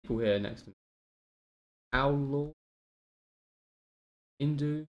people here next to me. Outlaw,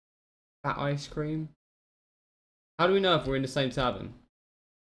 Hindu, Fat Ice Cream. How do we know if we're in the same tavern?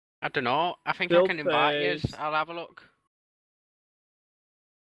 I don't know. I think Bill I can invite you. Face. I'll have a look.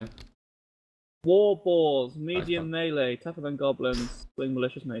 War Boars, medium melee, tougher than goblins, swing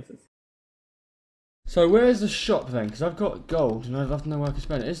malicious maces. So where's the shop then? Because I've got gold and I'd love to know where I can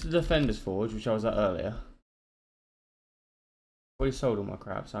spend it. It's the Defender's Forge, which I was at earlier. Already sold all my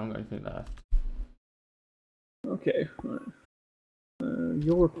crap, so I haven't got anything left. Okay, right.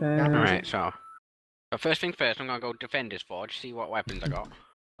 Your repair. Alright, so first thing first, I'm gonna go Defender's Forge, see what weapons I got.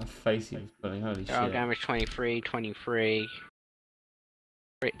 My face he was pulling, holy So shit. damage 23, 23.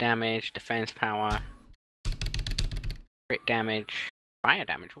 Crit damage, defense power. Crit damage, fire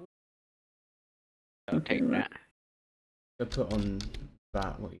damage. Ooh. So Okay, take right. that. I put on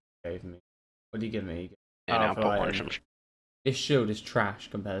that what you gave me. What did you give me? And I'll put Powerful on item. some. This shield is trash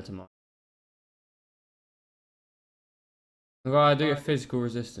compared to mine. Well, I do get physical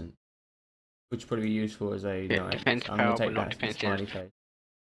resistance, which would probably be useful as a Yeah, knight. defense I'm gonna power, take but not that as a defensive. smiley face.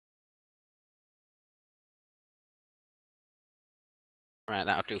 Right,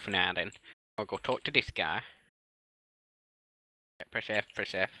 that'll do for now then. I'll go talk to this guy. Press F,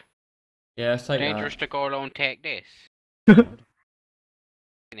 press F. Yeah, let's take Dangerous that. to go alone, take this. I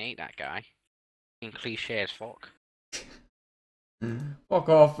hate that guy. In cliche as fuck. Fuck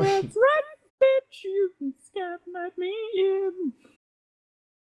off. That's right, bitch, you can stab at me in.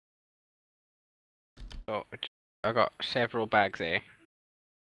 So, I got several bags here.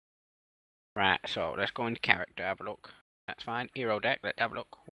 Right, so let's go into character, have a look. That's fine. Hero deck, let's have a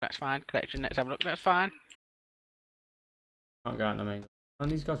look. That's fine. Collection, let's have a look. That's fine. Can't go out in the main.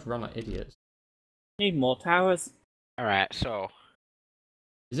 And these guys run like idiots. Need more towers. Alright, so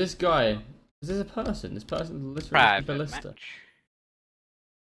Is this guy? Is this a person? This person's literally just a private ballista. match.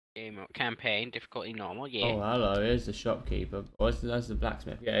 Game mode, campaign, difficulty normal, yeah. Oh, hello. Here's the shopkeeper. Oh, that's the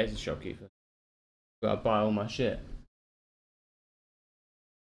blacksmith. Yeah, here's the shopkeeper. Gotta buy all my shit.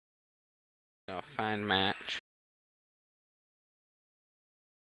 So find match.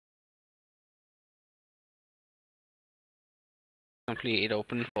 Completed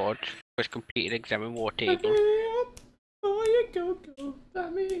open forge. First completed examine war table. Oh, you go,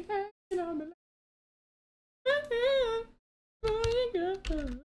 let me hang on the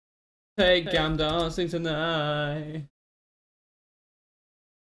Hey, I'm dancing tonight.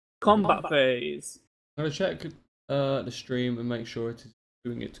 Combat phase. I'm gonna check the stream and make sure it is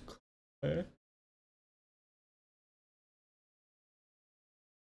doing it clear.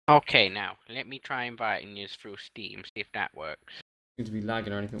 Okay, now let me try inviting you through Steam, see if that works. Seems to be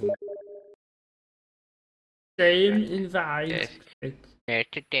lagging or anything. Game invite. Yes. There's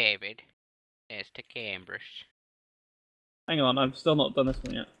to David. There's to Cambridge. Hang on, I've still not done this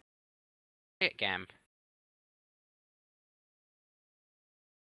one yet. Shit, Gamp.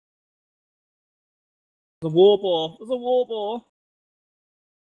 There's a war boar. There's a war boar.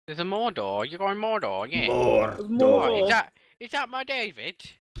 There's a Mordor. You're going Mordor, yeah. There's more. Oh, is that my David?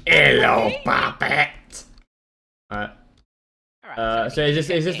 Hello, puppet. Alright. Alright, So is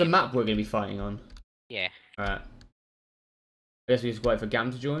this the map we're gonna be fighting on? Yeah. Alright. I guess we just wait for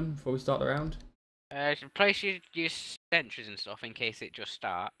Gam to join before we start the round. Place your sentries and stuff in case it just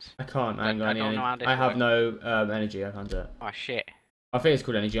starts. I can't. I ain't got I any don't energy. know how this I have works. no energy. I can't do it. Oh shit. I think it's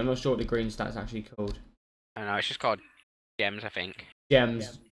called energy. I'm not sure what the green stat's actually called. I don't know, it's just called gems, I think.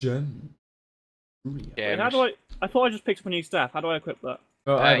 Gems. Gem. Gems. Wait, how do I thought I just picked up a new staff. How do I equip that?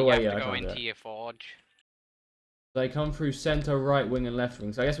 Well, either you way, have yeah, to I go can't do into it. your forge. They come through center, right wing, and left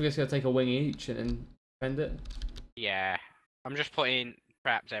wing. So I guess we're just gonna take a wing each and then defend it. Yeah. I'm just putting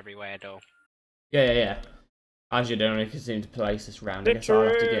traps everywhere though. Yeah. As you don't really seem to place this round, I guess I'll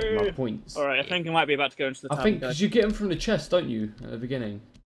have to get my points. Alright, I think I might be about to go into the I town. think because you get them from the chest, don't you, at the beginning?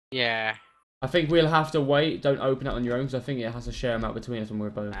 Yeah. I think we'll have to wait. Don't open it on your own, because I think it has to share them out between us when we're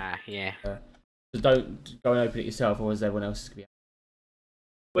both. Yeah. So don't go and open it yourself, or everyone else is gonna be.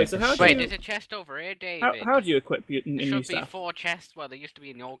 Wait, so how do Wait, you... there's a chest over here, David. How do you equip your There new should be staff? 4 chests. Well, there used to be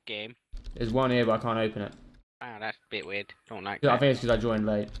in the old game. There's one here, but I can't open it. Ah, that's a bit weird. Don't like I that. think it's because I joined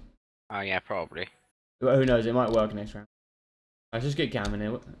late. Oh yeah, probably. But who knows? It might work next round. Let's just get Gam in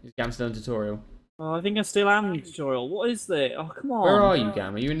here. Is Gam still in tutorial? Oh, I think I still am in tutorial. What is this? Oh, come on. Where are you,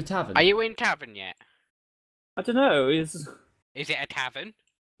 Gam? Are you in the tavern? Are you in tavern yet? I don't know. Is Is it a tavern?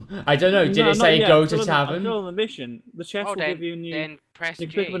 I don't know. Did No, it not say yet. go I'm to still tavern? on the mission. The chest Oh, will give you a new... then press You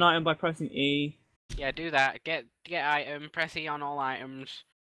can pick G. up an item by pressing E. Yeah, do that. Get item. Press E on all items.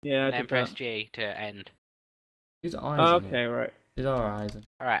 Yeah, I And then did press that. G to end. Whose eyes? Oh, in it? okay, right. Whose are eyes?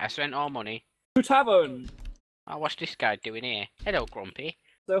 All right, I spent all money. To tavern! Oh, what's this guy doing here? Hello, Grumpy.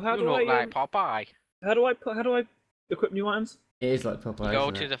 So how You do look I like Popeye. how do I equip new items? It is like Popeye, Go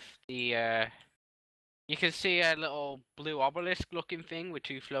isn't to it? the you can see a little blue obelisk looking thing with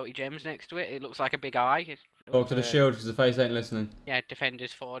 2 floaty gems next to it. It looks like a big eye. Talk to the shield because the face ain't listening. Yeah,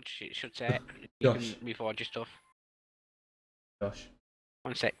 Defender's Forge, it should say it. You Josh. can reforge your stuff. Gosh.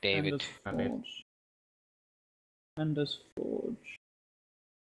 One sec, David. Ender's Right, babe. Forge. Ender's Forge.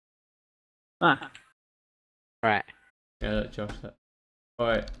 Ah, Right. Yeah, look, Josh.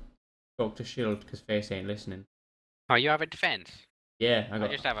 Alright. Talk to shield because face ain't listening. Oh, you have a defense? Yeah, I I got.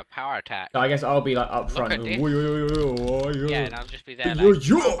 just have a power attack. So I guess I'll be like up Look front. at this. Yeah, and I'll just be there Yo, like...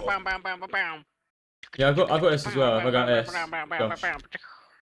 yo! Bam, bam, bam, bam, bam. Yeah, I've got this as well. I got this. Gosh.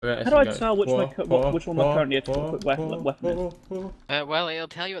 how do I tell which one my current equipped weapon is? Well, it'll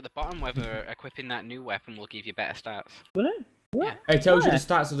tell you at the bottom whether equipping that new weapon will give you better stats. Will it? What? It tells you Where? the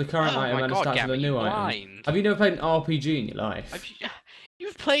stats of the current Oh item my and the God, stats of Gabby, the new you item. blind. Have you never played an RPG in your life?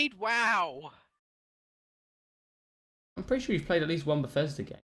 You've played WoW! I'm pretty sure you've played at least one Bethesda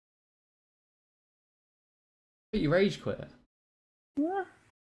game. But you rage quit. What?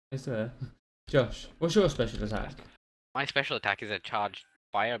 It's there. Josh, what's your special attack? My special attack is a charged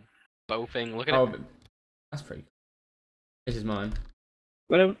fire bow thing. Look at Oh, it. that's pretty cool. This is mine.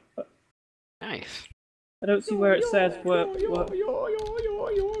 I Nice. don't see where it says what.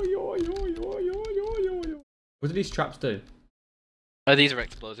 What do these traps do? Oh, these are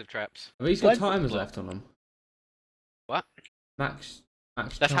explosive traps. Have these got What? timers left on them? What? Max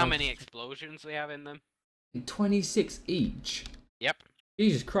That's how charge. many explosions they have in them. 26 each. Yep.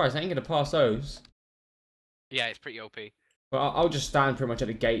 Jesus Christ, I ain't gonna pass those. Yeah, it's pretty OP. Well, I'll just stand pretty much at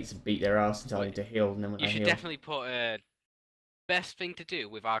the gates and beat their ass until I need to heal, and then when You I should heal. definitely put a best thing to do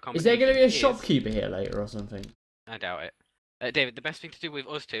with our Is competition. there gonna be a is- shopkeeper here later or something? I doubt it. David, the best thing to do with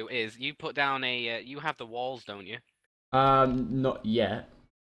us two is you put down a. You have the walls, don't you? Not yet.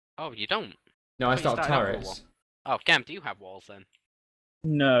 Oh, you don't. No, I thought you start started out with a turrets. Oh, Gam, do you have walls then?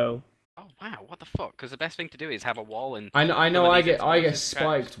 No. Oh wow, what the fuck? Because the best thing to do is have a wall and I know. some of I these get explosive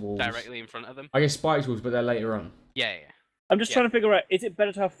spiked traps walls. directly in front of them. I get spiked walls, but they're later on. Yeah, yeah. I'm just Yeah. trying to figure out, is it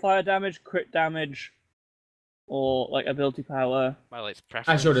better to have fire damage, crit damage, or like ability power? Well, it's preference.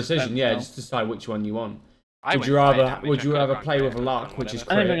 That's your decision. Yeah, no. just decide which one you want. I Would went you fire rather? damage, Would I you could've rather gone play with crit, luck, done which is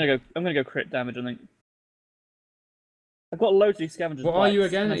whatever. I think crit? I'm gonna go crit damage. I think. I've got loads of these scavengers. What are you bites.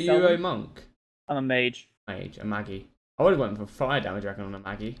 again? Can Are I you sell a them? monk? I'm a mage. Mage, a Maggie. I would have went for fire damage, I reckon, on a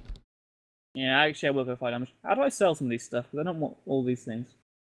Maggie. Yeah, actually, I will go fire damage. How do I sell some of these stuff? Because I don't want all these things.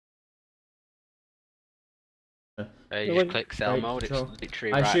 You So just when- click sell Great mode. It's control.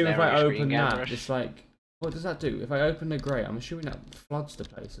 literally I right assume there if on I your open screen, that, Gambrus. it's like, what does that do? If I open the grate, I'm assuming that floods the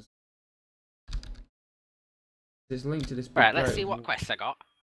places. It's linked to this. big Right, let's grate. see what quests I got.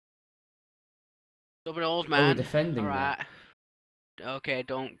 Stubborn old Oh, we're man. defending them. Alright. Okay,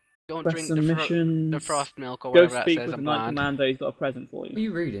 don't Quest drink the, submissions. the frost milk or Go whatever that speak says. with the I'm Knight blind. Commander. He's got a present for What are you.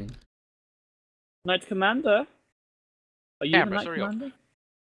 you reading? Knight Commander. Are you Yeah, the bro, Knight hurry up. Commander?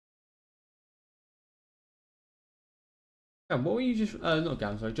 Gam, what were you just? Not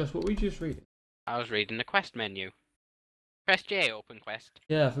Gam, sorry, Josh. What were you just reading? I was reading the quest menu. Press J, open quest.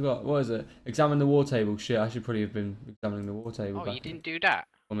 Yeah, I forgot. What is it? Examine the war table. Shit, I should probably have been examining the war table. Oh, back you in- didn't do that?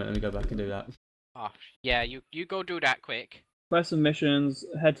 1 minute, let me go back and do that. Oh, yeah, you go do that quick. Quest submissions.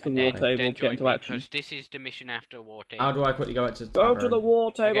 Head to the And war then table. join Get into me, action. because this is the mission after war table. How do I quickly go back to the Go to the tavern?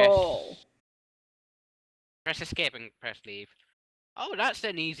 war table. Press escape and press leave. Oh, that's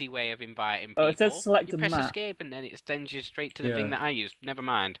an easy way of inviting people. Oh, it says select you a press map. escape and then it sends you straight to the Yeah. thing that I used. Never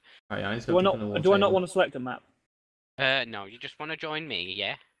mind. Right, I need to Do go I click on the war not? Do I not table. want to select a map? No, you just want to join me,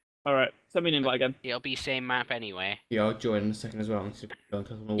 yeah? All right. Send me an invite again. It'll be same map anyway. Yeah, I'll join in a second as well. I need to go and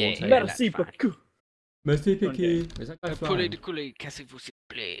click on the Yeah, war yeah. table. Better- Merci fine. beaucoup. Merci, Okay. Picky. Is that guy flying?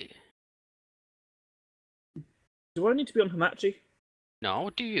 Do I need to be on Hamachi? No,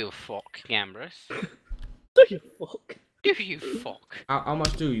 do you fuck, Gambrus? Do you fuck? Do you fuck? How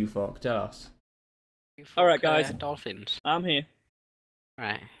much do you fuck? Tell us. You Alright, fuck, guys. Dolphins. I'm here.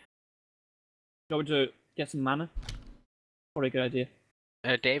 Right. Do you want me to get some mana? Probably a good idea.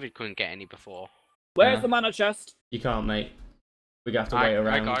 David couldn't get any before. Where's Yeah. the mana chest? You can't, mate. We're gonna have to wait I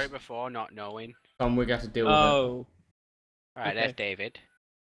around. got it before, not knowing. Come, we're gonna have to deal with it. Oh. Alright, Okay. there's David.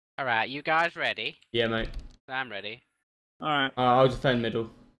 Alright, you guys ready? Yeah, mate. I'm ready. Alright. I'll defend middle.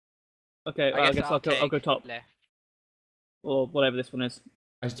 Okay, I guess I'll go take top. Left. Or whatever this one is.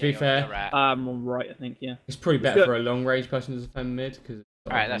 As to be Yeah, fair, you're right. I'm on right, I think, yeah. it's probably Let's better go. for a long range person to defend mid because.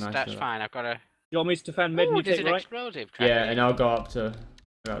 Alright, that's fine. I've got a. You want me to defend mid and Oh, you there's take an right? explosive trap. Yeah, here. and I'll go up to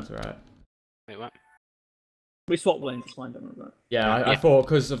right. Wait, what? We swap lanes, it's fine, don't worry about it. Yeah, I thought,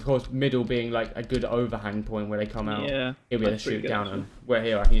 because of course middle being like a good overhang point where they come out, Yeah, he'll be able to that's pretty shoot good, down actually. them. Where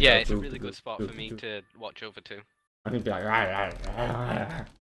here I can Yeah, go, it's a boop, really boop, good spot boop, for me boop. to watch over to. I can be like,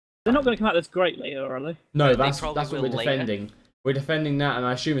 They're not going to come out this great later, are they? no, They that's probably what we're will later. defending. We're defending that, and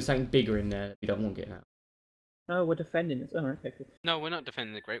I assume there's something bigger in there that we don't want getting out. Oh, we're defending this. Oh, okay, cool. No, we're not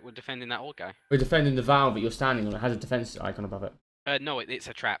defending the Great. We're defending that old guy. We're defending the valve that you're standing on. It has a defense icon above it. No, it's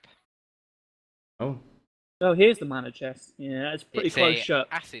a trap. Oh, Oh, here's the mana chest. Yeah, it's pretty It's close a shut.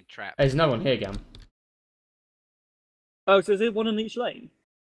 acid trap. there's no one here, Gam. Oh, so is it one in each lane?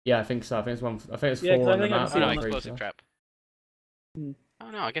 Yeah, I think so. I think it's one. I think it's Yeah, 'cause four I on the think I map. can see Oh no, it on I'm pretty explosive sure. trap. Hmm. Oh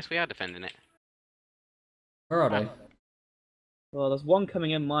no, I guess we are defending it. Where are they? Well, there's one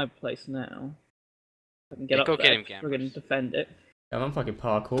coming in my place now. I can get Yeah, up go there. get him, We're going to defend it. Yeah, I'm fucking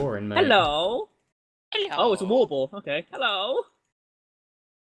parkouring, mate. Hello! Hello. Oh, it's a war ball. Okay. Hello!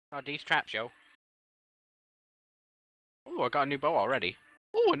 Oh, these traps, yo. Oh, I got a new bow already.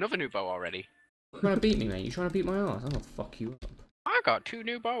 Oh, another new bow already. You trying to beat me, mate? You trying to beat my ass? I'm gonna fuck you up. I got 2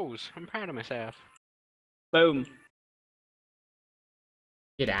 new bows. I'm proud of myself. Boom.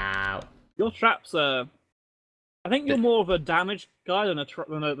 Get out. Your traps are... I think you're more of a damage guy than a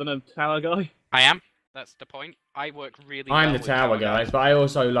tower guy. I am. That's the point. I work really well I'm the with tower guy, guys. but I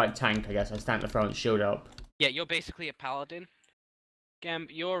also like tank. I guess I stand at the front, shield up. Yeah, you're basically a paladin. Gam,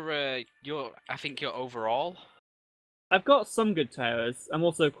 you're I think you're overall. I've got some good towers. I'm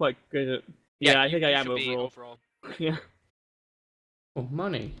also quite good at... Yeah, I think you I am should be overall. yeah. Oh,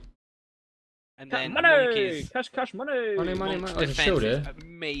 money. And then Money! monkeys. Cash money! Money. Monk's Oh, there's a defense shield is here.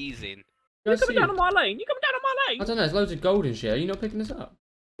 amazing. You're I see coming down it. on my lane! You're coming down on my I lane! don't know. There's loads of gold and shit. Are you not picking this up?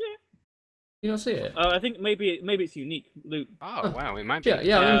 Yeah. You not see it? I think maybe it's unique loot. Oh wow, we might be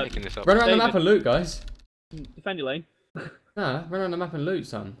Yeah, I'm picking this up. Run around the David. map and loot, guys. Defend your lane. Nah, run around the map and loot,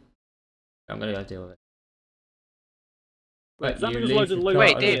 son. I'm gonna go deal with it. Wait, Right, that you means loads of leave loot the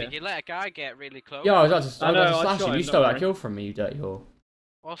Wait, car- David, you let a guy get really close. Yeah, I was about to, I know, I slash shot him. him, You stole don't that worry. kill from me, you dirty whore.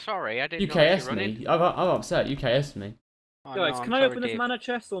 Well, sorry, I didn't You know you KS'd were running. me. I'm upset. You KS'd me. Oh, Guys, no, can I'm I sorry, open this Dave. mana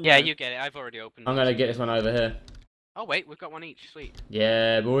chest or no? Yeah, you get it. I've already opened I'm it. gonna get this one over here. Oh wait, we've got one each. Sweet.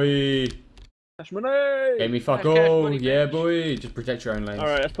 Yeah, boy. Cash money! Gave me fuck Cash all. money, Yeah, bitch. boy. Just protect your own lanes.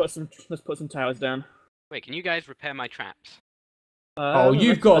 Alright, let's put some towers down. Wait, can you guys repair my traps? Oh,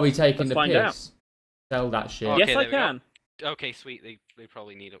 you've got to be taking let's the find out. piss. Sell that shit. Oh, Yes, okay, I there we go. can. Okay, sweet. They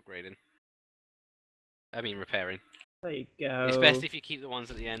probably need upgrading. I mean repairing. There you go. It's best if you keep the ones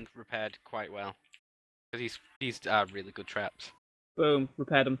at the end repaired quite well, because these are really good traps. Boom,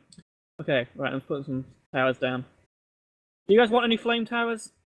 repaired them. Okay, right, let's put some towers down. Do you guys want any flame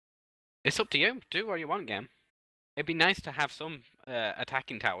towers? It's up to you. Do what you want, game. It'd be nice to have some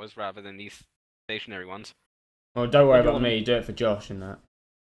attacking towers rather than these stationary ones. Oh, don't worry What do you about want? me. Do it for Josh and that.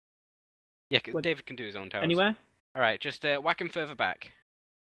 Yeah, What- David can do his own towers. Anywhere? All right, just whack him further back.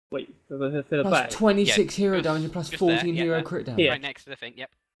 Wait, for the Plus back. 26 Yeah, hero just- damage and plus just 14 there, yeah, hero there. crit damage. Here. Right next to the thing. Yep.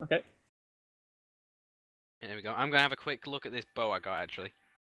 Okay. There we go. I'm gonna have a quick look at this bow I got actually.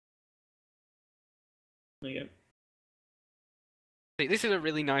 There you go. See, this is a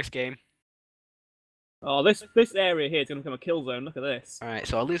really nice game. Oh, this area here is gonna become a kill zone. Look at this. All right,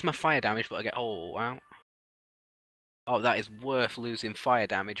 so I'll lose my fire damage, but I get wow. Oh, that is worth losing fire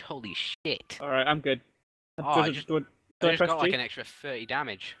damage. Holy shit! All right, I'm good. Oh, I just do I I just press got like G? an extra 30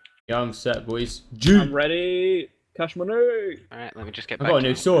 damage. Yeah, I'm set, boys. I'm G. ready. Cash money. All right, let me just get I've back. got a to new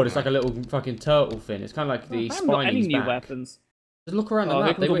my- sword. It's like a little fucking turtle thing. It's kind of like the I haven't got any Spiney's new back. weapons. Just look around the Oh, here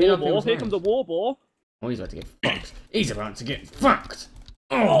map. They comes a got war enough ball. people's Here comes a names. war ball. Oh, he's about to get fucked. He's about to get fucked.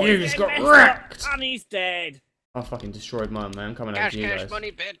 Oh, you just he's got messed up, wrecked. And he's dead. I fucking destroyed mine, man. I'm coming over Cash, to you cash, guys.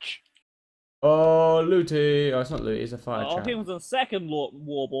 money, bitch. Oh, looty. Oh, it's not looty. It's a fire Oh, trap. here comes a second war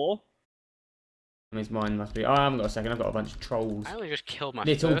ball. That means mine must be. Oh, I haven't got a second. I've got a bunch of trolls. I only just killed my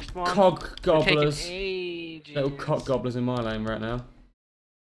Little first one. cog They're taking gobblers. ages. Little cock gobblers in my lane right now.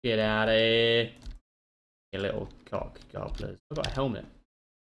 Get out of here. You little cock gobblers. I've got a helmet.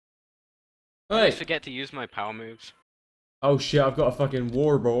 I Hey! always forget to use my power moves. Oh shit, I've got a fucking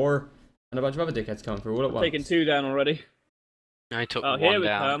war boar. And a bunch of other dickheads coming through all at once. Taking 2 down already. I took Oh, one here we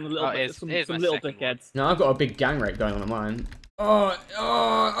down. come. Here's Some my little second one. dickheads. No, I've got a big gang rape going on at mine.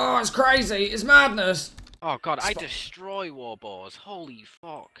 Oh, it's crazy. It's madness. Oh god, I destroy war boars. Holy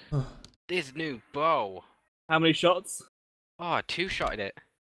fuck. This new bow. How many shots? Oh, I two-shotted it.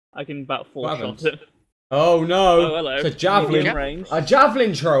 I can about 4 What shots happens? it. Oh no. Oh, hello. It's a javelin. Medium range. A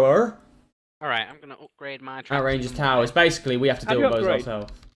javelin thrower. Alright, I'm gonna upgrade my trap. Outranges towers. Basically, we have to How do deal you with those upgrade?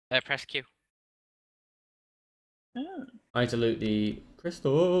 ourselves. Press Q. Ah. I need to loot the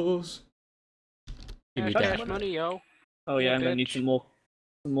crystals. Give me Cash that. money, yo. Oh yeah, Yeah, I'm gonna need bitch.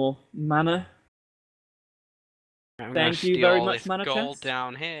 some more mana. I'm Thank gonna you steal very all much, this mana gold chest.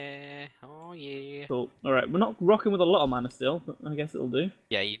 down here. Oh yeah. Cool. Alright, we're not rocking with a lot of mana still, but I guess it'll do.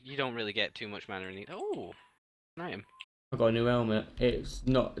 Yeah, you don't really get too much mana in it. Oh, an item. I got a new helmet. It's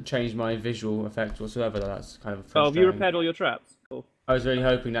not changed my visual effect whatsoever. That's kind of Oh, have frustrating. you repaired all your traps? Cool. I was really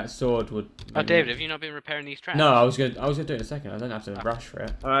hoping that sword would. Oh, David, have you not been repairing these traps? No, I was gonna do it in a second. I don't have to rush for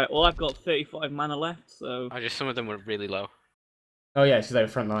it. Alright, well I've got 35 mana left, so... Oh, just some of them were really low. Oh yeah, so they were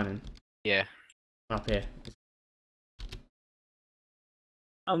frontlining. Yeah. Up here.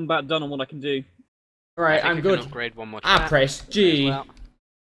 I'm about done on what I can do. Alright, I think I'm we good. Can upgrade one more I trap press as G. well.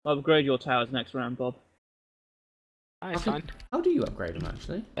 I'll upgrade your towers next round, Bob. Oh, it's fine. How do you upgrade them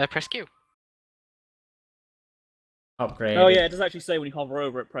actually? Press Q. Upgrade. Oh yeah, it does actually say when you hover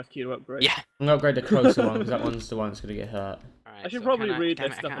over it, press Q to upgrade. Yeah. I'm gonna upgrade the closer one because that one's the one that's gonna get hurt. Alright, I should so probably can read damn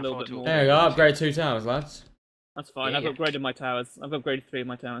this it, I stuff can't a little afford bit to more. There you go. Upgrade 2 towers, lads. That's fine, Yeah, I've yeah. upgraded my towers. I've upgraded 3 of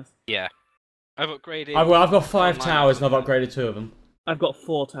my towers. Yeah. I've upgraded. I've got 5 online towers and as I've upgraded 2 of them. I've got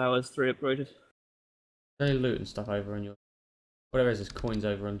 4 towers, 3 upgraded. They loot and stuff over on your. Whatever it is, there's coins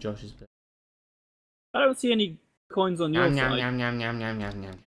over on Josh's bit. I don't see any coins on your Yum, side. yum, yum, yum, yum, yum,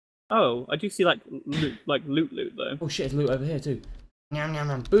 yum. Oh, I do see like loot though. Oh shit, there's loot over here too. Yum, yum,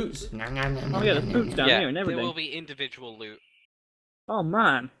 yum. Boots. Yum, yum, yum, Oh yeah, there's yum, boots yum, down yeah, here and there everything. will be individual loot. Oh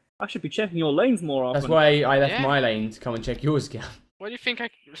man, I should be checking your lanes more often. That's why I left Yeah. my lane to come and check yours again. Why do you think I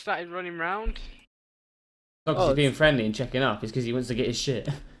started running round? Not because Oh, he's being friendly and checking up, it's because he wants to get his shit.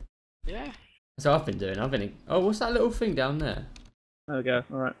 Yeah. That's what I've been doing. Oh, what's that little thing down there? There we go.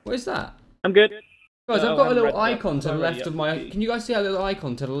 All right, What is that? I'm good. Guys, No, I've got a I haven't little read that. icon to the Already left of up. my. Can you guys see that little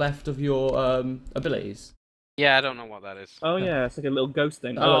icon to the left of your abilities? Yeah, I don't know what that is. Oh yeah, it's like a little ghost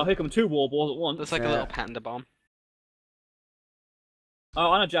thing. Oh, Oh, here come 2 war balls at once. Looks like a Yeah. little panda bomb.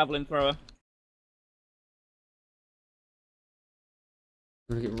 Oh, and a javelin thrower.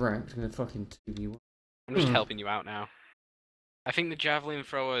 I'm gonna get wrecked. I'm gonna fucking 2v1. I'm just helping you out now. I think the javelin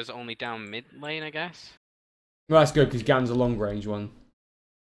thrower is only down mid lane, I guess. Well, that's good because Gam's a long range one.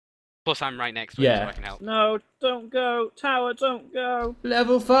 Plus, I'm right next to it, Yeah. so I can help. No, don't go, tower, don't go.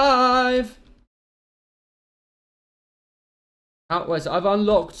 Level 5. Wait, so I've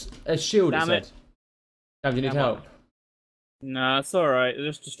unlocked a shield. Damn it said. Gam, do you need Yeah, what? help? Nah, it's alright. It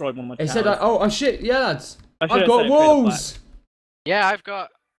just destroyed one of my It towers. said, oh shit, yeah, lads. I should I've have got said it clear the walls. Yeah, I've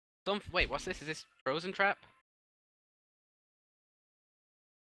got some. Wait, what's this? Is this frozen trap?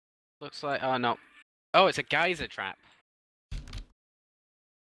 Looks like. Oh no. Oh, it's a geyser trap.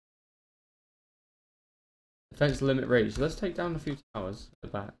 Defense limit reach. So let's take down a few towers at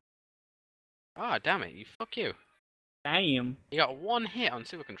the back. Ah, damn it! Fuck you. Damn. You got 1 hit on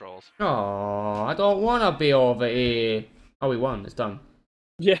super controls. Oh, I don't want to be over here. Oh, we won. It's done.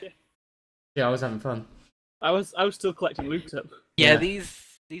 Yeah. Yeah, I was having fun. I was still collecting loot up. Yeah, Yeah.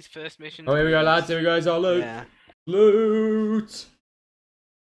 these first missions. Oh, here we go, lads. Here we go. It's our loot. Yeah, Loot.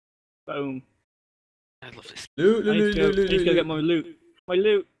 Boom. I love this. Loot, I loot, need loot, to go, loot, I need to loot, go loot. get my loot. My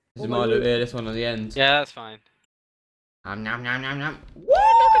loot. This is my loot here. This one on the end. Yeah, that's fine. Nom nom nom nom nom. Woo!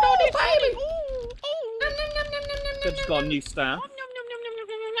 Look at all this, baby! I just got a new staff.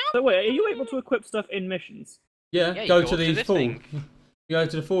 So wait, are you able to equip stuff in missions? Yeah, Yeah, you go go to up to the this forge. thing. You go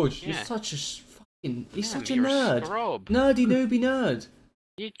to the forge. You're Yeah. such a fucking. He's Damn, such a you're nerd. scrub. Nerdy newbie nerd.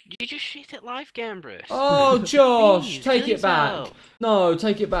 You just shit at life, Gambrus. Oh, Josh, Please, take kill it back. yourself. No,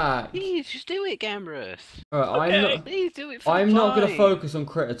 take it back. Please, just do it, Gambrus. Alright, Okay. Please do it for I'm the not gonna fine. focus on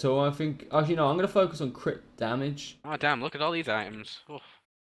crit at all. I think, actually, no, I'm gonna focus on crit damage. Oh damn! Look at all these items. Oh,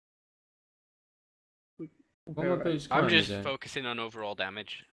 What am I boots I'm currently just doing? focusing on overall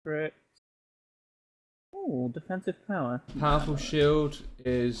damage. Right. Oh, defensive power. Powerful shield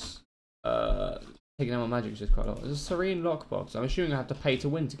is taking out my magic just quite a lot. There's a serene lockbox. I'm assuming I have to pay to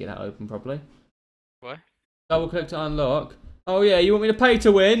win to get that open properly. What? Double click to unlock. Oh yeah, you want me to pay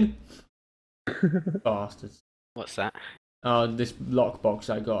to win? Bastards. What's that? Oh, this lockbox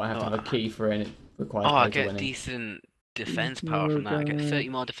I got, I have to have a key for it and it requires Oh, I pay to get win. decent defense power from that. I get 30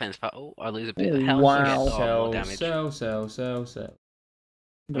 more defense power. Oh, I lose a bit Oh, of health. wow. I get more Sell, damage. sell, sell, sell, sell. I'm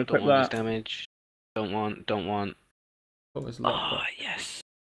I gonna don't equip want this that. damage. Don't want. What was Oh, lockbox? yes.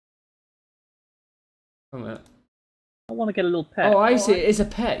 Come on. I want to get a little pet. Oh, I see. It's a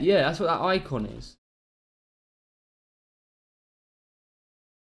pet. Yeah, that's what that icon is.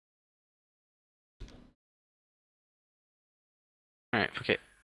 Alright, okay.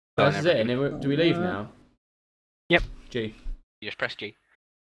 So this is it. And then do we leave now? Yep. G. You just press G.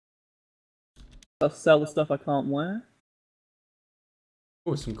 I'll sell the stuff I can't wear.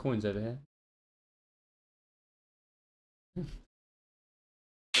 Oh, some coins over here.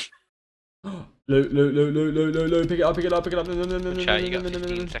 Loot, loot, loot, loot, loot, loot, loot. Pick it up, pick it up, pick it up. Chat, you got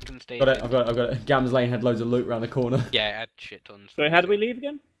 15 seconds, David. Got it, I've got it. Gam's Lane had loads of loot around the corner. Yeah, I had shit tons. So how do we leave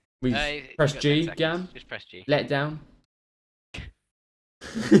again? We press G, Gam. Just press G. Let down.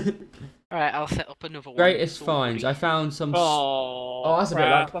 Alright, I'll set up another one. Greatest finds. I found some. Oh, that's a bit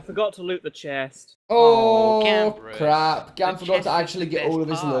crap. like. I forgot to loot the chest. Oh, Gambrus. crap! Gam The forgot chest to is actually the get all best of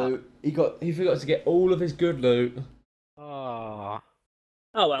his part. loot. He forgot to get all of his good loot. Oh.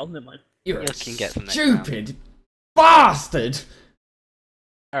 Oh well, never mind. You're You a can get some next time. stupid bastard.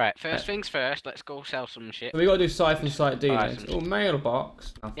 Alright, first things first, let's go sell some shit. So we gotta do Siphon Site D Alright, next. some- Oh,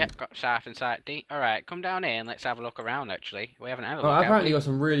 mailbox. Nothing. Yep, got Siphon Site D. Alright, come down here and let's have a look around actually. We haven't had a look. Oh, I have apparently we? got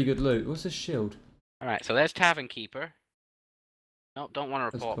some really good loot. What's this shield? Alright, so there's Tavern Keeper. Nope, don't want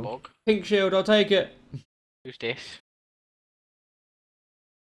to That's report cool. bug. Pink shield, I'll take it. Who's this?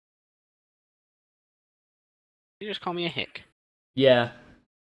 You just call me a hick. Yeah.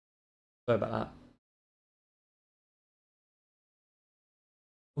 Sorry about that.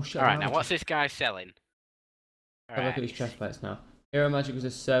 Oh shit. Alright, now what's this guy selling? Have a look at Alright. these chest plates now. Hero Magic was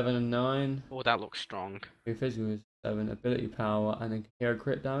a 7 and 9. Oh, that looks strong. Hero Physical was 7. Ability Power and then Hero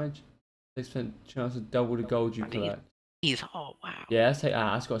Crit Damage. 6% chance of double the gold you I think collect. He's oh wow. Yeah, let's take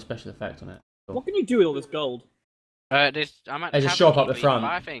that. That's got a special effect on it. Cool. What can you do with all this gold? I'm at There's a Tavern shop up the Keeper, you can front.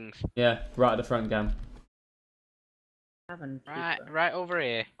 Buy things. Yeah, right at the front, Gam. Right over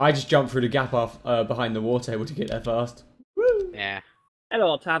here. I just jumped through the gap off behind the war table to get there fast. Woo! Yeah.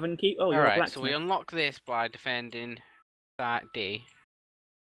 Hello, Tavern Keep. Oh, you're a Alright, so we blacksmith. unlock this by defending Site D.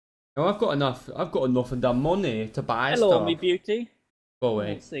 Oh, I've got enough and the money to buy Hello, stuff. me beauty. Go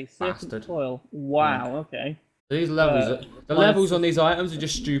away. Let's see, bastard. serpent coil. Wow. Okay. These levels, the minus- levels on these items are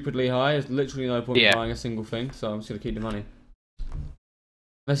just stupidly high. There's literally no point in Yeah. buying a single thing, so I'm just gonna keep the money.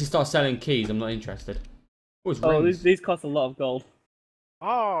 Unless you start selling keys, I'm not interested. Oh, it's Oh, rings. these cost a lot of gold.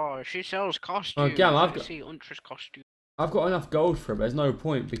 Oh, she sells costumes. Gam, I've I got- see Untra's costume. I've got enough gold for it, but there's no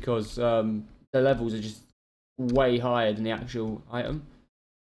point because the levels are just way higher than the actual item.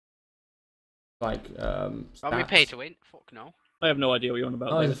 Like Are we stats. pay to win? Fuck no. I have no idea what you're on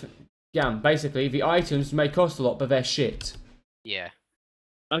about. Oh, David. Gam, basically the items may cost a lot, but they're shit. Yeah.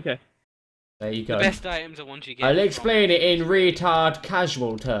 Okay. There you The go. best items are ones you get. I'll from- explain it in retard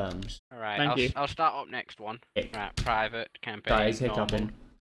casual terms. Alright, Thank you. I'll start up next one. Hick. Right, private, campaign, Guys, normal. hiccuping.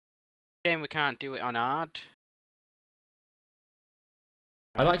 Shame we can't do it on hard.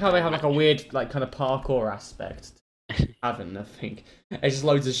 I like how they have like a weird, like kind of parkour aspect. Having, I think. There's just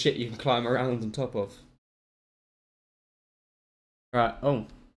loads of shit you can climb around on top of. Right. Oh.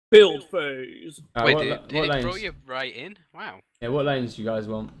 Build phase. Wait, what did it throw lanes? you right in? Wow. Yeah, what lanes do you guys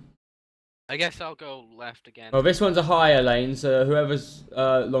want? I guess I'll go left again. Well, this one's a higher lane, so whoever's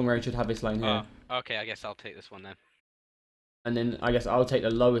long range should have this lane here. Oh, okay, I guess I'll take this one then. And then I guess I'll take the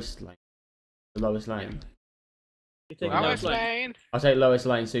lowest lane. The lowest lane. You take Well, the Lowest lowest lane. lane. I'll take lowest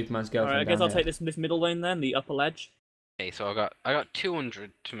lane, Superman's girlfriend. Alright, I guess down I'll here. take this middle lane then, the upper ledge. Okay, so I got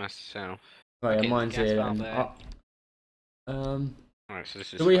 200 to myself. Oh yeah, okay, mine's gas here. valve Then. there. Alright, so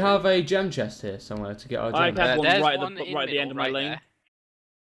this is. Do we great. have a gem chest here somewhere to get our I gems? have one there's right at one the in right at the end middle, of my right lane. there.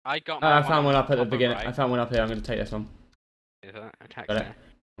 I got. I my found one up at the top beginning. right. I found one up here. I'm going to take this one. Is that attack Got it. there?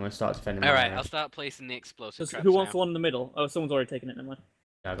 I'm going to start defending. All right, mine I'll now. start placing the explosive So traps who wants now. the one in the middle? Oh, someone's already taken it. Never mind.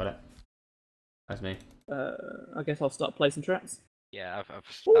 Yeah, I got it. That's me. I guess I'll start placing traps. Yeah, I've Oh,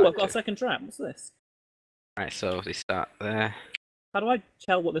 started I've got a to. second trap. What's this? Right, so they start there. How do I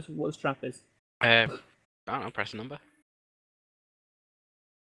tell what this trap is? I don't know. Press a number.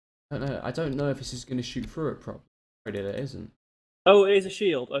 I don't know if this is going to shoot through it properly. Pretty it isn't. Oh, it is a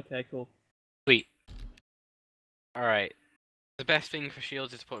shield. Okay, cool. Sweet. All right. The best thing for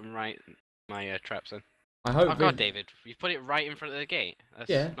shields is to put them right in my traps in. I hope. Oh god, David, you put it right in front of the gate. That's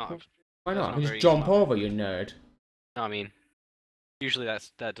Yeah. not. Why that's not? not You very just jump smart. over, you nerd. No, I mean, usually that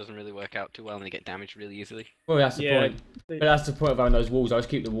doesn't really work out too well, and they get damaged really easily. Well, that's the Yeah. point. But that's the point of having those walls. I just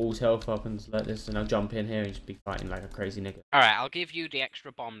keep the walls health up and just let this, and I'll jump in here and just be fighting like a crazy nigga. All right, I'll give you the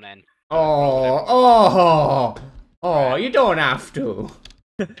extra bomb then. Oh! You don't have to.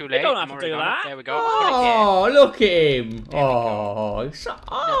 Too late. don't I'm have to already do on it. that. There we go. Put it there. Oh, look at him. There we go. Oh, it's so,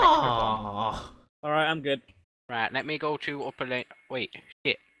 oh. All right, I'm good. Right, let me go to upper lane. Wait,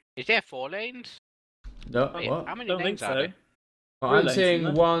 shit. Is there 4 lanes? No, Wait, what? how many Don't think lanes are so. there? I'm lanes, isn't seeing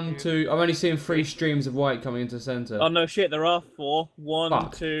there? 1, 2. I'm only seeing 3 streams of white coming into the center. Oh no, shit! There are 4. 1,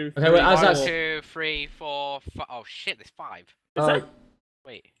 Fuck. 2, Okay, 3, wait, as 4. that's- 1, 2, 3, 4, 5. Oh shit, there's 5. Is Uh, that?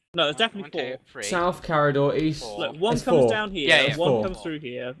 Wait. No, there's 1, definitely 2, 4. 3. South corridor, east. Four. Look, one There's comes 4. down here. Yeah, yeah. One 4. comes through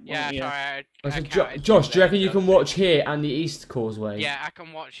here. Yeah, one, sorry. Oh, so counted Josh, do you reckon lanes, you can so watch here and the east causeway? Yeah, I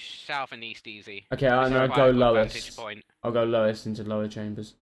can watch south and east easy. Okay, I'm It's gonna quite go a good vantage lowest. point. I'll go lowest into lower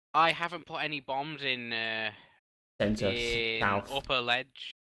chambers. I haven't put any bombs in Center, south. upper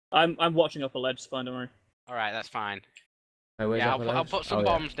ledge. I'm watching upper ledge. Fine, don't worry. All right, that's fine. Oh, where's Yeah, upper I'll ledge? put some Oh, yeah.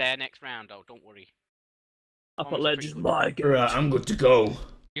 bombs there next round, though. Don't worry. Upper Bombs are ledge pretty is good. my game. Right, I'm good to go.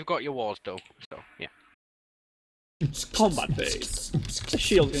 You've got your walls, though. So yeah. Combat phase. The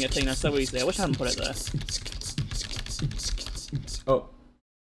shield's gonna get taken out so easily. I wish I hadn't put it there. Oh,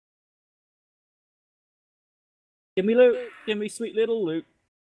 Give me loot. Give me sweet little loot.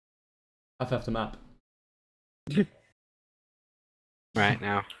 I've left the map. Right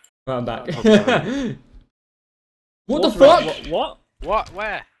now. Right, I'm back. Okay. What the What's fuck? right- What? What?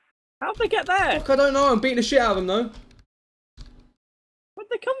 Where? How'd they get there? Fuck, I don't know. I'm beating the shit out of them though. Where'd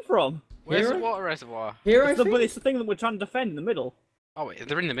they come from? Where's the Here? water reservoir? Here, I It's the, think. it's the thing that we're trying to defend in the middle. Oh, wait,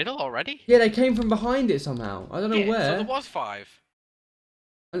 they're in the middle already? Yeah, they came from behind it somehow. I don't know Yeah, where. So there was 5.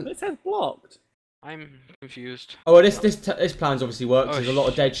 It says blocked. I'm confused. Oh, well, this plan's obviously worked. Oh, There's a lot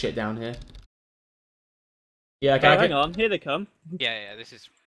of dead shit down here. Yeah, okay. Oh, okay. hang on. Here they come. Yeah, this is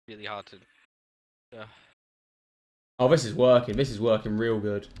really hard to... Oh, this is working. This is working real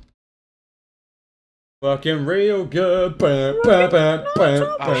good. Working real good.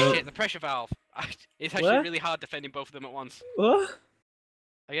 Oh shit, the pressure valve. It's actually Where? really hard defending both of them at once. What?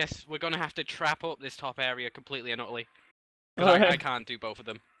 I guess we're gonna have to trap up this top area completely and utterly. 'Cause I Alright. can't do both of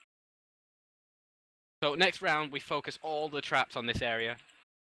them. So next round, we focus all the traps on this area.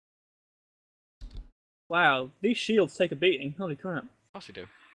 Wow, these shields take a beating. Holy crap. Of course we do.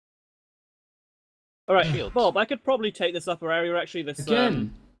 Alright, Shields. Bob, I could probably take this upper area, actually. This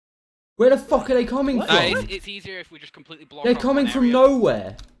Again. Where the fuck are they coming What? from? It's easier if we just completely block They're off coming one from area.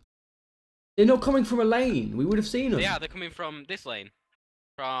 nowhere. They're not coming from a lane. We would have seen them. Yeah, they're coming from this lane.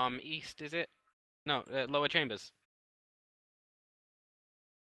 From east, is it? No, lower chambers.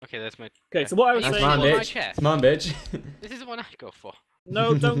 Okay, that's my... Okay, so what I was That's saying mine, my was... bitch. chest. It's mine, bitch. This is the one I go for.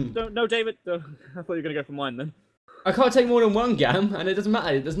 No, don't, no, David. No. I thought you were gonna go for mine then. I can't take more than one gam, and it doesn't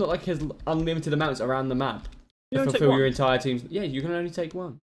matter. There's not like his unlimited amounts around the map You to only take fulfill one. your entire team's. Yeah, you can only take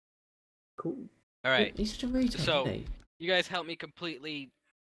one. Cool. Alright, He's such a retard, So- isn't he? you guys help me completely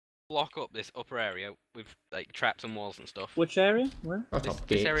block up this upper area with, like, traps and walls and stuff. Which area? Where? Shut This, up,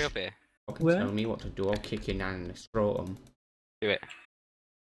 this bitch. area up here. Fucking Where? tell me what to do. I'll kick you down in the scrotum. Do it.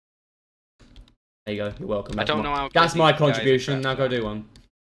 There you go. You're welcome. I That's don't my- know how... That's good my these guys are contribution. Now traps go are. do one.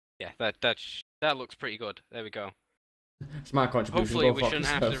 Yeah, that looks pretty good. There we go. It's my contribution. Hopefully Go we fuck shouldn't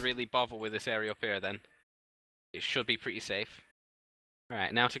have yourself. to really bother with this area up here then. It should be pretty safe.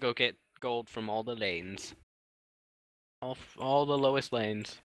 Alright, now to go get gold from all the lanes. All the lowest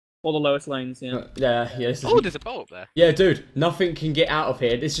lanes. All the lowest lanes, yeah. Yeah, yeah. This is... Oh, there's a boat up there. Yeah, dude. Nothing can get out of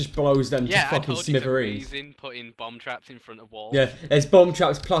here. This just blows them Yeah, to I fucking told you to smithereens. reason putting bomb traps in front of walls. Yeah, there's bomb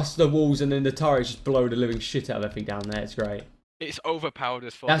traps plus the walls, and then the turrets just blow the living shit out of everything down there. It's great. It's overpowered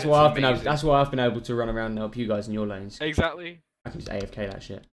as fuck. That's it's why I've been able. amazing. That's why I've been able to run around and help you guys in your lanes. Exactly. I can just AFK that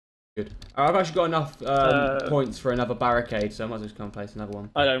shit. Good. I've actually got enough points for another barricade, so I might as well just come and place another one.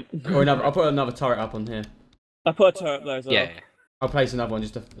 I don't. Or another. I'll put another turret up on here. I put a turret there as well. Yeah. I'll place another one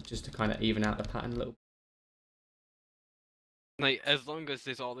just to kind of even out the pattern a little. Like, as long as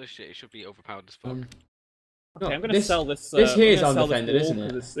there's all this shit, it should be overpowered as fuck. Okay, No, I'm gonna this- sell this. this I'm here is gonna sell this undefended, wall, isn't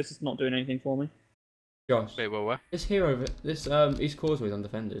it? 'cause This is not doing anything for me. Josh, Wait, where? this here over this East Causeway is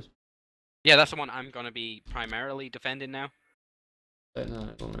undefended. Yeah, that's the one I'm gonna be primarily defending now. Don't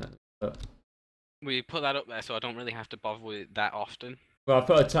know. One minute. But, We put that up there so I don't really have to bother with it that often. well, I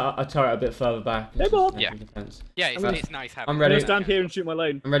put a turret a bit further back. Hey, Bob. Yeah. Defense. Yeah, it's, I'm it's nice having I'm I'm ready. gonna stand here and shoot my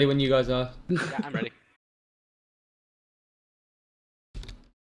lane. I'm ready when you guys are. Yeah, I'm ready.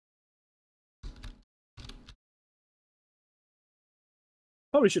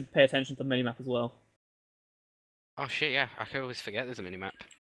 Probably should pay attention to the minimap as well. Oh shit, yeah, I can always forget there's a minimap.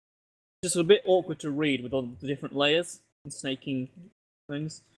 Just a bit awkward to read with all the different layers and snaking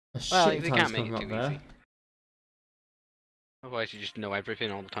things. A Well, shit they ton's can't make coming it up too there. easy. Otherwise you just know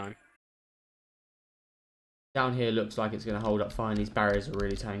everything all the time. Down here looks like it's going to hold up fine. These barriers are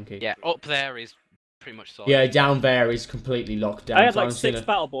really tanky. Yeah, up there is pretty much solid. Yeah, down there is completely locked down. I had so like I'm 6 gonna...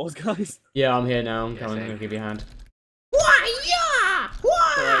 battle balls, guys. Yeah, I'm here now. I'm Yeah, coming. I'm same. going to give you a hand.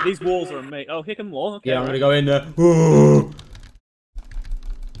 Alright, these walls are amazing. Oh, here come wall. Okay, Yeah, I'm right. going to go in there. Ooh.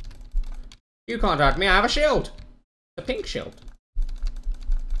 You can't hurt me. I have a shield. A pink shield.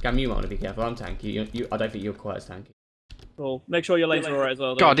 Gam, you might want to be careful. I'm tanky. I don't think you're quite as tanky. Cool. Make sure your lanes are alright as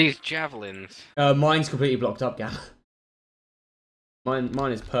well. God, these javelins. Mine's completely blocked up, Gam.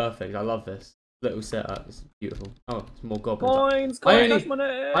 Mine is perfect. I love this. little setup. It's beautiful. Oh, it's more goblins. Coins, I coins, money.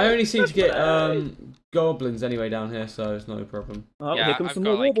 I only seem to get goblins anyway down here, so it's no problem. Oh, Yeah, here comes I've some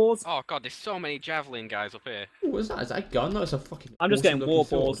got, more like- warballs. Oh god, there's so many javelin guys up here. Ooh, what is that? Is that a gun? No, it's a fucking. I'm just getting awesome-looking war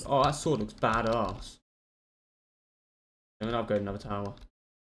sword. balls. Oh, that sword looks badass. I'm gonna upgrade another tower.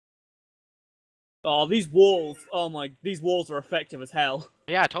 Oh, these walls. Oh my, these walls are effective as hell.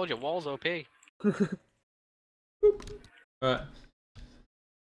 Yeah, I told you, walls OP. Right.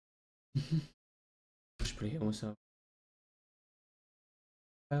 I should pretty heal myself.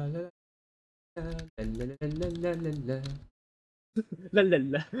 La, la, la, la, la, la, la, la. La la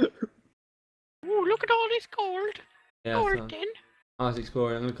la. Ooh, look at all this gold. Yeah, Golden. I was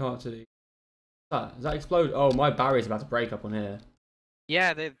exploring. I'm gonna come up to the. Does that explode? Oh, my barrier's about to break up on here.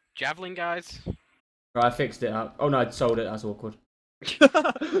 Yeah, they're javelin guys. Right, I fixed it up. Oh no, I sold it. That's awkward.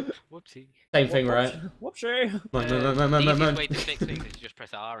 Whoopsie. Same thing, right? Whoopsie. The easiest way to fix things is just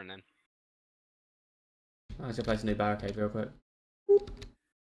press R and then. I'm just gonna place a new barricade real quick.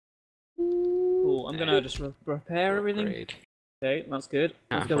 Cool, I'm gonna just repair everything. Upgrade. Okay, that's good.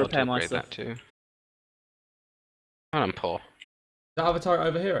 Can't Let's go afford to repair my upgrade stuff. that too. Oh, I'm poor. Is that other turret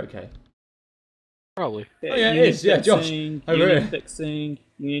over here okay? Probably. Oh, yeah, it you is. need Yeah, Josh, fixing, over you here. need fixing,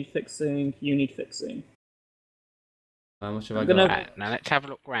 you need fixing, you need fixing. How much have I I'm got? gonna- Right, now let's have a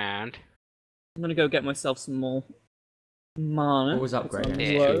look round. I'm gonna go get myself some more mana. What was upgrading? It's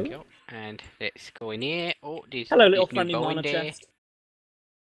on There low. we go. And let's go in here. Oh, there's Hello, little there's new friendly bow in mana there. chest.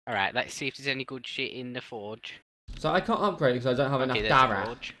 Alright, let's see if there's any good shit in the forge. So I can't upgrade because I don't have Okay, enough there's the Dara.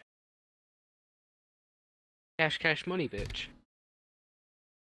 forge. Cash, cash, money, bitch.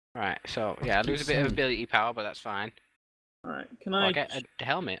 Right, so yeah, I lose a bit of Insane. ability power, but that's fine. Alright, can Oh, I... I get a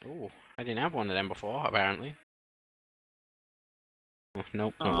helmet. Ooh, I didn't have one of them before, apparently. Oh,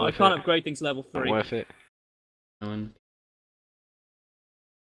 nope, not Oh, I worth can't it. upgrade things to level Not 3. worth it.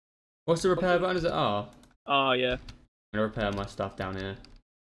 What's the repair button? Is it R? Oh, yeah. I'm gonna repair my stuff down here.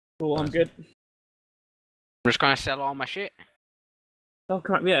 Cool, I'm Nice. good. I'm just gonna sell all my shit. Oh,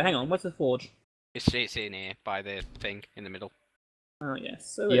 correct. Yeah, hang on. Where's the forge? It's in here by the thing in the middle. Oh, yes.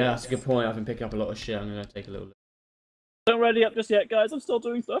 So Yeah, that's a good point. I've been picking up a lot of shit. I'm gonna take a little look. Don't ready up just yet, guys. I'm still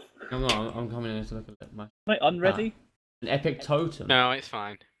doing stuff. I'm not. I'm coming in to look at my Wait, unready? an epic totem. No, it's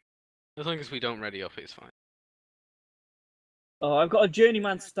fine. As long as we don't ready up, it's fine. Oh, I've got a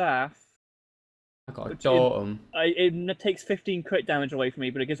journeyman staff. I got a Which totem. It takes 15 crit damage away from me,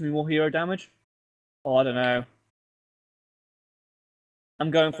 but it gives me more hero damage. Oh, I don't know.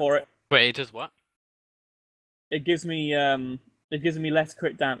 I'm going for it. Wait, it does what? It gives me less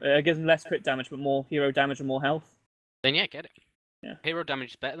crit damage. It gives me less crit damage, but more hero damage and more health. Then yeah, get it. Yeah. Hero damage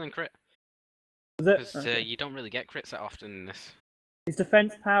is better than crit. Is it? Because Okay. you don't really get crits that often in this. Is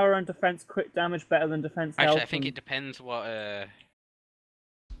defense power and defense crit damage better than defense health? Actually, I think it depends what.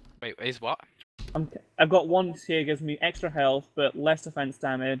 Wait, is what? I've got one here gives me extra health, but less defense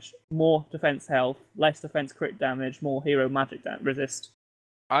damage, more defense health, less defense crit damage, more hero magic resist.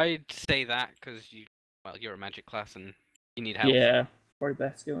 I'd say that because you're a magic class and you need health. Yeah, probably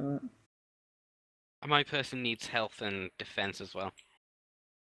best going that. My person needs health and defense as well.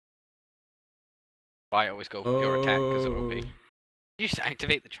 I always go pure attack because it will be. You just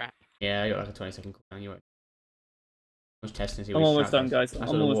activate the trap. Yeah, I got like a 20-second cooldown. You won't. I was testing to see I'm what his almost trap done, does. guys. That's I'm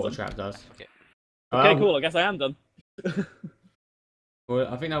what the almost water done. trap does. Okay. Okay, cool. I guess I am done. Well,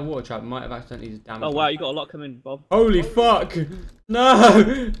 I think that water trap might have accidentally damaged. Oh wow, you got a lot coming, Bob. Holy fuck!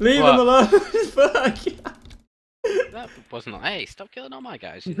 No! Leave What? him alone! Fuck! That wasn't. Hey, stop killing all my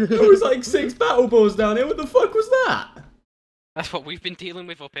guys. There was like 6 battle balls down here. What the fuck was that? That's what we've been dealing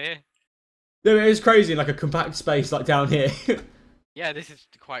with up here. No, it is crazy in like a compact space like down here. Trying Yeah, this is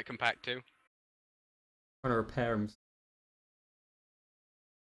quite compact too. to repair him.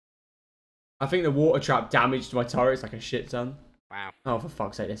 I think the water trap damaged my turrets like a shit ton. Wow. Oh, for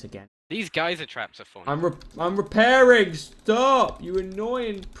fuck's sake, this again. These geyser traps are fun. I'm repairing. Stop, you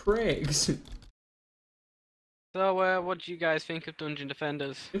annoying pricks. So, what do you guys think of Dungeon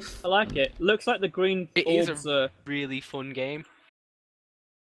Defenders? I like it. Looks like the green It is orbs are. Really fun game.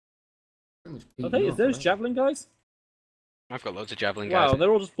 Are they? Is those javelin guys? I've got loads of javelin guys. Wow,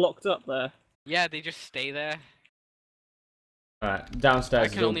 they're all just blocked up there. Yeah, they just stay there. Alright, downstairs. I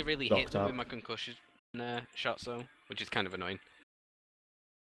is can all only really hit blocked them up. with my concussion shot, so which is kind of annoying.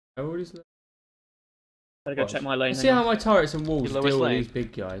 Oh, what is that? Gotta go Watch. check my lane. See hang how on. my turrets and walls Your deal lowest with lane? these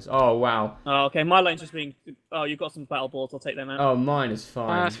big guys. Oh wow. Oh, okay, my lane's just being. Oh, you've got some battle balls. I'll take them out. Oh, mine is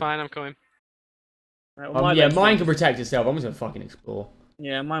fine. That's fine, I'm coming. Right, well, Yeah, lane's mine being- can protect itself. I'm just gonna fucking explore.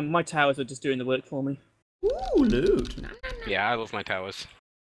 Yeah, my towers are just doing the work for me. Ooh, loot. Yeah, I love my towers.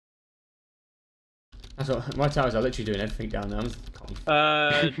 That's what, my towers are literally doing everything down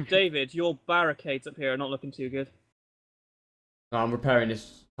there. David, your barricades up here are not looking too good. No, I'm repairing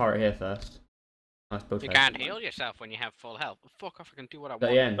this turret here first. Nice build You phase. can't heal yourself when you have full health. Fuck off, I can do what I At the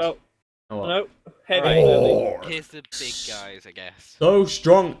want. end. Oh, Oh, what? no. Heavy. Oh. Here's the big guys, I guess. So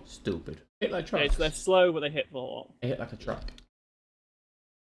strong. Stupid. Hit like Okay, trucks. so they're slow, but they hit for a lot. They hit like a truck.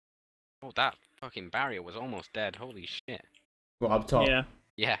 Oh, that fucking barrier was almost dead. Holy shit. Well, up top. Yeah.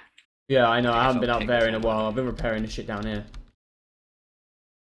 Yeah. Yeah, I know. I I haven't been felt up ping there in a somewhere. while. I've been repairing this shit down here.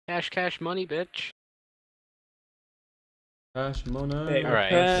 Cash, cash, money, bitch. Cash money. Okay,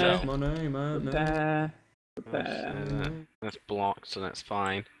 Alright, repair, Cash money, man. repair, That's, repair. that's blocked, so that's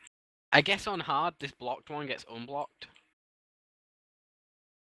fine. I guess on hard, this blocked one gets unblocked.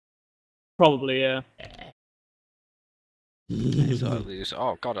 Probably, yeah. So I lose.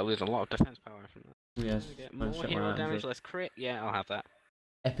 Oh god, I lose a lot of defense power from that. Yes. I get I'll more shut my hero hands damage, up. less crit. Yeah, I'll have that.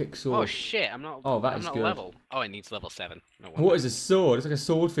 Epic sword. Oh shit, I'm not. Oh, that I'm is not good. level. Oh, it needs level 7. No wonder. What is a sword? It's like a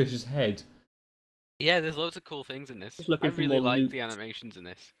swordfish's head. Yeah, there's loads of cool things in this. Just looking I for really more like loot. the animations in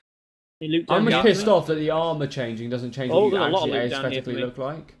this. He looped I'm down just here. pissed off that the armor changing doesn't change Oh, what you there's a lot of actually loot down here aesthetically for me. look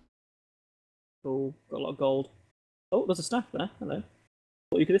like. Cool. Got a lot of gold. Oh, there's a staff there. Hello.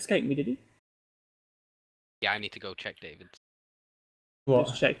 Thought you could escape me, did you? Yeah, I need to go check David's. What?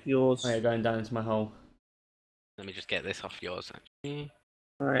 Just check yours. Oh, yeah, going down into my hole. Let me just get this off yours. Actually.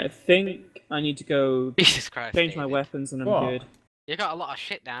 Alright, I think I need to go Jesus Christ. change my David. weapons and I'm What? good. You got a lot of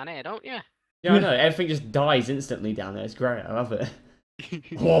shit down here, don't you? Yeah, I know. Everything just dies instantly down there. It's great. I love it. I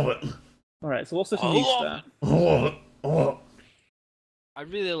love it. Alright, so what's this Oh, new love staff? I love it. Oh. I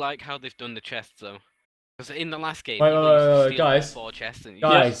really like how they've done the chests though. Because in the last game, Wait, people wait, used to wait, steal all guys. 4 chests and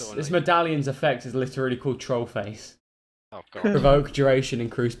Guys, so this annoying. medallion's effect is literally called Troll Face. Oh god. Provoke duration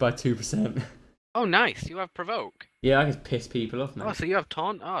increased by 2%. Oh nice, you have provoke. Yeah, I can piss people off, Oh, mate. so you have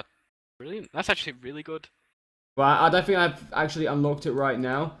taunt. Oh, brilliant. That's actually really good. Well, I don't think I've actually unlocked it right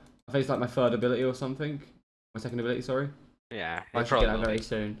now. I think it's like my third ability or something. My second ability, sorry. Yeah, I it should get probably that will very be.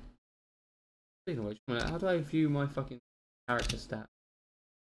 soon. Speaking of which, how do I view my fucking character stat?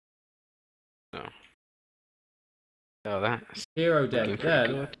 No. Oh, that's Hero looking deck. pretty There,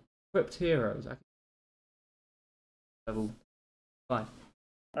 good. equipped heroes. Level 5.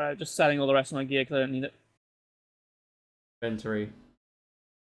 Alright, just selling all the rest of my gear because I don't need it. Inventory.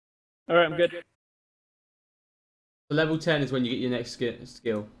 Alright, I'm good. So level 10 is when you get your next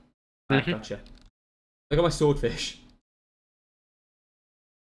skill. Ah, Mhm. gotcha. Look at my swordfish.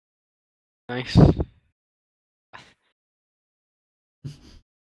 Nice.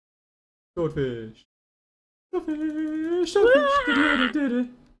 Swordfish. Swordfish. Swordfish.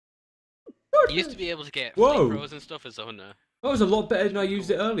 You used to be able to get Whoa. flamethrowers and stuff as a hunter. That was a lot better than I used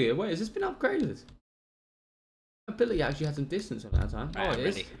it earlier. Wait, has this been upgraded? Ability actually had some distance on that time. Right, Oh, I'm it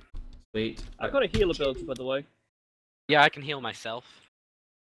is. ready. Sweet. I've got a heal ability, by the way. Yeah, I can heal myself.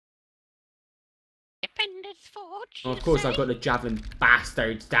 Oh, of course, I've got the javelin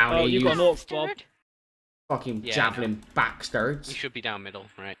bastards down Oh, here. you've You got an orc, Bob. fucking Yeah, I javelin bastards. You should be down middle,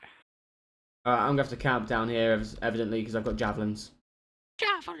 right? I'm gonna have to camp down here, evidently, because I've got javelins.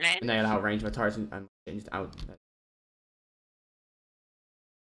 Javelin. And they'll outrange my turrets and just out.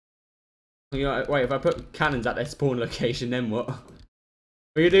 You know, wait, if I put cannons at their spawn location, then what? What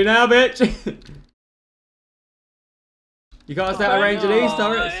do you do now, bitch? You can't stay out of range of these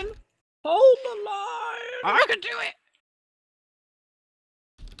turrets. Hold the line! I can do it.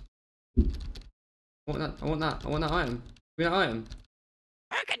 I want that. I want that. I want that item. Give me that item.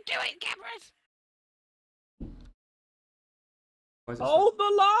 I can do it, cameras. Why is this Hold the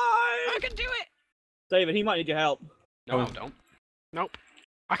I line! can do it. David, he might need your help. No, Oh. I don't. Nope.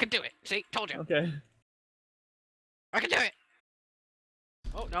 I can do it. See, told you. Okay. I can do it.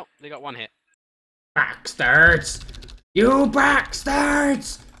 Oh no, they got 1 hit. Bastards! You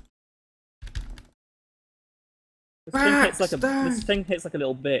bastards! This thing hits like a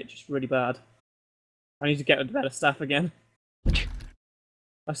little bitch. It's really bad. I need to get a better staff again.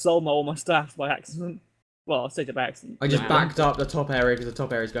 I sold all my staff by accident. Well, I say it by accident. I just Wow. backed up the top area because the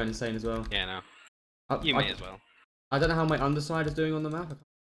top area is going insane as well. Yeah, no. I, You I, may as well. I don't know how my underside is doing on the map. Do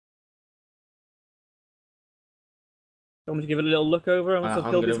you want me to give it a little look over once I've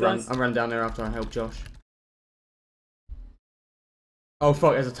I'm killed gonna these run. guys? I'm running down there after I help Josh. Oh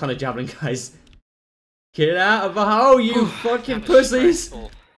fuck! There's a ton of javelin guys. Get out of the hole, you fucking That was pussies!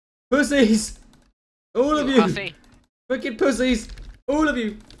 stressful. Pussies! All of You you! hussy. Fucking pussies! All of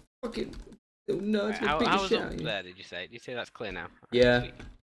you! Fucking little nerds gonna How beat the was shit up out of you. there, did you say? Did you say that's clear now? Yeah. Sweet.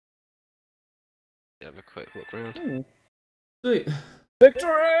 Have a quick look around. Ooh. Sweet.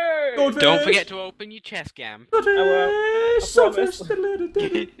 Victory! Goldfish! Don't forget to open your chest, Gam. Goldfish! I promise.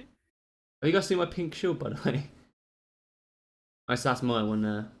 Goldfish! Have you guys seen my pink shield, by the way? Nice, that's my one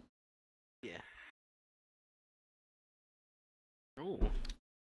there. Yeah. Ooh.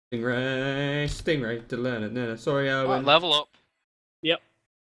 Stingray. No. Sorry, Oh, Owen. level up. Yep.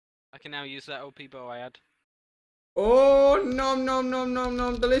 I can now use that OP bow I had. Oh, nom,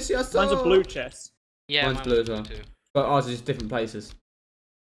 delicioso. Mine's a blue chest. Yeah, Mine's mine blue was as well. too. But ours is just different places.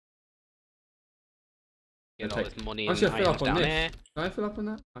 Get all Okay. this money I and should fill items up on down this. there. Can I fill up on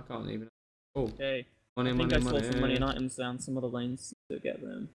that? I can't even. Oh, Okay. money. I think I saw some money and items down some other lanes to get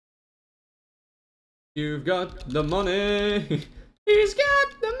them. You've got the money. He's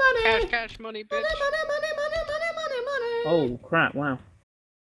got the money. Cash, money, bitch. Money. Oh crap! Wow.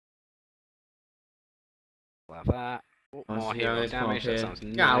 Love that. Oh, Nice, more yeah, hero let's come damage. up That here. sounds Get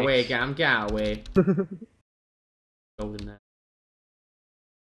nice. away, Gam, get away. Golden there.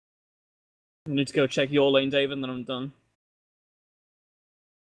 I need to go check your lane, David, and then I'm done.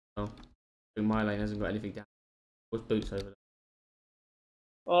 Oh, my lane hasn't got anything down. What's boots over there?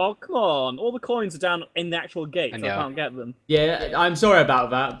 Oh come on! All the coins are down in the actual gate, I so I know. can't get them. Yeah, I'm sorry about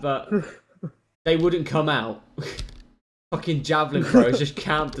that, but they wouldn't come out. Fucking javelin throws just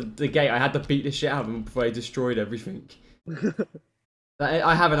camped the gate. I had to beat the shit out of them before they destroyed everything.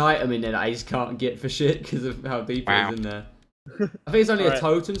 I have an item in there that I just can't get for shit because of how deep it is in there. I think it's only a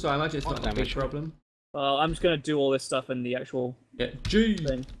totem, so I imagine it's not a big problem. Well, I'm just gonna do all this stuff in the actual G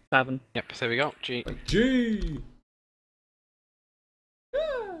tavern. Yep, there we go. G. G.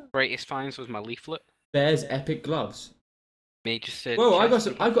 Greatest finds was my leaflet. There's epic gloves. Me just said. Whoa, I've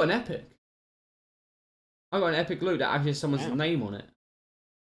got an epic. I got an epic loot that actually has someone's name on it.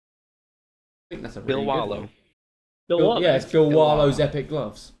 I think that's a really Bill good Wallow. one. Bill Yeah, it's Bill Bill Warlow's Wallow. epic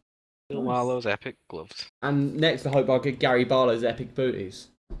gloves. Bill Wallow's epic gloves. And next, I hope I'll get Gary Barlow's epic booties.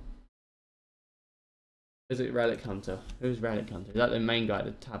 Is it Relic Hunter? Who's Relic Hunter? Is that the main guy at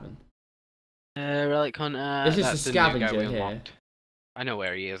the tavern? Relic Hunter. This is that's the the new guy scavenger we here. unlocked. I know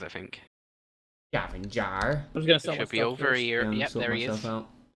where he is, I think. Scavenger. I was gonna sell my Should be stuff over first. here. I'm Yep, sort there he myself is. out.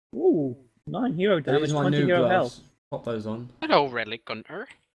 Ooh, 9 hero damage, These are my 20 new hero gloves. health. Pop those on. Hello, Relic Hunter.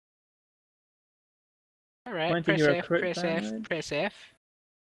 Alright, 20 press hero F, crit press F, damage. press F.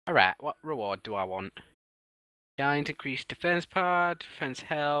 Alright, what reward do I want? Giant increased defense power, defense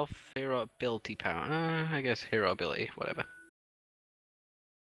health, hero ability power. I guess hero ability, whatever.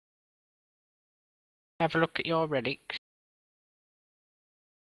 Have a look at your relics.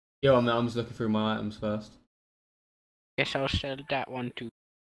 Yo, I'm just looking through my items first. Guess I'll sell that one too.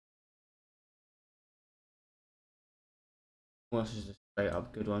 Well, this is a straight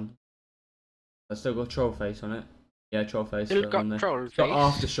up good one. I still got troll face on it. Yeah, troll face. Still on there. got troll It's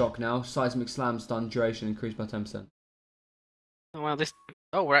got face. aftershock now. Seismic slam stun duration increased by 10%. Oh, well, this.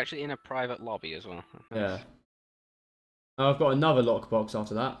 Oh, we're actually in a private lobby as well. Yeah. Oh, I've got another lockbox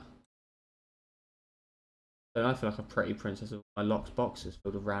after that. So I feel like a pretty princess of my locked boxes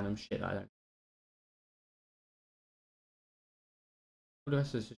filled with random shit that I don't. All the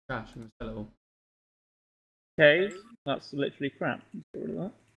rest is just trash. I'm gonna sell it all. Okay, that's literally crap. Let's get rid of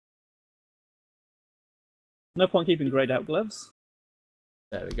that. No point keeping greyed out gloves.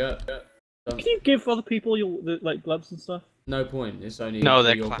 There we go. Can you give other people your like gloves and stuff? No point. It's only No, for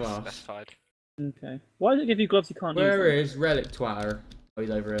they're your class class. specified. Okay. Why does it give you gloves you can't Where use? is Relic Twatter? Oh, he's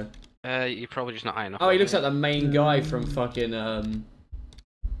over here. You're probably just not high enough. Oh, he looks like the main guy from fucking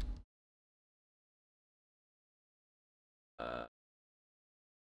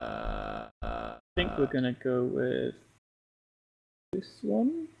I think we're gonna go with this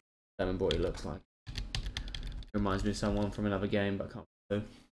one. I don't remember what he looks like. Reminds me of someone from another game, but I can't remember.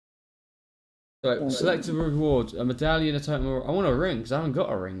 So, select a reward, a medallion, a totem. I want a ring because I haven't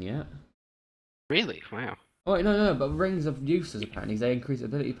got a ring yet. Really? Wow. Oh wait, no, but rings are useless apparently. They increase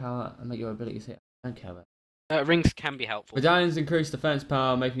ability power and make your abilities hit. I don't care about it. Rings can be helpful. Medallions increase defense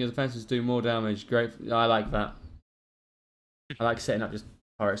power, making your defenses do more damage. Great. I like that. I like setting up just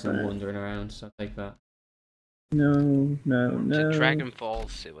turrets and wandering around, so I take that. No. To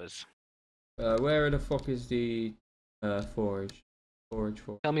Dragonfall sewers. Where the fuck is the forage? Forage.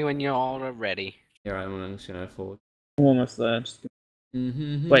 Tell me when you're all ready. Yeah, I'm just gonna forward. I'm almost there. Just...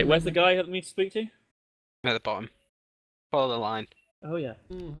 Wait, where's the guy that me to speak to? At the bottom. Follow the line. Oh yeah.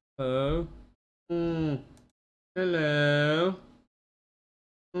 Hello. Hello.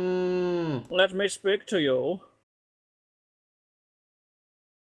 Let me speak to you.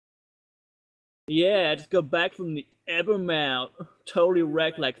 Yeah, I just got back from the Evermount. Totally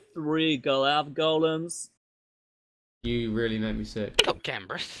wrecked like 3 Goliath golems. You really make me sick. Look,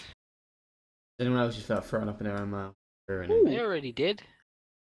 Gambris. Does anyone else just start throwing up in their own mouth? I already did.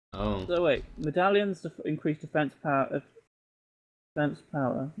 Oh. So wait, medallions increase defense power.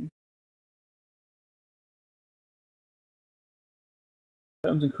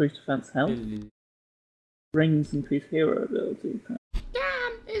 Items increase defense health. Rings increase hero ability.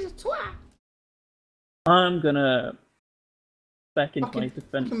 Damn, he's a twat. I'm gonna back into my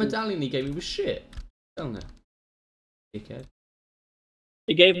defense. The medallion he gave me was shit. Don't know. Dickhead.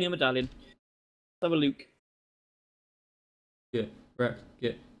 He gave me a medallion. Let's have a look. Get wrecked,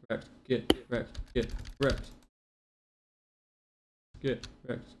 get wrecked, get wrecked, get wrecked. Get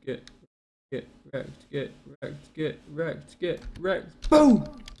wrecked, get wrecked, get wrecked, get wrecked, get wrecked. Boom!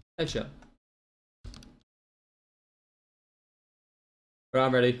 Headshot. Right,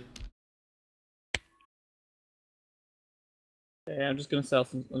 I'm ready. Okay, I'm just gonna sell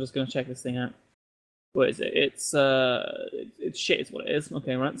some. I'm just gonna check this thing out. What is it? It's shit. Is what it is.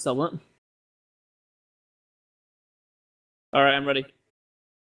 Okay, right. Sell that. All right, I'm ready.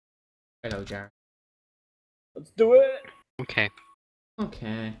 Hello, Jared. Let's do it. Okay.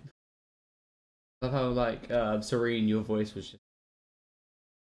 Okay. I love how, like, serene your voice was just.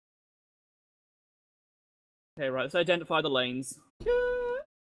 Okay, right. Let's identify the lanes.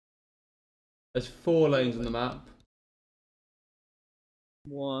 There's 4 lanes on the map.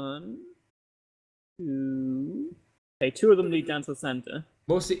 1, 2. Okay, 2 of them lead down to the center.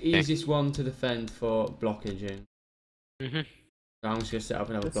 What's the easiest one to defend for blockaging? Mhm. So I'm just gonna set up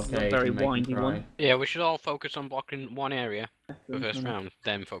another This is a blockade. very and make them windy cry. one. Yeah, we should all focus on blocking one area the first round,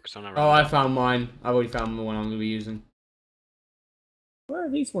 then focus on our Oh, I found mine. I've already found the one I'm gonna be using. Where are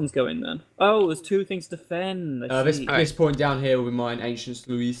these ones going then? Oh, there's 2 things to defend. I This see. this point down here will be mine, Ancient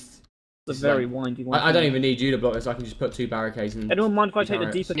Luis. It's a very windy one. I don't even need you to block this. I can just put 2 barricades and. Anyone mind if I take the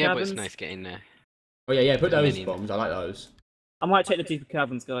turrets. deeper Yeah, but caverns? it's nice getting there. Oh yeah, put those Minion. bombs. I like those. I might take the deeper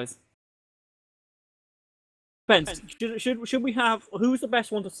caverns, guys. Spence, should we have who's the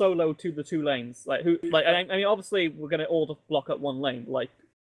best one to solo to the 2 lanes? Like who? Like I mean, obviously we're gonna all block up one lane. Like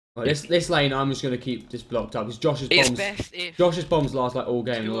Well, this lane, I'm just gonna keep this blocked up because Josh's It's bombs. best if Josh's bombs last like all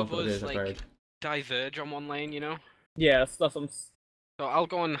game. 2 And all of I've got to do us is like upgrade. diverge on one lane, you know. yeah, that's what I'm. So I'll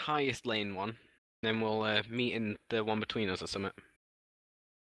go on highest lane one, then we'll meet in the one between us or something.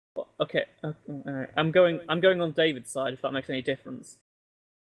 Okay, alright. I'm going on David's side if that makes any difference.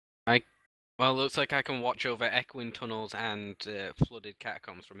 Well, looks like I can watch over echoing tunnels and flooded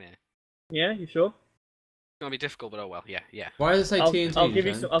catacombs from here. Yeah, you sure? It's gonna be difficult, but oh well. Yeah. Why does it say TNT? I'll give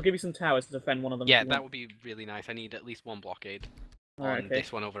you Shane? some. I'll give you some towers to defend one of them. Yeah, if you that want. would be really nice. I need at least 1 blockade Alright, on okay.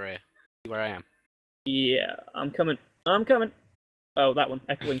 this one over here. See where I am. Yeah, I'm coming. I'm coming. Oh, that one,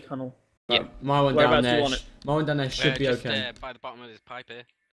 echoing tunnel. Yeah. My one Whereabouts down do you there. want it? My one down there should be just, okay. by the bottom of this pipe here.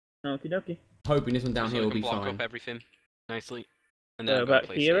 Okie dokie. Hoping this one down So here we will can be block fine. up everything nicely. And then I've got about a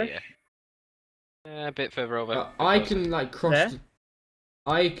place here? here. Yeah, a bit further over. I can like cross. There?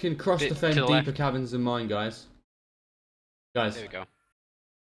 I can cross Bit defend to the deeper left. caverns than mine, guys. Guys, There we go.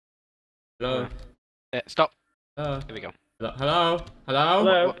 hello, Stop. hello, Here we go. hello, hello, hello,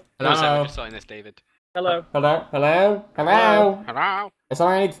 Hello. One sec, we're hello, just starting this, David. Hello. Hello? Hello? Hello? Hello. Hello. That's all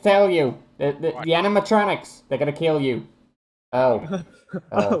I need to tell you. The What? animatronics, they're gonna kill you. Oh.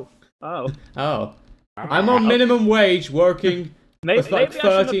 Oh. Oh. oh. I'm on minimum wage working. Maybe, It's like maybe I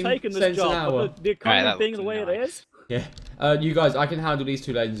shouldn't 13 have taken this cents an job. hour. But the economy that being looks the way it nice. is. Yeah. You guys, I can handle these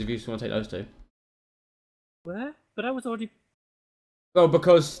 2 lanes if you just want to take those 2. Where? But I was already. Well,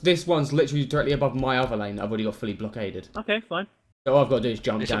 because this one's literally directly above my other lane. I've already got fully blockaded. Okay, fine. So all I've got to do is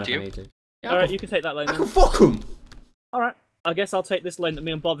jump It's down up if to I you. need to. Yeah, All right, you can take that lane. I Then. can fuck 'em. All right. I guess I'll take this lane that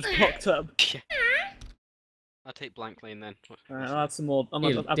me and Bob just blocked up. I'll take blank lane then. All right, I'll add some more. I'm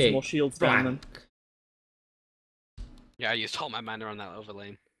You gonna add dick. some more shields down then. Blank. Yeah, I used all my mana on that over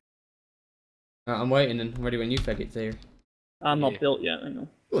lane. I'm waiting and ready when you faggots here. I'm not Yeah. built yet. Hang on.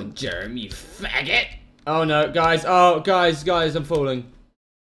 Go on, Jeremy, you faggot! Oh no, guys, oh, guys, I'm falling.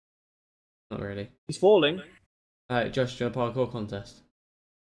 Not really. He's falling. Josh, do you want a parkour contest?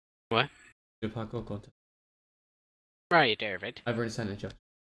 What? Do a parkour contest. Where are you, David? Over in the centre, Josh.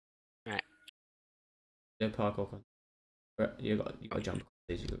 Right. Do a parkour contest. Right, you got to jump.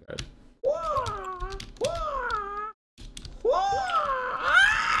 You got to go.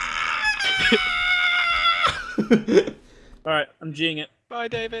 All right, I'm G'ing it. Bye,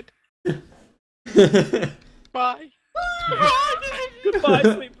 David. Bye. Goodbye,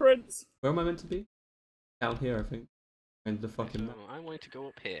 sweet prince. Where am I meant to be? Down here, I think. And the fucking map. I want to go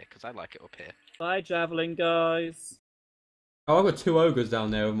up here because I like it up here. Bye, javelin guys. Oh, I've got 2 ogres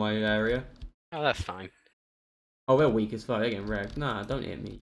down there in my area. Oh, that's fine. Oh, they're weak as fuck. They're getting wrecked. Nah, don't hit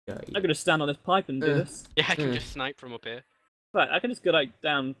me. Dirty. I'm gonna stand on this pipe and do this. Yeah, I can Mm. just snipe from up here. Right, I can just go like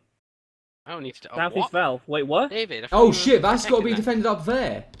down I don't need to. Oh, southeast what? valve. Wait, what? David. I thought you Oh were shit, that's got to be protecting defended up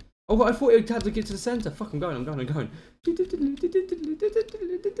there. Oh, I thought it had to get to the centre. Fuck, I'm going. that.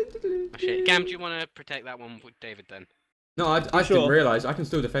 Oh, shit. Gam, do you want to protect that one with David then? No, I just sure? didn't realise. I can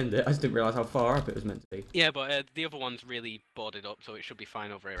still defend it. I just didn't realise how far up it was meant to be. Yeah, but the other one's really boarded up, so it should be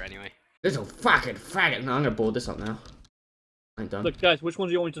fine over here anyway. Little fucking faggot. No, I'm gonna board this up now. I ain't done. Look, guys, which one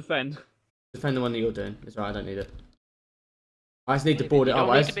do you want me to defend? Defend the one that you're doing. It's alright, I don't need it. I just need to board it You up.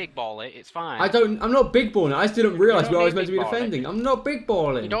 don't need to big ball it, it's fine. I'm not big balling it. I just didn't realise don't where I was need meant to be big ball it. defending. I'm not big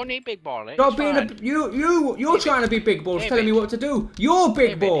balling. You don't need big ball it, Stop it's being fine. you're trying to be big balls, telling me David. what to do. You're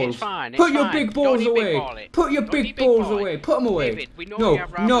big David, balls. it's fine, Put it's your fine. big You balls don't need big away. ball it. Put your You don't big need big balls ball it. away. Put them away. David, we know you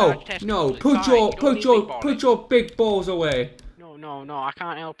have rather No, large no. testicles, it's Put fine. You don't need big ball put it. your big balls away. No, I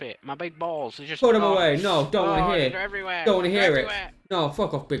can't help it. My big balls are just... Put them away. No, don't want to hear. They're everywhere. Don't want to hear it. Everywhere. No,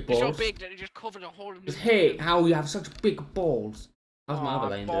 fuck off, big They're balls. so big that they just cover the whole of the... Just hate how you have such big balls. How's my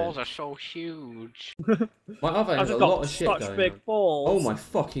other lane balls doing? are so huge. My other I've lane's a just lot got of shit such going big on. balls. Oh my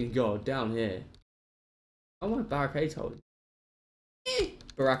fucking god, down here. Oh my barricades holding.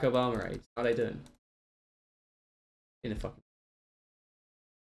 Barack Obama raids. How are they doing? In a fucking.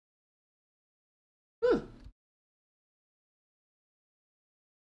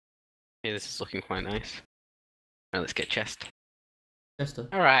 Yeah, this is looking quite nice. Right, let's get chest. Chester.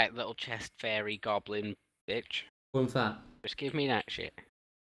 Alright, little chest fairy goblin bitch. Call him fat. Just give me that shit.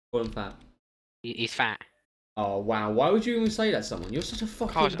 Call him fat. He's fat. Oh wow, why would you even say that to someone? You're such a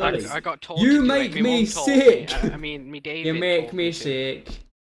fucking Cause bully. I got told You to do make it. My me mum told sick. Me. I mean, me David You make told me to. sick.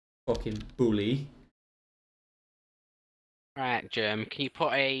 Fucking bully. Right, Germ, can you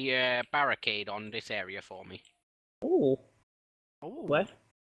put a barricade on this area for me? Oh, Oh, where?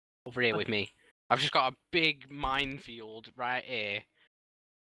 over here with me. I've just got a big minefield right here.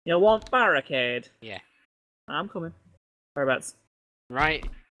 You want barricade? Yeah. I'm coming. Whereabouts? Right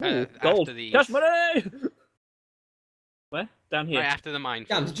Ooh, gold. after these. Cash money! Where? Down here. Right after the minefield.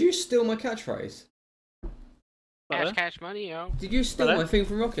 Damn, did you steal my catchphrase? Cash money, yo. Did you steal Hello? my thing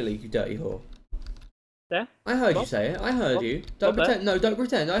from Rocket League, you dirty whore? There? I heard you Bob? say it. I heard Bob? you. Don't Bob, pretend. No, don't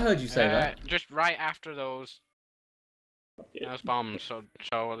pretend. I heard you say that. Just right after those bombs, so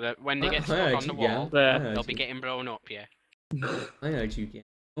that when they I get stuck heard on the you, yeah. wall, There. I heard they'll be you. getting blown up, yeah. I heard you. Yeah.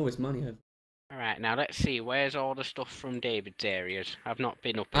 Oh, it's money over. Alright, now let's see, where's all the stuff from David's areas? I've not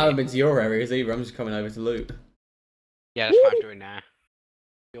been up I here. haven't been to your areas either. I'm just coming over to loot. Yeah, that's what I'm doing now.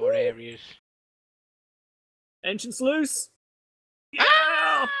 Your areas. Entrance loose! Yeah!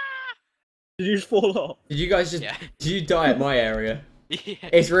 Ah! Did you just fall off? Did you guys just? Yeah. Did you die at my area? Yeah.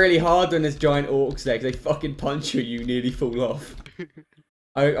 It's really hard when there's giant orcs there 'cause they fucking punch you and you nearly fall off.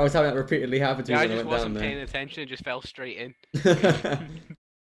 I was having that repeatedly happen to me Yeah, I when I just went wasn't down paying attention and just fell straight in. there.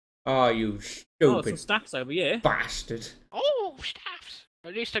 Oh, you Oh, stupid some staffs over here. bastard. Oh, staffs!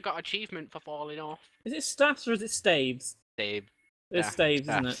 At least I got achievement for falling off. Is it staffs or is it staves? Stave. It's staves,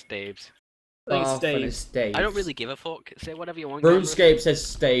 isn't it? Staves. I think it's Staff and staves. I staves. don't really give a fuck. Say whatever you want. Gareth. RuneScape says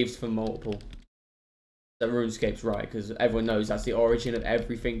staves for multiple. That RuneScape's right because everyone knows that's the origin of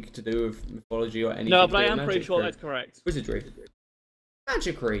everything to do with mythology or anything. No, to but do I with am pretty magic. sure that's correct. Wizardry.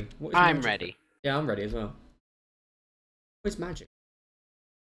 Magicry. What is I'm magicry? ready. Yeah, I'm ready as well. What's magic?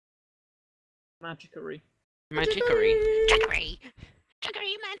 Magicery. Magickery. Chickery!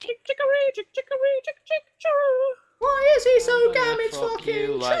 Chickery, magic! Chicory, chicory, chick. Why is he so I'm gonna damn it's fuck fucking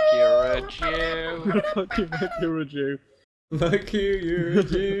you like you're a Jew. Fuck you, like you're a Jew. Fuck you, you're a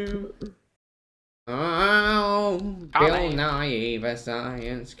Jew. Oh, Bill Nye, the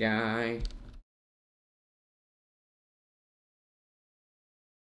science guy.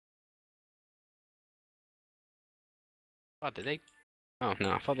 Oh, did they? Oh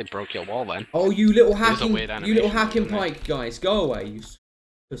no, I thought they broke your wall then. Oh, you little a hacking, weird you little animation, hacking isn't it? pike guys, go away, you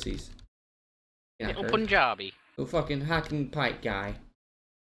pussies. Little Hacker. Punjabi. Little fucking hacking pike guy.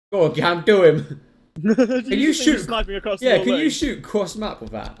 Go on, Cam, do him. Can you shoot- sniping across Yeah, the can lane? you shoot cross map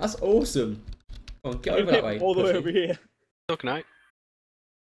with that? That's awesome. Come on, get over that way. All the way pussy. over here. Look, night.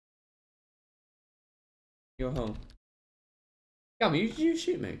 You're home. Cam, you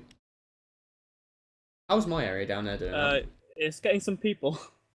shoot me. How's my area down there doing? It's getting some people.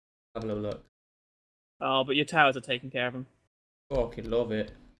 Have a little look. Oh, but your towers are taking care of them. Fucking love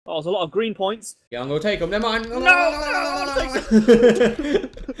it. Oh, there's a lot of green points. Yeah, I'm gonna take them. Never mind. No, I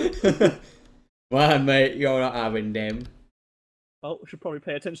Well, mate, you're not having them. Oh, I should probably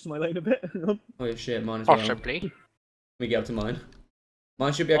pay attention to my lane a bit. Hang on. Oh yeah, shit, mine as well. Let Possibly. me get up to mine.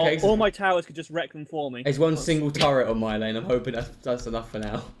 Mine should be okay. 'cause All my towers could just wreck them for me. there's one single turret on my lane. I'm hoping that's enough for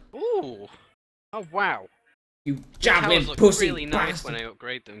now. Ooh. Oh wow. You Towers javelin look pussy really nice bastard. when I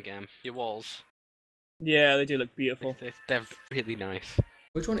upgrade them, Gam. Your walls. Yeah, they do look beautiful. They're really nice.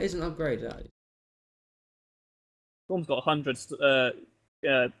 Which one isn't upgraded? One's got hundreds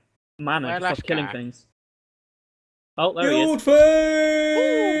mana Where just last for killing guy? things. Oh, there he is. Guild face!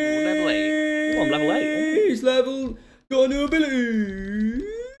 Ooh, level 8. Ooh, I'm level 8. He's level Got a new ability.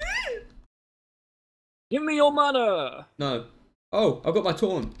 Give me your mana! No. Oh, I've got my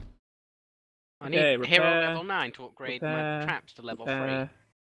taunt. I need Okay, hero repair, level 9 to upgrade my repair, traps to level Repair.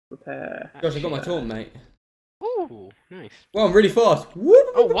 Josh, I've got my taunt, mate. 3. Ooh, nice. Well, I'm really fast.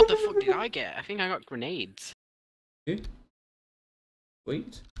 Oh, what the fuck did I get? I think I got grenades. Sweet.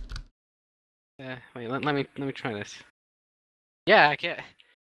 Wait, let me try this. Yeah,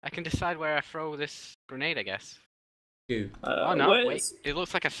 I can decide where I throw this grenade, I guess. You. Oh no, wait, it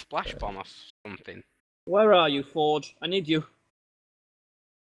looks like a splash bomb or something. Where are you, Forge? I need you.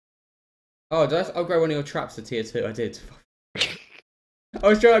 Oh, did I upgrade one of your traps to tier 2? I did. I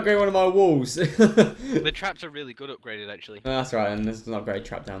was trying to upgrade one of my walls. The traps are really good upgraded, actually. Oh, that's right, and there's an upgrade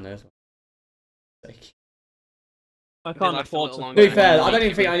trap down there as well. I can't last a afford little to. longer. To be fair, I don't even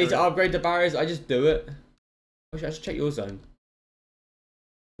Keep think I need to improving. upgrade the barriers, I just do it. I should check your zone.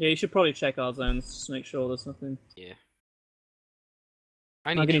 Yeah, you should probably check our zones just to make sure there's nothing. Yeah.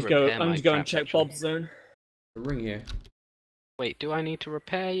 I I'm need gonna to go. repair I'm my just going to traps, check actually. Bob's zone. The ring here. Wait, do I need to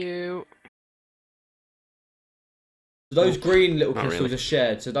repair you? Those green little Not crystals really. are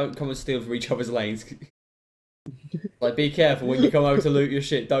shared, so don't come and steal from each other's lanes. Like, be careful when you come over to loot your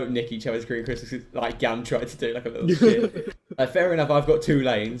shit. Don't nick each other's green crystals like Gam tried to do, like a little shit. Like, fair enough, I've got 2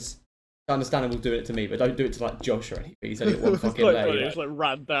 lanes. It's understandable doing it to me, but don't do it to like Josh or anything. He's only got 1 fucking It's lane. just like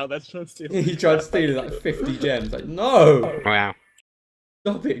ran down there trying to steal. He tried stealing like 50 gems. Like, no! Wow.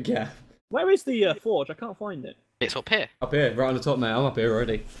 Stop it, Gam. Where is the Forge? I can't find it. It's up here. Up here, right on the top, mate. I'm up here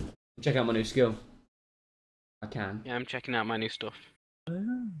already. Check out my new skill. I can. Yeah, I'm checking out my new stuff.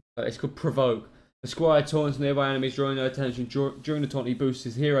 It's called Provoke. The squire taunts nearby enemies, drawing their attention. During the taunt, he boosts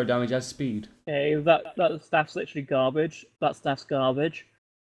his hero damage as speed. Okay, that staff's literally garbage. That staff's garbage.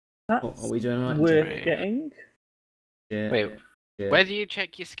 That's What are we doing right? worth Right. getting. Yeah. Wait, yeah. where do you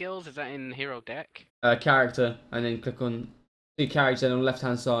check your skills? Is that in Hero Deck? Character, and then click on the character, and on the left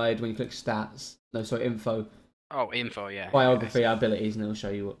hand side, when you click stats, no, sorry, info, Oh, info, yeah. biography, abilities, and it'll show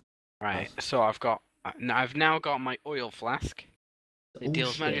you what. Right, so I've now got my oil flask. It Oh,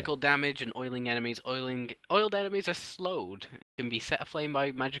 deals shit. magical damage and oiling enemies. Oiled enemies are slowed. It can be set aflame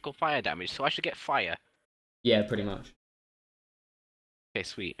by magical fire damage, so I should get fire. Yeah, pretty much. Okay,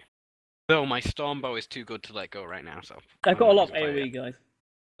 sweet. Though my storm bow is too good to let go right now, so... I've got a I'm lot of not gonna fire AoE, it. guys.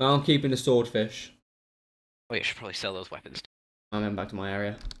 I'm keeping the swordfish. Wait, I should probably sell those weapons. I'm heading back to my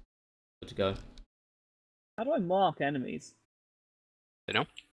area. Good to go. How do I mark enemies?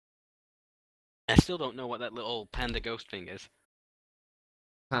 I still don't know what that little panda ghost thing is.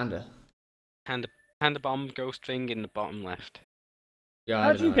 Panda. Panda bomb ghost thing in the bottom left. Yeah, I How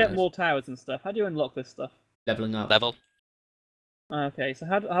don't do you know get what more towers and stuff? How do you unlock this stuff? leveling up. Level. Okay, so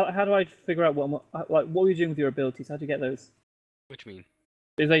how do I figure out what are you doing with your abilities? How do you get those? What do you mean?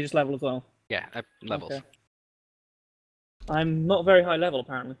 Do they just level as well? Yeah, levels. Okay. I'm not very high level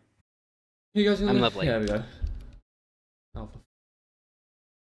apparently. You guys I'm leveling. There we go. Oh,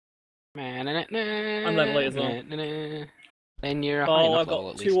 I'm level 8 as well. Then you're a high Oh, enough I've level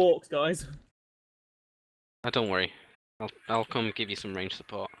got at 2 least. orcs, guys. Oh, don't worry. I'll come give you some range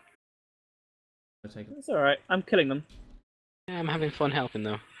support. I'll take it. It's alright. I'm killing them. Yeah, I'm having fun helping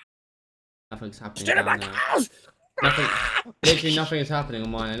though. Nothing's happening. Steal down my there. cows! Nothing. Literally nothing is happening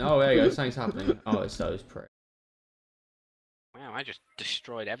on mine. Oh, there you go. Something's happening. Oh, it's those prick. Wow, I just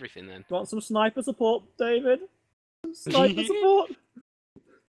destroyed everything then. Want some sniper support, David? Some sniper support?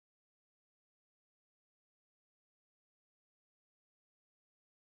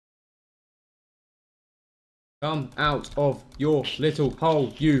 Come out of your little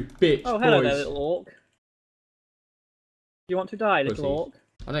hole, you bitch, Oh, hello boys. there, little orc. Do you want to die, little Pussies. orc?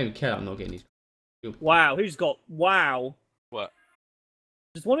 I don't even care. I'm not getting these. Wow, who's got... Wow. What?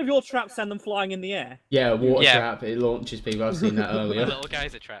 Does one of your traps send them flying in the air? Yeah, water Yeah. trap. It launches people. I've seen that The earlier. little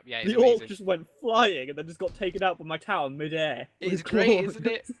guy's a trap. Yeah, it's The orc amazing. just went flying and then just got taken out by my tower mid-air. It's With great, claws. isn't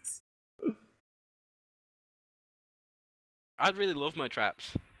it? I'd really love my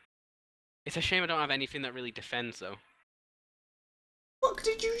traps. It's a shame I don't have anything that really defends though. What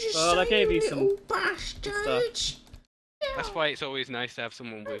did you just Well, I say, gave you you some little bastard? That's why it's always nice to have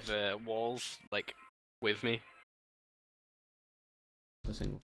someone with walls, like, with me.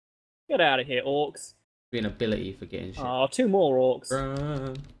 Get out of here, orcs. Be an ability for getting shit. Oh, 2 more orcs.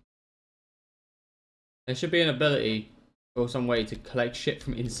 Run. There should be an ability or some way to collect shit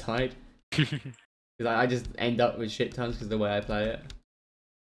from inside. Because I just end up with shit tons because of the way I play it.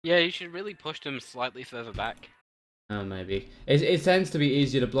 Yeah, you should really push them slightly further back. Oh, maybe. It tends to be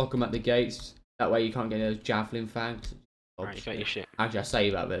easier to block them at the gates. That way you can't get those javelin fags. Oh, Alright, you got your shit. Actually, I say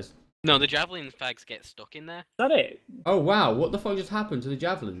about this. No, the javelin fags get stuck in there. Is that it? Oh, wow. What the fuck just happened to the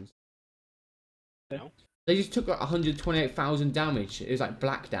javelins? No. They just took like 128,000 damage. It was like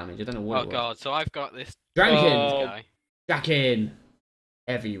black damage. I don't know what Oh it was. god, so I've got this Dragon! Oh. guy. Dragon!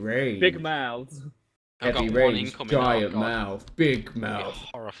 Heavy range. Big mouths. I've Heavy got one range. incoming. Giant oh, god. mouth. Big It'll be mouth.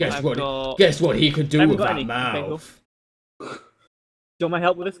 horrifying. Guess what he could do haven't with got that any mouth. Do you want my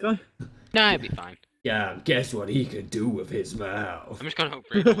help with this guy? Nah, it'll be fine. Yeah, guess what he could do with his mouth. I'm just gonna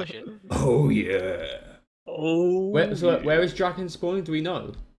upgrade all my shit. Oh yeah. Oh. Where is Dragon spawning? Do we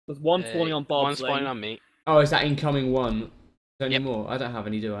know? There's one spawning on Bob's One spawning lane. on me. Oh, is that incoming one? Is there any Yep. more? I don't have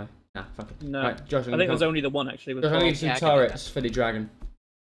any, do I? Nah, fuck it. No. Right, Josh, I think there's only the one actually. With Josh, I Bob. need some Yeah, I can do turrets for the dragon.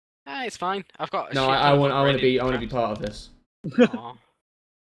 Ah, it's fine. I've got. A No, shit I ton of want to be upgraded part of this. traps. Aw.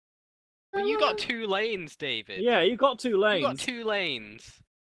 But you got 2 lanes, David. Yeah, you got 2 You lanes. got 2 lanes.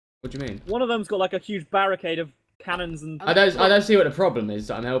 What do you mean? One of them's got like a huge barricade of cannons and. I don't see what the problem is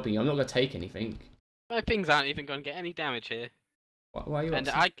that I'm helping you. I'm not gonna take anything. My things aren't even going to get any damage here. Why are you? And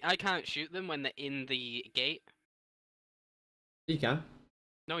upset? I can't shoot them when they're in the gate. You can.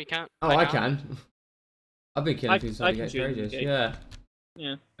 No, you can't. Oh, I can. I've been killing I things can inside the gate shoot for in the ages. gate. Yeah.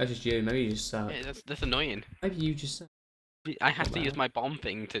 Yeah. That's just you. Maybe you just suck. Yeah, that's annoying. Maybe you just suck. I have to Wow. use my bomb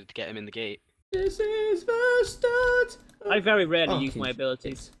thing to get him in the gate. This is the start. I very rarely Oh, use my keep-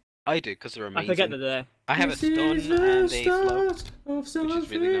 abilities. I do, because they're I amazing. forget that they're. I have a This is stun the and a slow. start of something which is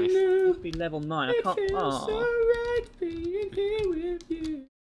really nice. new. Be level 9. I It can't. feels Oh. so right being here with you.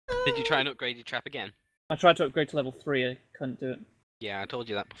 Did you try and upgrade your trap again? I tried to upgrade to level 3. I couldn't do it. Yeah, I told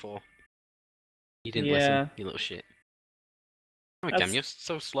you that before. You didn't Yeah. listen, you little shit. Oh my That's- damn, you're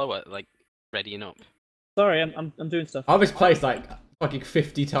so slow at, like, readying up. Sorry, I'm doing stuff. I've just placed like fucking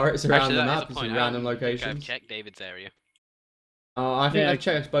 50 turrets around Actually, the that is map a in point. some I random think locations. I've checked David's area. Oh, I think Yeah. I've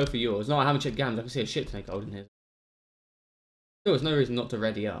checked both of yours. No, I haven't checked Gams. I can see a shit ton of gold in here. Still, there's no reason not to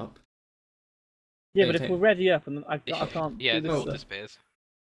ready up. Yeah, Yeah, but if take- we're ready up and I can't Yeah, do the this gold stuff. disappears.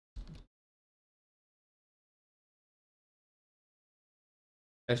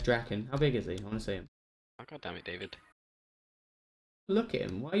 There's Draken. How big is he? I want to see him. Oh, god damn it, David. Look at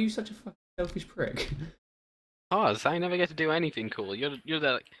him. Why are you such a fucking selfish prick? Cause I never get to do anything cool. You're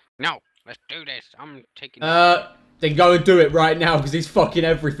there like, no, let's do this. I'm taking. Then go and do it right now because he's fucking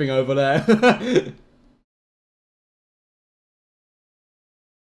everything over there.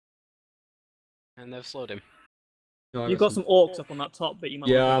 And they've slowed him. No, I You've got some orcs up on that top bit. You might.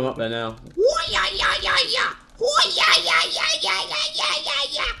 Yeah, want I'm to up there now.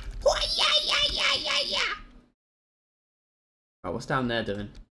 Right, what's down there doing?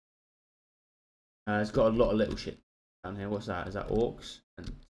 It's got a lot of little shit down here. What's that? Is that orcs?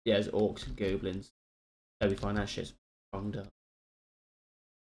 And yeah, it's orcs and goblins. So we find that shit's bunged up.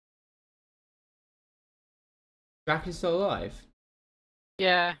 Draken's still alive?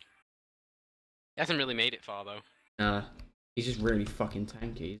 Yeah. He hasn't really made it far though. Nah, he's just really fucking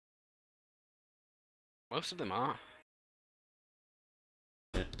tanky. Most of them are.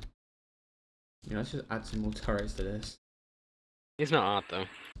 Yeah, let's just add some more turrets to this. He's not hard though.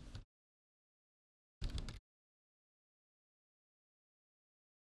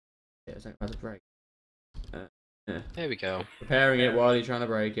 Yeah, it's like about to break. There we go. Preparing it while you're trying to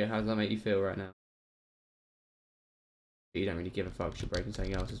break it. How does that make you feel right now? You don't really give a fuck. You're breaking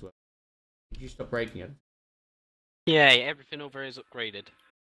something else as well. Did you stop breaking it? Yeah, everything over is upgraded.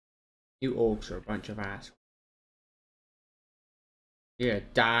 You orcs are a bunch of assholes. Yeah,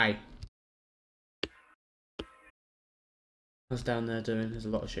 die. What's down there doing? There's a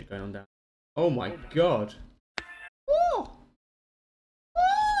lot of shit going on down. Oh my god. Oh!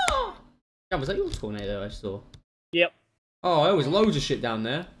 Oh! Yeah, was that your tornado I saw? Yep. Oh, there was loads of shit down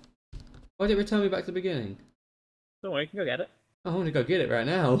there. Why did it return me back to the beginning? Don't worry, you can go get it. I want to go get it right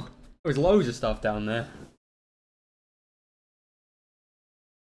now. There was loads of stuff down there.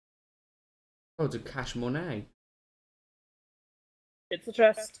 Loads of cash money. It's a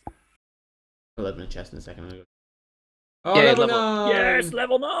chest. I'll open a chest in a second. Oh, Yeah, level level- 9! Yes,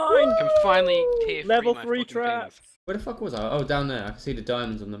 level 9. Can finally tier Level my 3 fucking traps. things. Where the fuck was I? Oh, down there. I can see the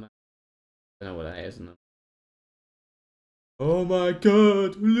diamonds on the map. I don't know what that is. Oh my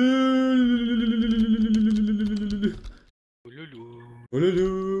god!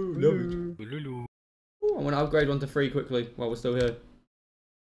 Ululu. Ooh, I want to upgrade one to 3 quickly while we're still here.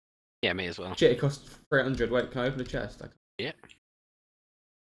 Yeah, me as well. Shit, it costs 300. Wait, can I open a chest? Yeah.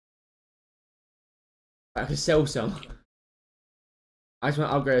 I can sell some. I just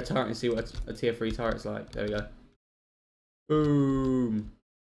want to upgrade a turret and see what a tier 3 turret's like. There we go. Boom.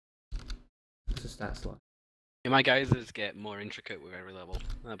 What's the stats like? Yeah, my geysers get more intricate with every level.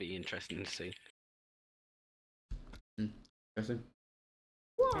 That'll be interesting to see. Interesting.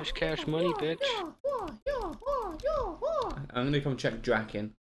 Cash money, bitch. I'm gonna come check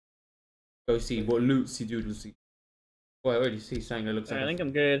Draken. Go see what Lootsy Doodles. Well, I already see something that looks like. I think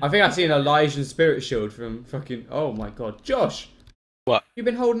I'm good. I think I've seen Elijah's spirit shield from fucking. Oh my god, Josh! What? You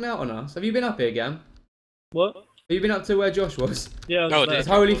been holding out on us? Have you been up here again? What? Have you been up to where Josh was? Yeah, I was Oh, there. dude.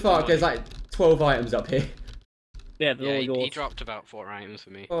 Holy fuck! There's like 12 items up here. Yeah, they're Yeah, all he yours. dropped about 4 items for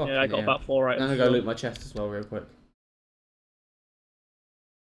me. Oh, Yeah, I got about 4 I'm items. gonna go loot my chest as well, real quick.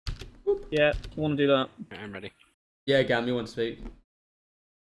 Yeah, I want to do that. I'm ready. Yeah, Gam, you want to speak?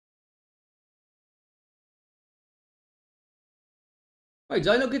 Wait,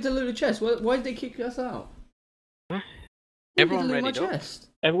 did I not get to loot the chest? Why did they kick us out? Huh? I Everyone didn't ready, loot my though? chest.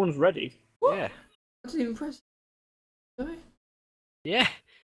 Everyone's ready. What? Yeah. I didn't even press. Did I? Yeah.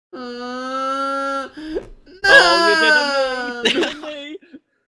 No! Oh, you did it, me!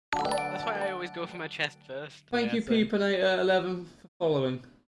 That's why I always go for my chest first. Thank Yeah, you, same. Peepinator11, for following.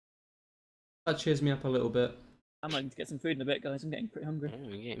 That cheers me up a little bit. I might need to get some food in a bit, guys. I'm getting pretty hungry. Oh,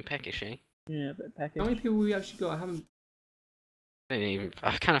 you're getting peckish, eh? Yeah, a bit of package. How many people we actually got?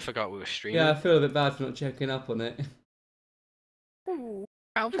 I kind of forgot we were streaming. Yeah, I feel a bit bad for not checking up on it. Ooh,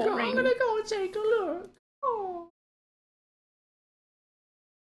 I'm gonna go and take a look. Oh.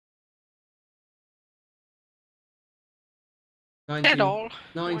 At all.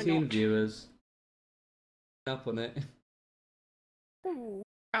 19 viewers. Up on it. Ooh,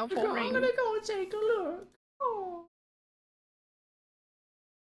 I'm gonna go and take a look. Oh.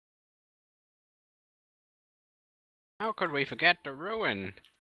 How could we forget the ruin?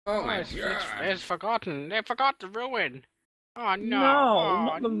 Oh my It's forgotten. They forgot the ruin. Oh no! No, Oh,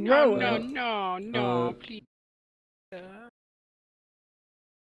 not the no, ruin. No, please.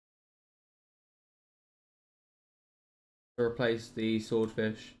 To replace the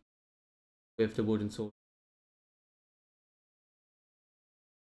swordfish with the wooden sword.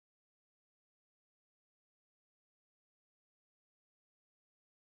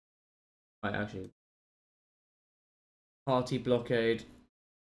 Right, actually. Party blockade.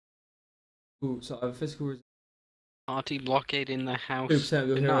 Ooh, so I have a physical resistance. Party blockade in the house 2% of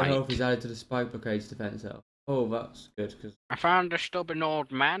your hero tonight. health is added to the spike blockade's defense health. Oh, that's good because. I found a stubborn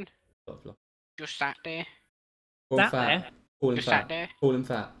old man. Just sat there. Call him Sat fat. there? Call him Just sat fat. there. Call him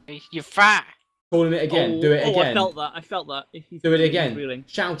fat. You're fat. Call him it again. Oh, Do it oh, again. I felt that. I felt that. He's Do it he's again. reeling.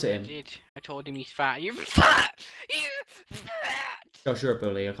 Shout at I him. did. I told him he's fat. You're fat. You're fat. Josh, you're a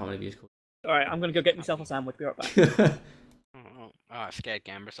bully. I can't believe you called. Alright, I'm gonna go get myself a sandwich. Be right back. Oh, I scared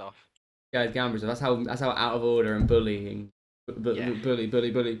Gambers off. Guys, gamblers. That's how out of order and bullying. Yeah. Bully. It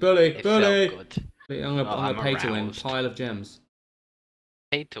Bully. felt good. I'm gonna I'm pay to win. aroused. Pile of gems.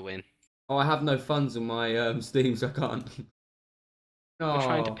 Paid to win. Oh, I have no funds on my Steam, so I can't. We're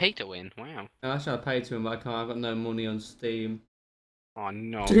trying to Oh. pay to win. Wow. I was trying to pay to him, but I can't. I've got no money on Steam. Oh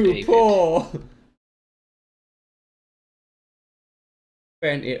no, Too David. poor.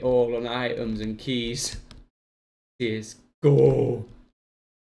 Spent it all on items and keys. Cheers. Go.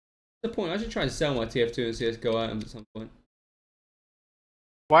 The point. I should try and sell my TF2 and CS:GO items at some point.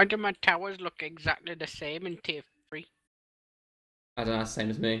 Why do my towers look exactly the same in tier 3? I don't know. That's the same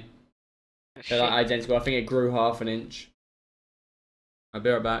as me. They're like identical. I think it grew half an inch. I'll be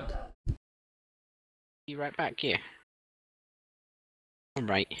right back. Be right back here.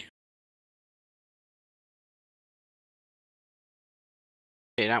 Alright.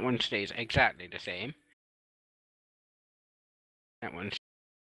 Okay, that one stays exactly the same. That one's...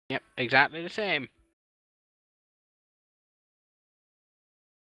 Yep, exactly the same.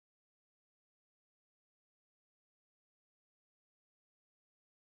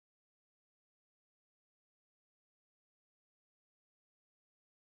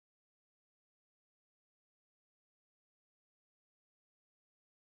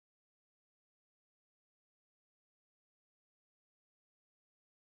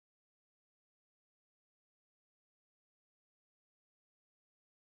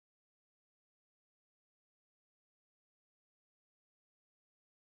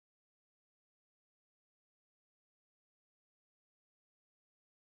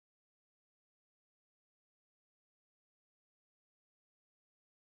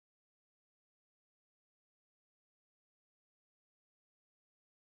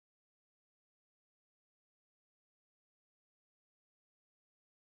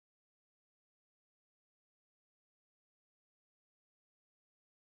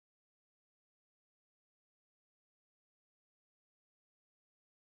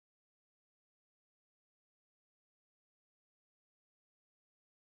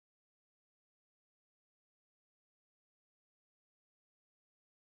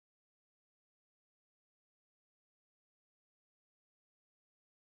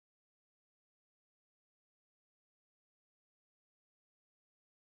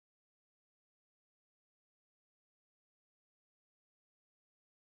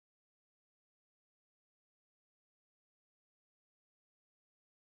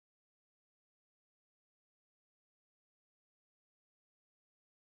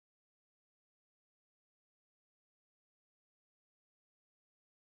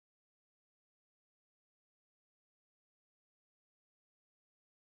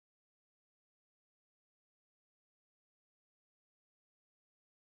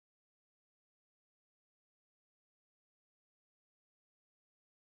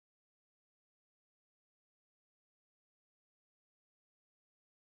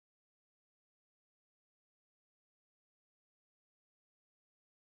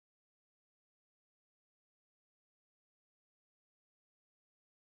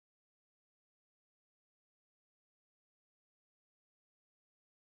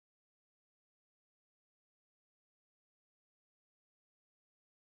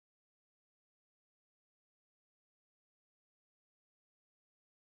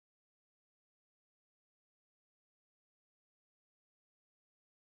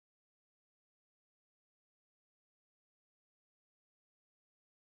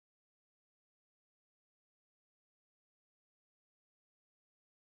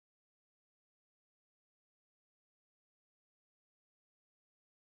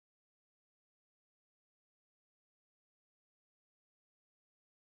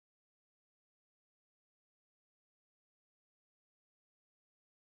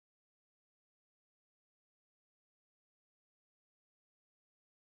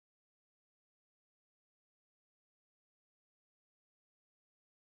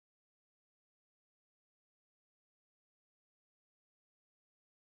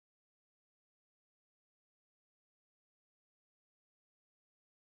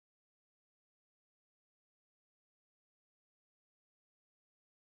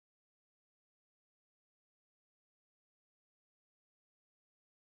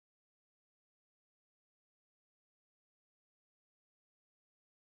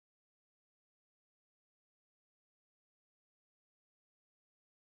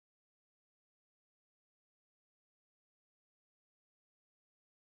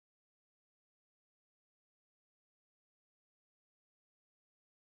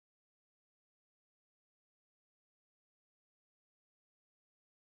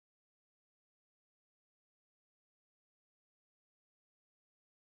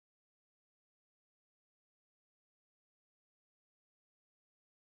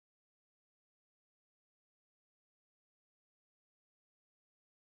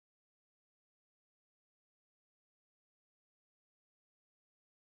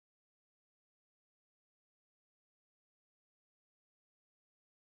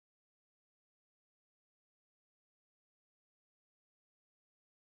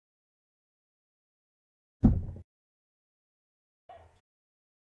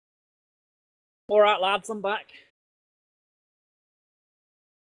 Alright, lads, I'm back.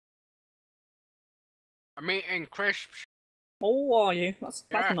 I'm eating crisps. Oh, are you? That's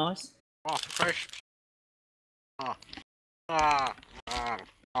Yeah. nice. Oh, crisps. Oh. Ah. Ah.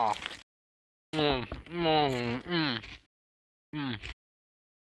 Oh. Mm. Mm. Mm. Mm.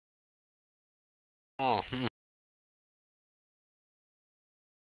 Oh. Mm.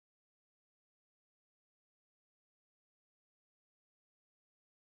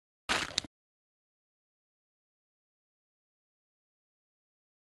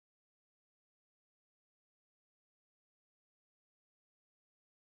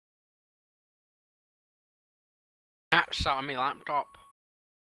 Apps on my laptop.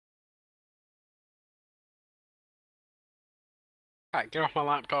 Right, get off my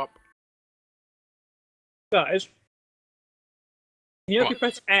laptop. Guys, you know if What? you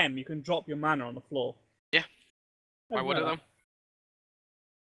press M, you can drop your mana on the floor. Yeah. I Why didn't would know I that. them?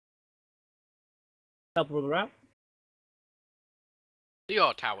 Help a brother out. Do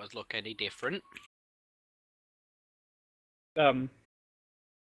your towers look any different? What do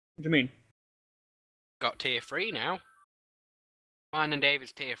you mean? Got tier 3 now. Mine and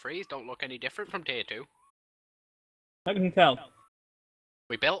David's tier 3s don't look any different from tier 2. I can tell.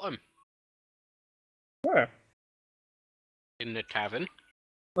 We built them Where? in the tavern.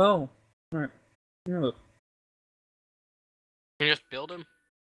 Oh, right. Yeah, look. You just build them.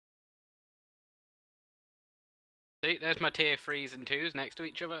 See, there's my tier 3s and 2s next to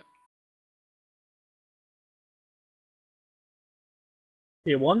each other.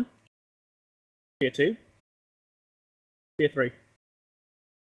 Tier 1. Tier 2. Tier 3.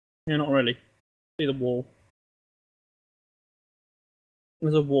 Yeah, not really. See the wall.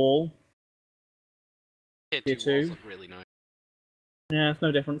 There's a wall. Tier Tier 2 walls 2. look really nice. Yeah, it's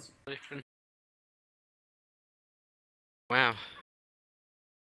no difference. Wow.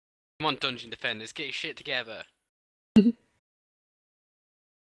 Come on, Dungeon Defenders, get your shit together.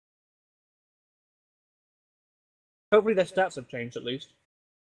 Hopefully their stats have changed at least.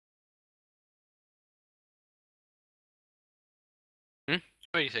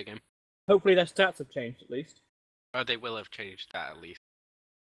 What are you thinking? Hopefully their stats have changed at least. Oh, they will have changed that at least.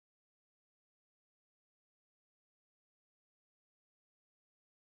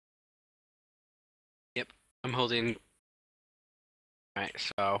 Yep, I'm holding. Right,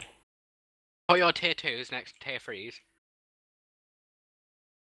 so. Put your tier 2s next to tier 3s.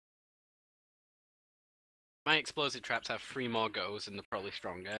 My explosive traps have 3 more goes and they're probably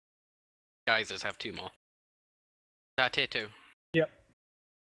stronger. Geysers have 2 more. Is that tier 2? Yep.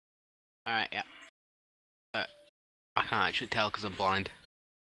 Alright, yeah. I can't actually tell because I'm blind.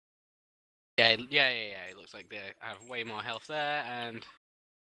 Yeah, it looks like they have way more health there and...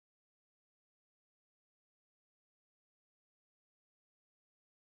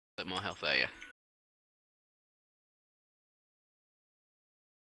 a bit more health there, yeah.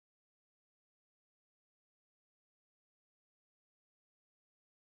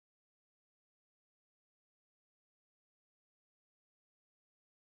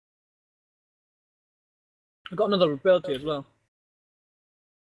 I've got another ability as well.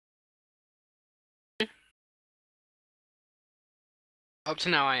 Up to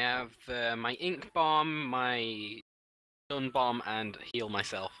now I have my ink bomb, my stun bomb, and heal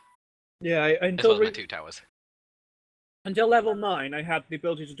myself. Yeah, As well as my 2 towers. until level 9, I had the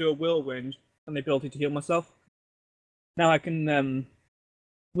ability to do a whirlwind and the ability to heal myself. Now I can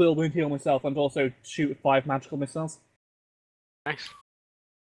whirlwind heal myself and also shoot 5 magical missiles. Nice.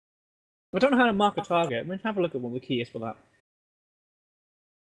 I don't know how to mark a target. I'm going to have a look at what the key is for that.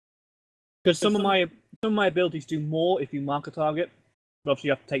 Because some of my abilities do more if you mark a target, but obviously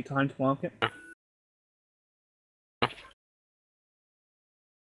you have to take time to mark it.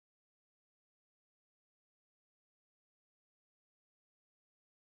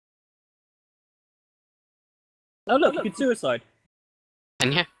 Oh look, you can suicide.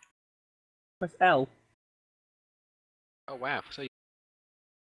 And yeah. Press L. Oh wow. So.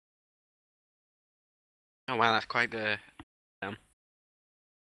 Oh wow, that's quite the.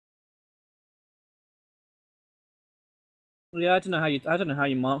 Yeah, I don't know how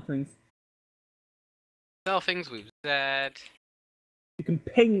you mark things. Sell things we've said. You can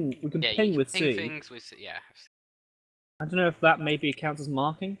ping. We can Yeah, ping you with can ping C. things with yeah. I don't know if that maybe counts as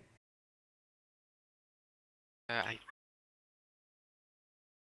marking. I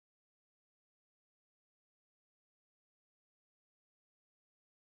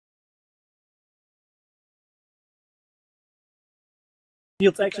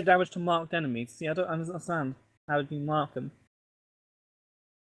Deals extra damage to marked enemies. See, I don't understand. How do you mark them?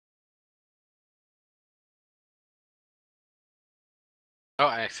 Oh,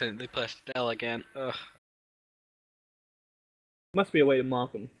 I accidentally pressed L again. Ugh. Must be a way to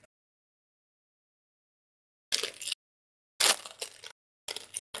mark them.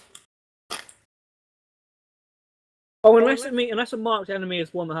 Oh, unless a marked enemy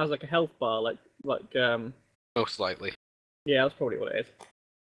is one that has like a health bar, like Most likely. yeah, that's probably what it is.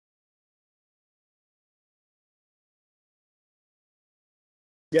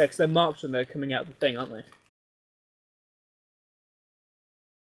 Yeah, because they're marked when they're coming out of the thing, aren't they?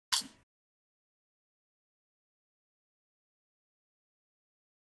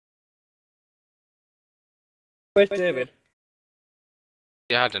 Where's David?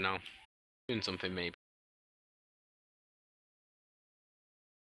 Yeah, I don't know. Doing something maybe.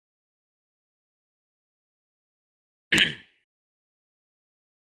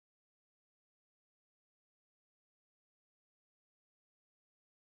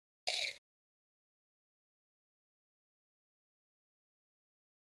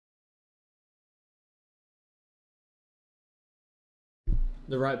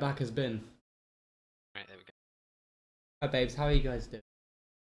 The right back has been. Right, there we go. Hi babes, how are you guys doing?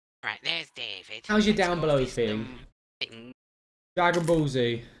 Right, there's David. How's your Let's down go below fist feeling? thing. Dragon Ball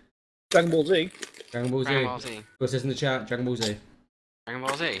Z. Dragon Ball Z. Dragon Ball Z. Dragon Ball Z. What's this in the chat? Dragon Ball Z. Dragon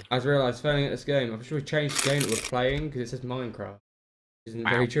Ball Z. I just realised, failing at this game, I'm sure we changed the game that we're playing because it says Minecraft. Isn't Wow.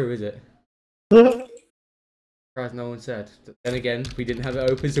 very true, is it? Surprised no one said. Then again, we didn't have it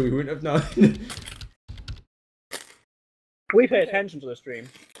open, so we wouldn't have known. We pay attention to the stream.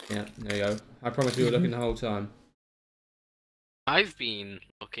 Yeah, there you go. I promise we were looking the whole time. I've been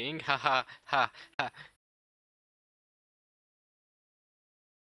looking. Ha ha ha ha.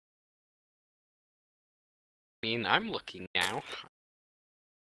 I mean, I'm looking now.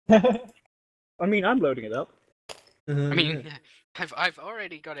 I mean, I'm loading it up. I mean, I've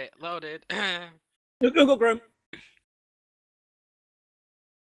already got it loaded. Go, Grom.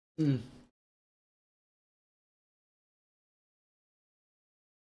 Mm.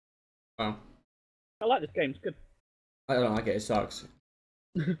 Wow. I like this game. It's good. I don't like it, it sucks.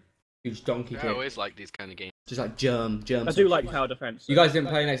 Huge donkey I kick. always like these kind of games. Just like germ. I do like tower defense. You guys didn't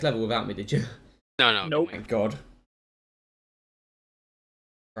play next level without me, did you? No, no. Nope. Oh my god.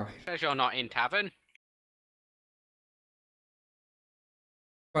 Right. Says you're not in tavern.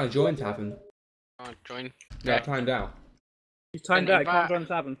 Trying to join Tavern. Go on, join. Yeah, I timed out. He's timed Sending out. He can't back. join the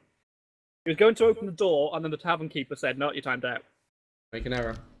tavern. He was going to open the door, and then the tavern keeper said, "No, you timed out." Make an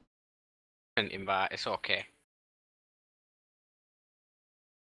error. Sent invite. It's okay.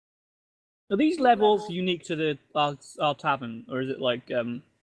 Are these levels unique to our tavern, or is it like are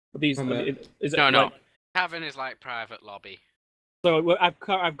these? Is it No, no. like, Tavern is like private lobby. So I've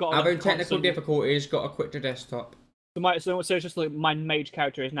got Having a technical constant- difficulties, got to quit the desktop. So it's just like my mage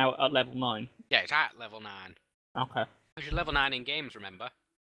character is now at level 9. Yeah, it's at level 9. Okay. Because you're level 9 in games, remember?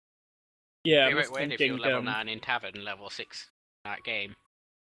 Yeah. Wait, I'm wait, just wait. If thinking, you're level 9 in tavern, level 6 in that game.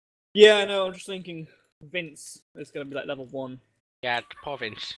 Yeah, I know. I'm just thinking Vince is going to be like level 1. Yeah, poor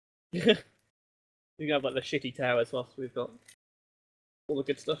Vince. You can have like the shitty towers whilst we've got all the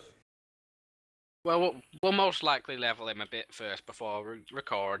good stuff. Well, we'll most likely level him a bit first before we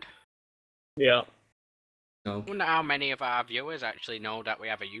record. Yeah. No. I wonder how many of our viewers actually know that we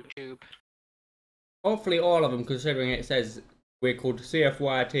have a YouTube. Hopefully all of them, considering it says we're called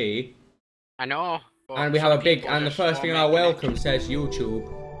CFYT. I know. but And we have some a big, people and the just first thing in won't our make the welcome says YouTube.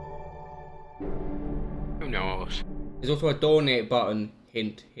 connection. Who knows? There's also a donate button.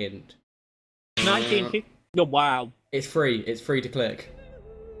 Hint, hint. 19. Oh, wow. It's free to click.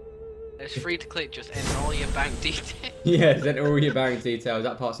 It's free to click, just enter all your bank details. Yeah, enter all your bank details.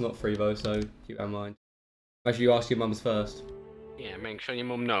 That part's not free though, so keep that in mind. Make sure you ask your mums first. Yeah, make sure your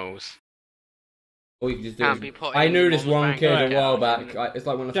mum knows. All you can just do Can't is... be putting I knew your this mum's one bank kid a account while in. back. It's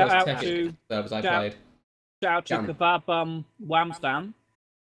like one of the Shout first out tech to- servers I shout- played. Shout out to Damn. Kebab Whamstan.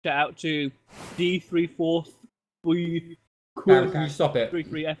 Shout out to D343 Can you stop it?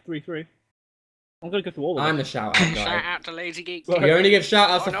 F33. I'm going to go through all of I'm them. the shout out Shout guy. out to Lazy Geek. Well, We only give shout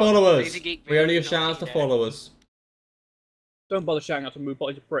outs Oh, to no, followers. Lazy Geek We only really give shout outs to naughty there. followers. Don't bother shouting out to Moobot,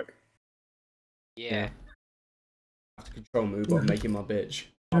 he's a prick. Yeah. I have to control Moobot and make him my bitch.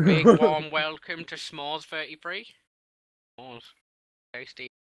 A big warm welcome to S'mores33. S'mores. Tasty.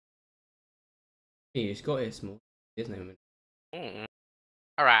 He's got it small. His name. Mm.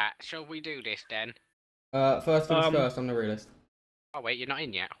 Alright, shall we do this then? First things first, I'm the realist. Oh wait, you're not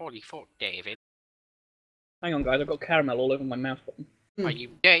in yet. Holy fuck, David. Hang on, guys, I've got caramel all over my mouse button. Oh, you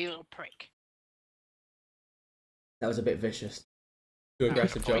dirty little prick. That was a bit vicious. Too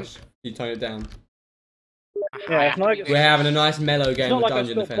aggressive, point. Josh. You tone it down. Yeah, it's not like We're having a nice mellow It's game not of like I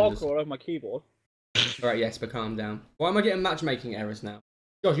Dungeon spilled Defenders. vodka all over my keyboard. Alright, yes, but calm down. Why am I getting matchmaking errors now?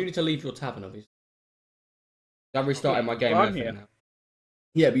 Josh, you need to leave your tavern, obviously. I've restarted my game. I'm and everything here. now.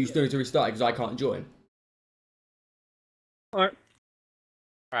 Yeah, but you still need to restart it because I can't join. Alright.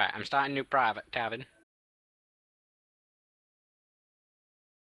 Right, I'm starting a new private tavern.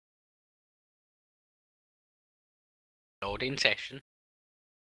 Loading session.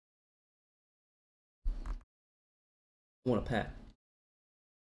 I want a pet.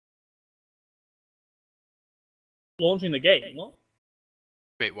 Launching the game, what?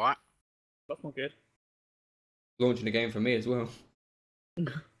 Wait, what? That's not good. Launching a game for me as well.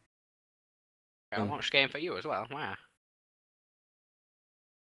 I launched a game for you as well. Wow.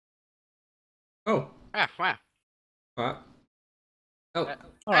 Oh. Ah, wow. Alright. Oh.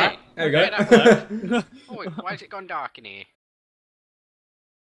 Alright. Hey, There we go. okay, that worked. Oh, wait, why has it gone dark in here?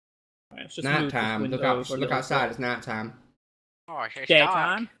 Right, let's just Night move this time. window Look out! over a Look little outside. bit. It's night time. Oh, it's dark.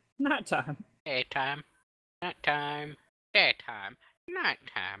 Daytime. Nighttime. Daytime. Nighttime. Daytime.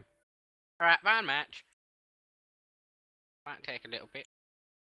 Nighttime. Alright, van match. Might take a little bit.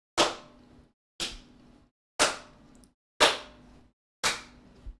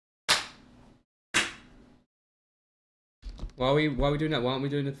 Why are we doing that? Why aren't we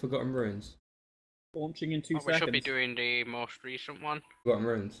doing the Forgotten Ruins? Launching in 2 We seconds. should be doing the most recent one. Forgotten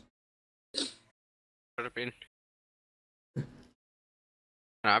Ruins. Should have been.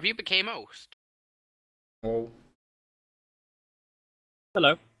 Now, have you became host? Oh.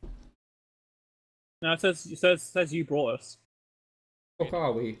 Hello. No, it says you brought us. Fuck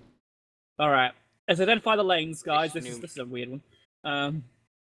are we? Alright. Let's identify the lanes, guys. It's This is a weird one.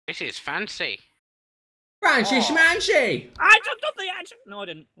 This is fancy. Franchi Oh. Schmanchi! I jumped off the edge! No, I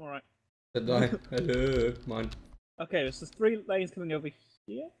didn't. Alright. Did I? Hello. Mine. Okay, there's 3 lanes coming over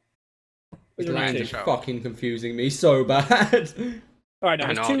here. This Is there land two? is fucking confusing me so bad. Alright, now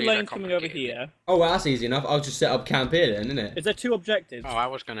I there's know, 2 these are lanes coming over complicated. here. Oh, well, that's easy enough. I'll just set up camp here then, innit? Is there 2 objectives? Oh, I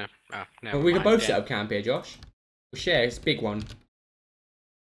was gonna. Oh, no. Well, we can both set up camp here, Josh. We'll share. It's a big one.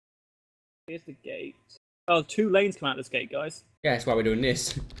 Here's the gate. Oh, 2 lanes come out this gate, guys. Yeah, that's why we're doing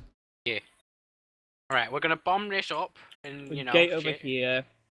this. Alright, we're gonna bomb this up and, The you know. gate over shit. here.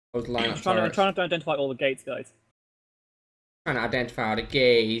 Both line I'm up trying turrets. to identify all the gates, guys. Trying to identify the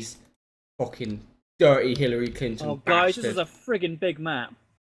gays. Fucking dirty Hillary Clinton Oh, guys, bastard. this is a friggin' big map.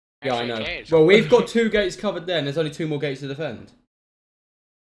 Yeah, I Actually, know. it is. Well, we've got 2 gates covered there, and there's only 2 more gates to defend.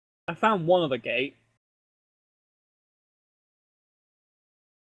 I found one other gate.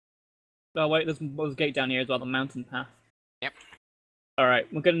 Oh, wait, there's a gate down here as well, the mountain path. Yep.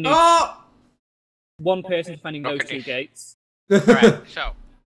 Alright, we're gonna need Oh! 1 person defending Look those at 2 this. gates. Alright, so.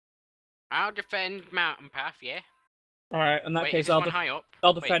 I'll defend Mountain Path, yeah? Alright, in that Wait, case, is this I'll, one high up?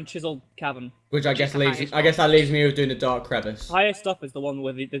 I'll Wait, defend Chisel Cavern. Which I guess the leaves. highest I guess that one. leaves me with doing the Dark Crevice. Highest up is the one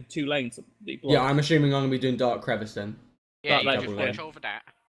with the 2 lanes. That you block. Yeah, I'm assuming I'm gonna be doing Dark Crevice then. Yeah, That you lets just you watch in. over that.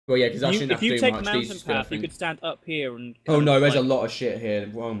 Well, yeah, because I You- shouldn't if have you to do take much. Mountain These just gonna Path, you think- could stand up here and... Oh kind no, of, there's a like- lot of shit here.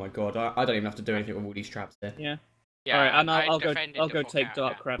 Oh my god, I don't even have to do anything with all these traps there. Yeah. Yeah, Alright, and I I'll go defended I'll the go fuck take out of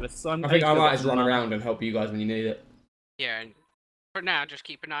Dark that. Crevice. So I'm, I think need I to go might back just to run mana. around and help you guys when you need it. Yeah, and for now, just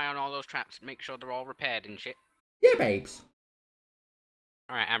keep an eye on all those traps, make sure they're all repaired and shit. Yeah, babes.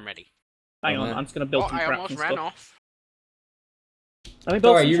 Alright, I'm ready. Hang Oh, on, man. I'm just gonna build Oh, some I traps almost and ran stuff. off. Let me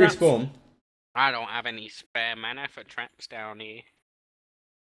build Sorry, some you traps. respawn. I don't have any spare mana for traps down here.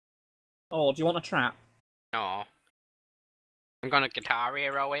 Oh, do you want a trap? No. I'm gonna Guitar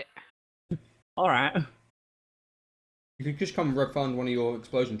Hero it. Alright. You could just come and find one of your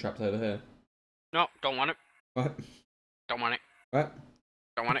explosion traps over here. No, don't want it. Right, Don't want it. right,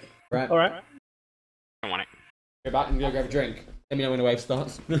 Don't want it. right. Alright. Don't want it. Go back and go grab a drink. Let me know when the wave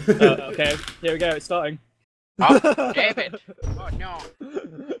starts. Okay, here we go, it's starting. Oh, David! Oh no.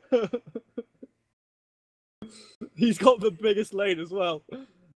 He's got the biggest lane as well.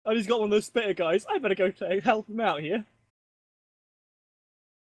 And he's got one of those spitter guys. I better go help him out here.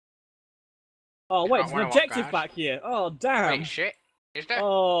 Oh wait, Got there's one an of what, objective guys? back here. Oh damn. Wait, shit. Is there?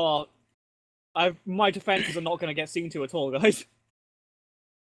 Oh, my defenses are not going to get seen to at all, guys.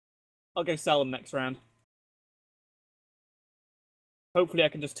 I'll go sell them next round. Hopefully I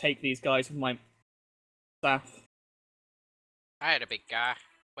can just take these guys with my staff. I had a big guy.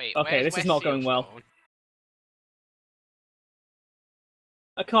 Wait, Okay, where's this is not going well.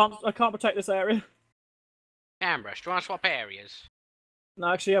 Westfieldstone? I can't protect this area. Ambush, do you want to swap areas? No,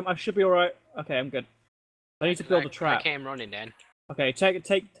 actually, I should be alright. Okay, I'm good. I need to build a trap. I came running then. Okay,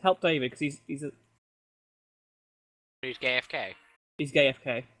 help David, because he's Who's AFK?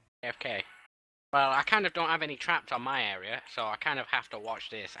 AFK. AFK. Well, I kind of don't have any traps on my area, so I kind of have to watch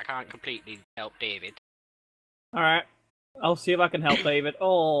this. I can't completely help David. Alright. I'll see if I can help David.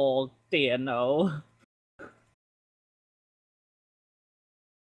 Oh, dear, no.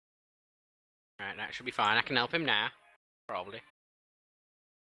 Right, that should be fine. I can help him now. Probably.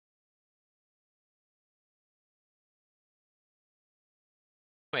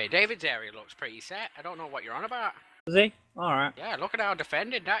 Wait, David's area looks pretty set. I don't know what you're on about. Does he? Alright. Yeah, look at how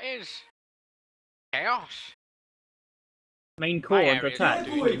defended that is. Chaos. Main core My under area's attack.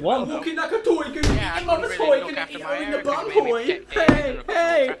 not doing What? I'm walking like a toy. Can Yeah, I I'm a couldn't toy. really look Can after you my in the area bum 'cause it made me boy? get Hey, David in a couple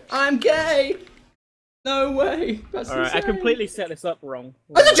hey, of traps. I'm gay. No way. That's Alright, I insane. completely set this up wrong.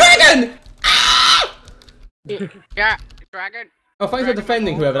 There's a dragon! Ah! Yeah, dragon. Oh, thanks for Dragon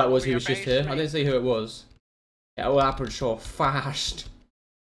defending ball whoever that over was who your was just face, here. I mate. didn't see who it was. It all happened so fast.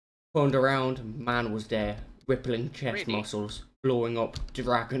 Turned around, man was there. Rippling chest Really? muscles. Blowing up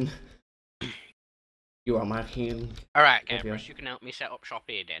dragon. You are my king. Alright, Okay. Gambrus, you can help me set up shop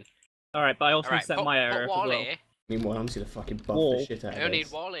here then. Alright, but I also Alright, set put, my put area up as wall well. here. Meanwhile, I'm just gonna fucking buff Wall. the shit out I of need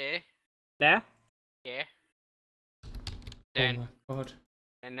this. wall here. There? Yeah. Oh Then, my god.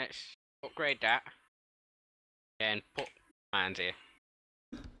 then let's upgrade that. Then put mines here.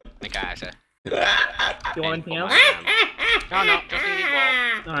 The guys are. Do you want anything else? No, no, just needed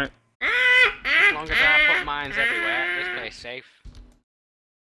wall. Alright. As long as I put mines everywhere, this place safe.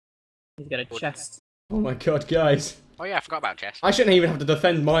 He's got a chest. Oh my god, guys. Oh yeah, I forgot about chest. I shouldn't even have to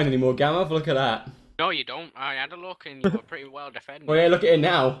defend mine anymore, Gamma. Look at that. No, you don't. I had a look and you were pretty well defended. Oh yeah, look at it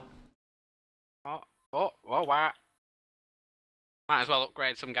now. Oh, wow. Might as well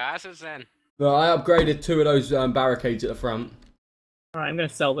upgrade some geysers then. Well, I upgraded 2 of those barricades at the front. Alright, I'm gonna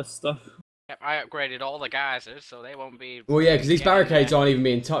sell this stuff. Yep, I upgraded all the geysers, so they won't be. Well, yeah, because these getting barricades there. aren't even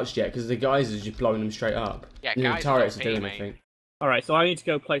being touched yet, because the guys are just blowing them straight up. Yeah, The geysers turrets are OP, doing mate. anything. Alright, so I need to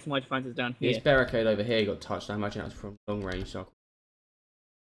go place my defenses down here. This barricade over here got touched. I imagine that was from long range. So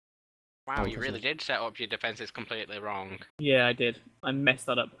Wow, Oh, you really Christmas. did set up your defenses completely wrong. Yeah, I did. I messed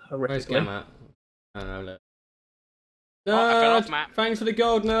that up where's horrifically. Gamma? I don't know. Look. Oh, I fell off, Nerd! Matt. Thanks for the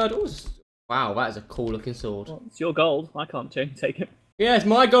gold, nerd. Oh, wow, that is a cool looking sword. Well, it's your gold. I can't take it. Yeah, it's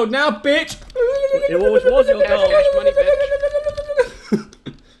my gold now, bitch. It always was your gold. Cash money, bitch.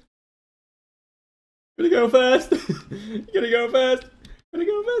 Gonna go first. Gonna go first. Gonna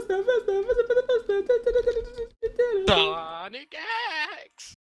go first. Sonic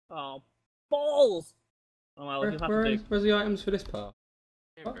X! Oh, balls! Oh well, you'll have to do. Where's the items for this part?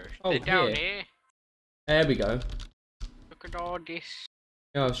 Oh, They're down here. here. There we go. Look at all this.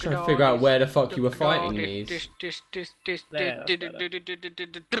 Yeah, I was trying to Look at figure all out where the this, fuck you were look at all fighting this, these. this, There,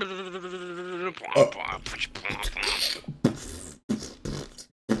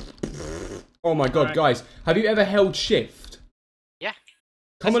 Oh my god, Alright. guys, have you ever held shift? Yeah.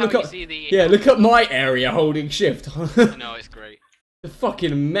 Come That's on, look how you up. see the- Yeah, look at my area holding shift. No, it's great. The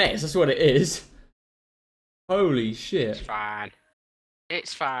fucking mess. That's what it is. Holy It's shit. fine.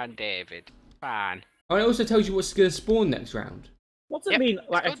 It's fine, David. Fine. Oh, it also tells you what's gonna spawn next round. What's it Yep, mean? it's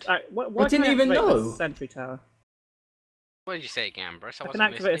Like, good. why I didn't can even activate the know. Sentry tower. What did you say, Gambrus? I I can wasn't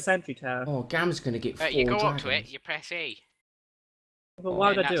activate a listening. sentry tower. Oh, Gam's gonna get 4 You go dragons. up to it, you press E. But why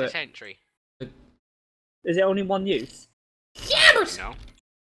would and I do that's it? a sentry. Is it only one use? You know?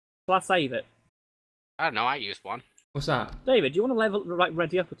 Will I save it? I don't know, I used one. What's that? David, do you want to level like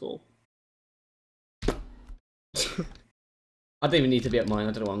ready up at all? I don't even need to be at mine.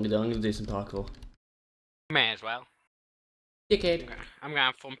 I don't know what I'm gonna do. I'm gonna do some parkour. May as well. Dickhead. I'm gonna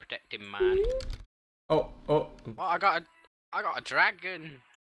have fun protecting mine. Oh. Oh, I got a dragon.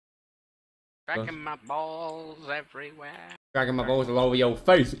 Dragging my balls everywhere. Dragging my balls all over your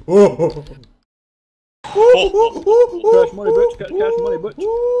face. Oh. Cash money, bitch. Cash money,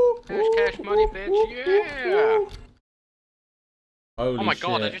 bitch. Cash money, bitch. Yeah. Holy Oh my shit.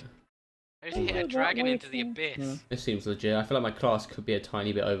 god, I just hit a dragon into the Yeah. abyss. This seems legit. I feel like my class could be a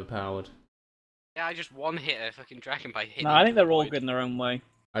tiny bit overpowered. Yeah, I just one hit a fucking dragon by hitting. No, I think the they're all void. good in their own way.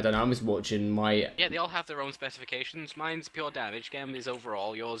 I don't know. I'm just watching my Yeah, they all have their own specifications. Mine's pure damage. Gam is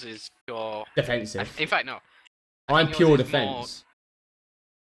overall. Yours is pure. defensive. In fact, no. I'm yours pure is defense.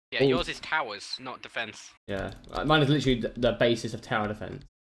 Yeah, Ooh. yours is towers, not defense. Yeah, mine is literally the basis of tower defense.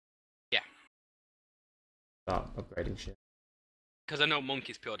 Yeah. Start upgrading shit. Because I know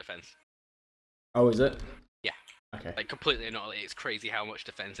monkey's pure defense. Oh, is it? Yeah. Okay. Like completely not. It's crazy how much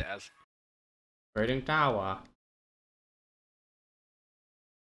defense it has. Upgrading tower.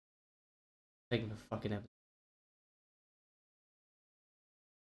 Taking the fucking ever.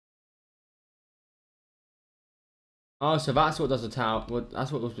 Oh, so that's what does the tower.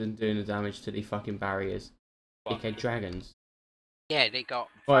 That's what was been doing the damage to the fucking barriers. What? Dickhead dragons. Yeah, they got.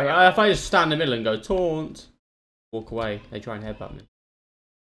 Well, if I just stand in the middle and go taunt, walk away, they try and headbutt me.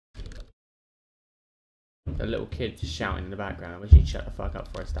 The little kid just shouting in the background. I wish he'd shut the fuck up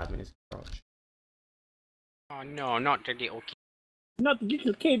before I stab him in his crotch. Oh no, not the little kid. Not the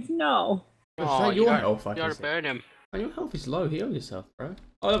little kids, no. Oh, your health, I you can gotta see. burn him. And your health is low. Heal yourself, bro.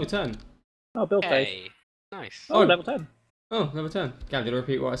 Oh, level 10. Oh, build phase. Hey, nice. Oh, level 10. Oh, level 10. Gab, did I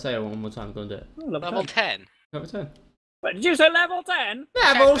repeat what I say one more time? Go and do it. Oh, level Level 10. 10. Level 10. Wait, did you say level 10?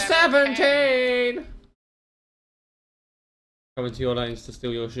 Level Said level 17! Coming to your lanes to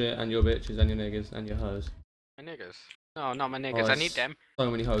steal your shit and your bitches and your niggas and your hoes. My niggas. No, not my niggas. I need them.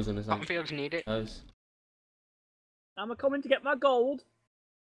 So many hoes on this lane. Cottonfields need it. Hoes. I'm coming to get my gold.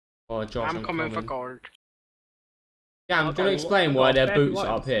 Oh, Josh, I'm coming for gold. Cam, I've do you want to got explain I've why got their a fair few boots are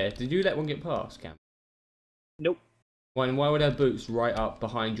up items. here? Did you let one get past, Cam? Nope. Why were their boots right up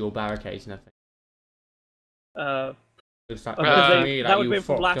behind your barricades and everything? It's like, Because to they, me, that like, would you have been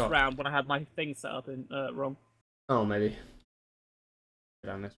from fucked last up. round when I had my thing set up in wrong. Oh, maybe.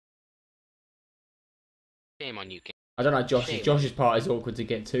 Down this. Shame on you, kid. I don't know, Josh's. Shame. Josh's part is awkward to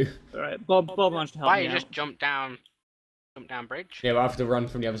get to. Alright, Bob managed to help Why me you out. just jump down bridge? Yeah, but I have to run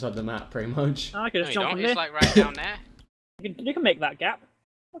from the other side of the map, pretty much. I can No, just you jump don't. from It's here. like right down there. You can make that gap.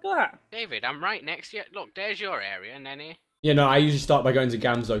 Look at that. David, I'm right next to you. Look, there's your area, and then here. Yeah, no, I usually start by going to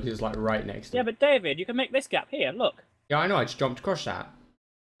Gam's though, because it's like right next to Yeah, me. but David, you can make this gap here. Look. Yeah, I know, I just jumped across that.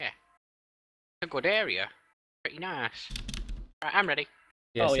 A good area. Pretty nice. Right, I'm ready.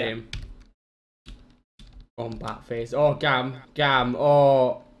 Yeah, Oh, yeah. same. Combat face. Oh, Gam.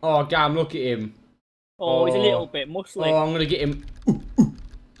 Oh, Gam, look at him. Oh, he's a Oh. little bit muscly. Oh, I'm gonna get him.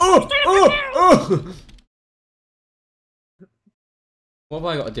 Oh! What have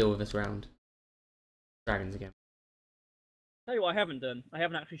I got to deal with this round? Dragons again. Tell you what I haven't done. I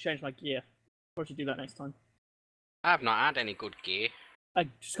haven't actually changed my gear. Probably should do that next time. I've not had any good gear. I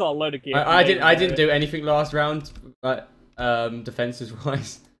just got a load of gear. I didn't do anything last round, but defenses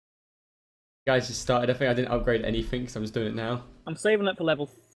wise. You guys just started. I think I didn't upgrade anything, so I'm just doing it now. I'm saving it for level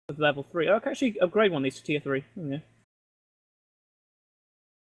 3. Oh, I can actually upgrade one of these to tier 3. Oh, yeah.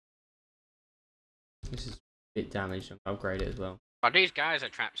 This is a bit damaged. I'll upgrade it as well. But these geyser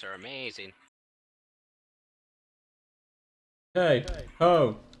traps are amazing. Hey,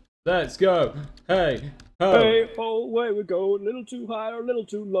 ho, let's go. Hey, ho. Hey, oh, where we go? A little too high or a little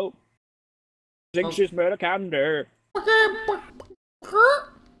too low? Think Oh. she's made of candy.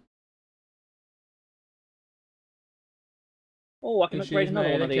 Oh, I can upgrade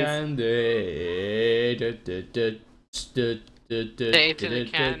another one of these. Take to the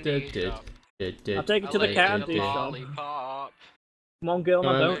candy shop. I'll take it to the Take candy shop. lollipop. Come on, girl,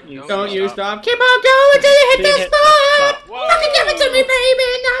 now don't you? Don't you stop. stop. Keep on going till you hit Till you the hit the spot. spot. Whoa. Fucking give it to me, baby.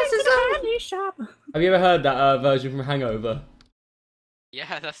 Nice and slow. Candy shop. Have you ever heard that version from Hangover?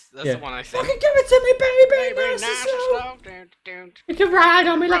 Yeah, that's Yeah. the one I said. Fucking give it to me, baby. Baby, Nice and nice slow. and slow. Dun, dun. You can ride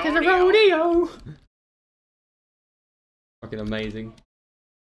on me like it's a Rodeo. rodeo. Fucking amazing.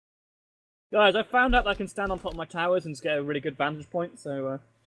 Guys, I found out that I can stand on top of my towers and just get a really good vantage point, so,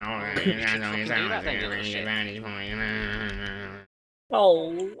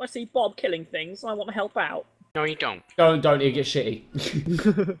 Oh, I see Bob killing things, I want to help out. No, you don't. Don't, he get shitty.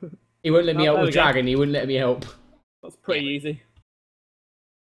 He wouldn't let me Oh, help there with we go. Dragon, he wouldn't let me help. That's pretty easy.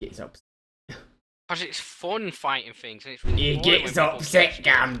 Gets upset. Because it's fun fighting things. And it's really He boring gets when people upset, touch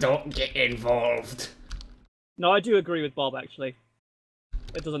Gam, don't get involved. No, I do agree with Bob, actually.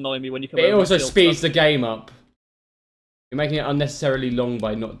 It does annoy me when you come But it over and also steal speeds stuff. the game up. You're making it unnecessarily long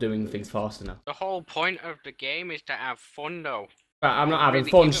by not doing things fast enough. The whole point of the game is to have fun, though. But I'm not Don't having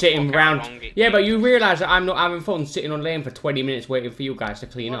really fun give a sitting fuck how around. long it Yeah, but takes. you realise that I'm not having fun sitting on lane for 20 minutes waiting for you guys to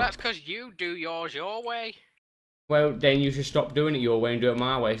clean Well, up. that's because you do yours your way. Well, then you should stop doing it your way and do it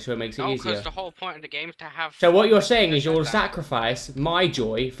my way so it makes it No, easier. because the whole point of the game is to have So what fun. you're saying is Said you'll that. sacrifice my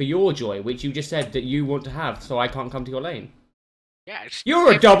joy for your joy, which you just said that you want to have, so I can't come to your lane. Yeah, it's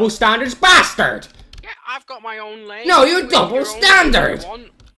You're a if- double standards bastard! Yeah, I've got my own lane. No, you're You make double your own lane if you standard! want.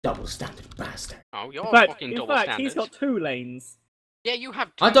 Double standard bastard. Oh, you're In fact, fucking in double fact standards. he's got 2 lanes. Yeah, you have.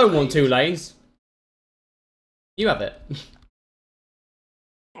 Two I don't want lanes. 2 lanes. You have it.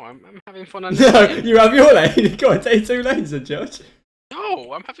 Oh, I'm having fun on this No, lane. you have your lane. Go on, take 2 lanes then, Josh.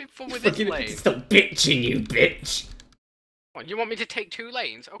 No, I'm having fun with this Fucking lane. stop bitching, you bitch. What, you want me to take 2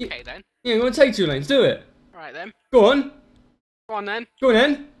 lanes? Okay then. Yeah, go on, take 2 lanes, do it. Alright then. Go on. Go on then. Go on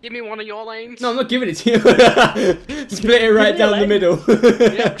then. Give me one of your lanes. No, I'm not giving it to you. Split it right Give me a down the lane. middle.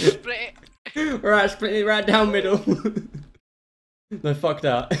 Yeah, split it. Right, split it right down middle. No, fuck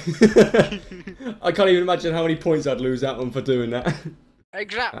that. I can't even imagine how many points I'd lose out on for doing that.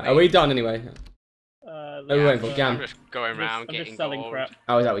 Exactly. Are we done anyway? Uh, we're waiting for uh, Gam. I'm just going around I'm getting just selling gold. crap.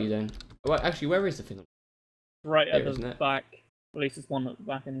 Oh, is that what you're doing? Well, actually, where is the thing? Right Here, at isn't the it? back. At least there's one at the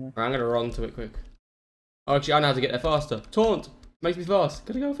back anyway. Right, I'm gonna run to it quick. Oh, actually, I know how to get there faster. Taunt! Makes me fast.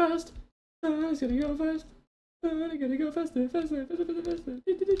 Gotta go fast. Gotta go fast. Gotta go faster, faster, faster, faster, faster, faster.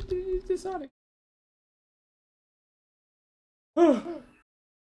 this Sonic?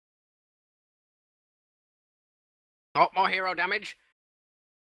 Oh, more hero damage.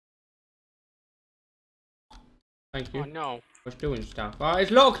 Thank you. Oh no. What's doing stuff? Oh,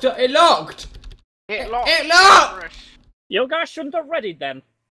 it's locked! It locked! It locked. It locked! You guys shouldn't have readied then.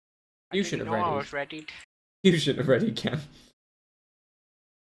 You should have readied. I was ready. You should have ready, Cam.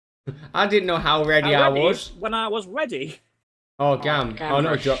 I didn't know how ready I was. When I was ready. Oh, Gam. Cam Oh,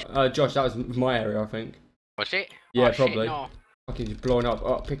 no, rush. Josh, that was my area, I think. Was it? Yeah, Oh, probably. Shit, no. Fucking just blowing up.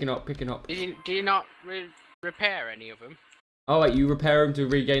 Oh, picking up. Did you not repair any of them? Oh, wait, you repair them to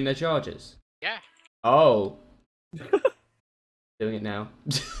regain their charges? Yeah. Oh. Doing it now.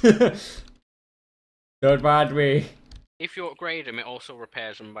 Don't mind me. If you upgrade them, it also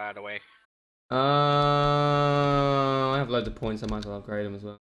repairs them, by the way. I have loads of points, I might as well upgrade them as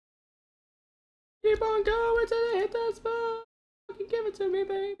well. Keep on going till they hit that spot. Fucking give it to me,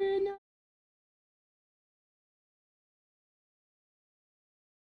 baby. No.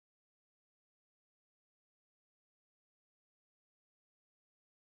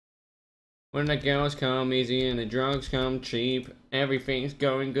 When the girls come easy and the drugs come cheap, everything's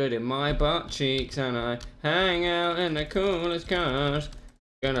going good in my butt cheeks, and I hang out in the coolest cars.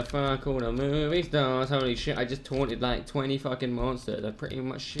 Gonna fuck all the movie stars. Holy shit, I just taunted like 20 fucking monsters. I pretty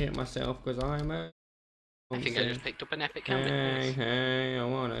much shit myself because I'm a I think I just picked up an epic Hey, helmet. hey, I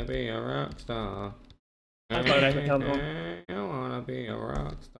wanna be a rock star. I've got an epic helmet on. Hey, I wanna be a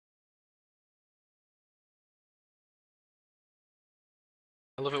rock star.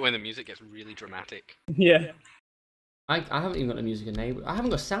 I love it when the music gets really dramatic. Yeah. I haven't even got the music enabled. I haven't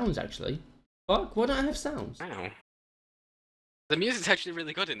got sounds actually. Fuck, why don't I have sounds? Wow. The music's actually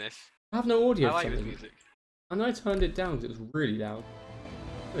really good in this. I have no audio I for like this something. music. I know I turned it down because it was really loud.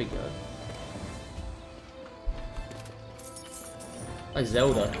 There we go. Like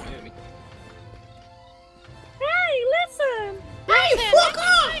Zelda. Hey, listen! Hey, fuck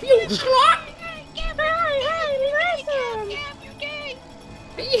off, you slut!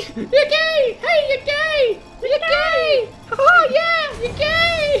 You're gay! Hey, you're gay! You're gay! Oh yeah, you're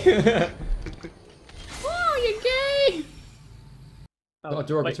gay! Oh, you're gay! Got a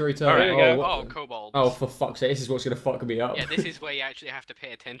derogatory term. There we go. what- Oh, kobolds. Oh, for fuck's sake, this is what's gonna fuck me up. Yeah, this is where you actually have to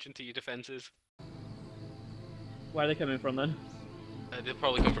pay attention to your defenses. Where are they coming from then? They'll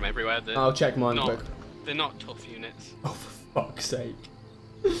probably come from everywhere. I'll check mine quick. They're not tough units. Oh, for fuck's sake.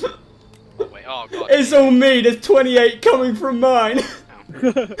 Oh, wait, oh god. It's all me, there's 28 coming from mine! Ow.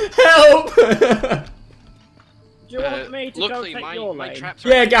 Help! Do you want me to go luckily, take my, your my lane? traps are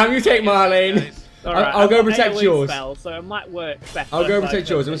Yeah, actually Gam, you take my lane. guys. Alright, I'll go I've got protect AoE yours. Spell, so it might work better. I'll go if I protect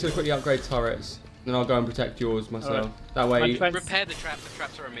yours, I'm go just gonna quickly upgrade turrets. Then I'll go and protect yours myself. Alright. That My way... defense- Repair the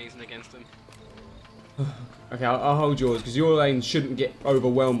traps are amazing against them. Okay, I'll hold yours, because your lane shouldn't get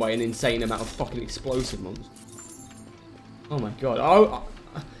overwhelmed by an insane amount of fucking explosive monsters. Oh my god.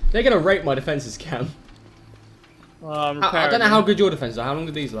 They're gonna rape my defenses, Cam. I'm I repairing don't know how them. good your defenses are. How long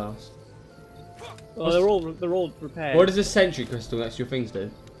do these last? Well, they're all repaired. What does this sentry crystal next to your things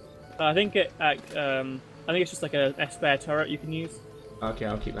do? I think it. I think it's just like a spare turret you can use. Okay,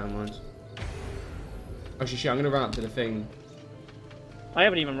 I'll keep that in mind. Actually, shit, I'm gonna run up to the thing. I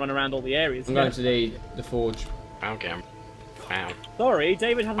haven't even run around all the areas. I'm yet. going to the forge. Okay. Wow. Sorry,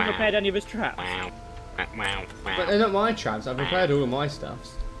 David hasn't Wow. repaired any of his traps. Wow. Wow. But they're not my traps. I've repaired all of my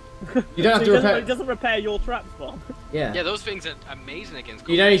stuffs. You don't have to So repair. It doesn't repair your traps, Bomb. Yeah. Yeah, those things are amazing against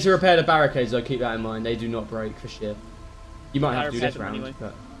You don't need to repair the barricades, though. Keep that in mind. They do not break for shit. You might I have to do this repaired them round,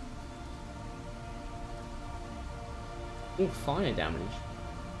 anyway. but. Ooh, fire damage.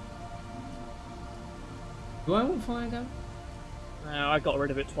 Do I want fire damage? No, I got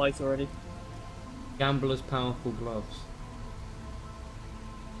rid of it twice already. Gambler's powerful gloves.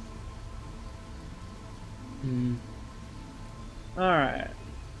 Hmm. Alright.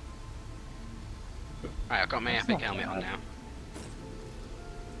 Right, I've got my That's epic not helmet on bad.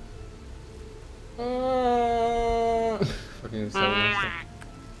 now. Fucking so nasty.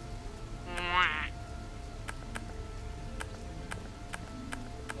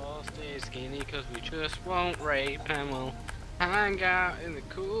 We'll stay skinny because we just won't rape and we'll hang out in the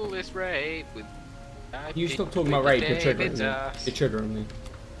coolest rape with. You stop talking about rape, you're triggering me. You're triggering me.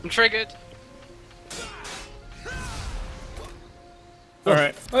 I'm triggered.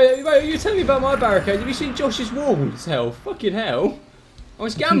 Alright. Oh, yeah, wait, you telling me about my barricade? Have you seen Josh's walls? Hell, fucking hell. Oh,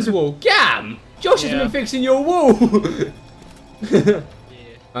 it's Gam's wall. Gam! Josh has Yeah. been fixing your wall! Yeah.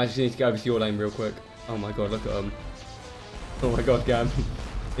 I just need to go over to your lane real quick. Oh my god, look at them. Oh my god, Gam.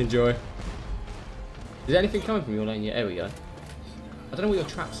 Enjoy. Is there anything coming from your lane yet? There we go. I don't know what your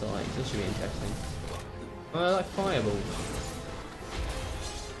traps are like. This should be interesting. Oh, I like fireballs.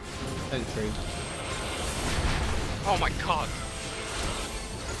 Sentry. Oh my god.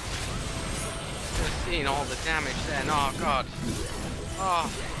 Just seeing all the damage then. Oh god.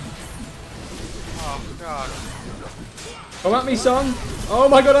 Oh. Oh god. Come at me, son! Oh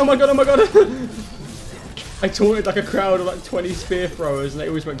my god, oh my god, oh my god! I taunted like a crowd of like 20 spear throwers and they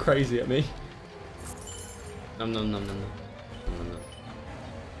always went crazy at me. Nom nom nom nom nom. Nom, nom, nom.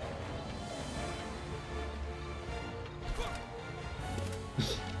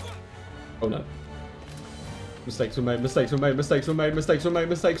 Oh no. Mistakes were made, mistakes were made, mistakes were made, mistakes were made,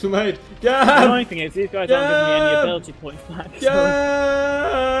 mistakes were made! The Yeah! annoying thing is, these guys aren't giving me any ability points back.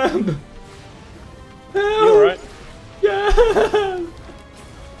 So. Yeah! You alright? Yeah!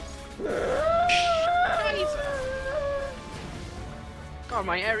 God,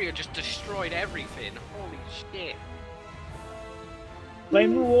 my area just destroyed everything. Holy shit.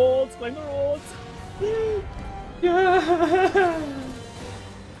 Claim rewards, claim rewards. Yeah!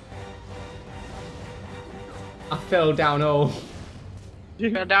 I fell down all.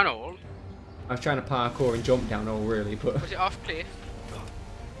 You fell down all? I was trying to parkour and jump down all really, but Was it off cliff?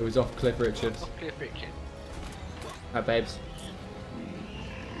 it was off Cliff Richards. Off cliff, Richard. Hi, babes.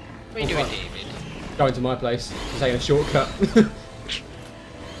 What are you doing, David? Going to my place. I'm taking a shortcut.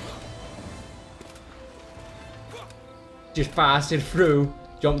 Just fasted through,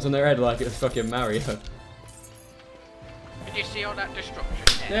 jumped on their head like it was fucking Mario. Did you see all that destruction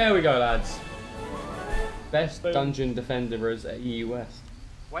there? There we go, lads. Best dungeon defenders at EU West.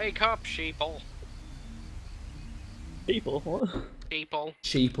 Wake up, sheeple. People, what? Sheeple.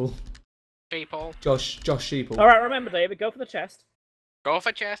 Sheeple. Sheeple. Josh Sheeple. Alright, remember, David, go for the chest. Go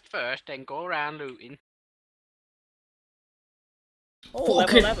for chest first, then go around looting. Oh, level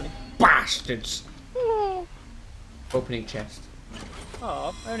Fucking 11. bastards! Opening chest.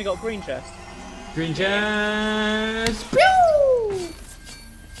 Oh, I only got green chest. Green chest! Pew!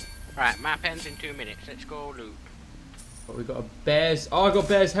 Right, map ends in 2 minutes. Let's go loot. What, we got a bear's... Oh, I got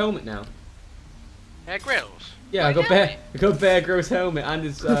Bear's helmet now. Grills. Yeah, I got Bear Grylls helmet and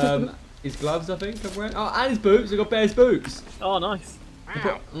his his gloves, I think I'm wearing. Oh, and his boots. I got Bear's boots. Oh, nice.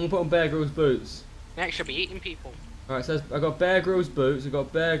 Wow. I'm gonna put on Bear Grylls boots. Next should be eating people. Alright, so I got Bear Grylls boots. I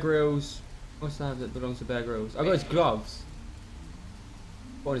got Bear Grylls. What's that that belongs to Bear Grylls? I got his gloves.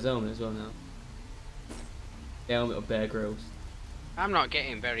 Got his helmet as well now. The helmet of Bear Grylls. I'm not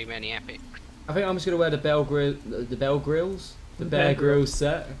getting very many epic. I think I'm just gonna wear the Bear Grylls, the Bear Grylls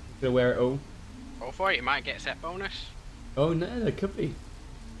set. I'm gonna wear it all. Go for it. You might get set bonus. Oh no, there could be.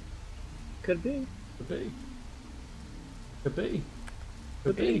 Could be. Could be. Could be.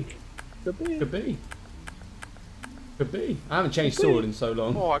 Could be. Could be. Could be. Could be. I haven't changed sword in so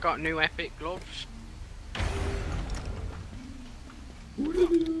long. Oh, I got new epic gloves.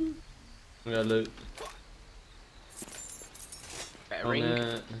 I'm gonna loot. Better ring.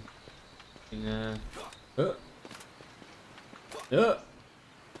 Yeah.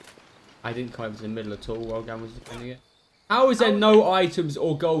 I didn't come over to the middle at all while Gam was defending it. How is there no items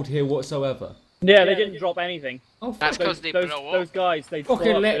or gold here whatsoever? Yeah, they didn't drop anything. Oh, fuck. That's because they blow up. Those guys, they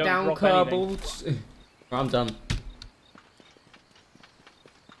Fucking blow let up, they don't down drop anything. Kerbals. I'm done.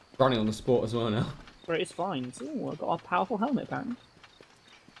 Running on the sport as well now. But it's fine. Ooh, I've got a powerful helmet, apparently.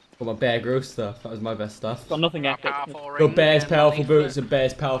 Got my Bear Grylls stuff. That was my best stuff. Got nothing Got a epic. powerful ring Got Bear's and powerful nothing boots for- and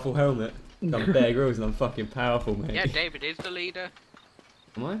Bear's powerful helmet. I'm Bear Grylls and I'm fucking powerful, mate. Yeah, David is the leader.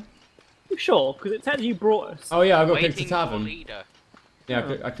 Am I? You sure? Because it said you brought us. Oh yeah, I got kicked to Waiting for tavern. leader.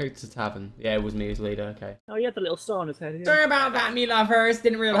 Yeah, I clicked to tavern. Yeah, it was me as leader. Okay. Oh, he had the little star on his head. Yeah. Sorry about that, me lovers.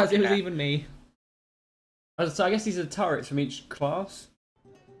 Didn't realise it was Yeah. even me. So I guess these are turrets from each class.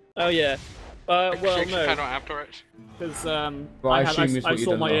 Oh yeah. Well, I no, don't have turrets. because Well, I assume it's I what you've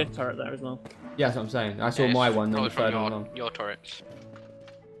saw done my now. ear turret there as well. Yeah, that's what I'm saying. I saw Yes, my one, then probably the from third one along. your turrets.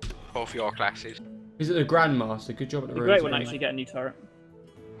 Both your classes. Is it the Grandmaster? Good job at the It'd be rules. great when I anyway. actually get a new turret.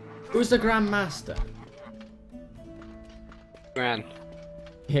 Who's the Grandmaster? Gran.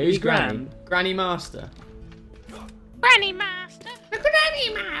 Yeah, who's The Granny? Grand. Granny Master. Granny Master. The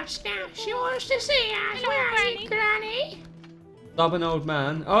Granny Master. She wants to see us. Where are you, Granny? Stubborn old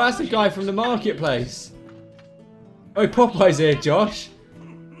man. Oh, that's the guy from the marketplace. Oh, Popeye's here, Josh.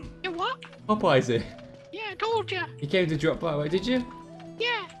 You what? Popeye's here. Yeah, I told you. He came to drop by. Wait, did you?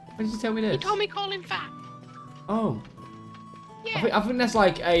 Yeah, When did you tell me this? you told me call him fat. Oh. Yeah. I think that's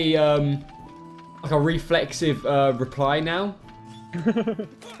like a reflexive reply now.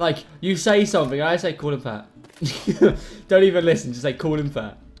 Like you say something, I say call him fat. Don't even listen, just say call him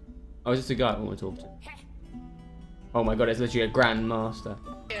fat. I was just a guy I want to talk to. Oh my god, it's literally a Grandmaster.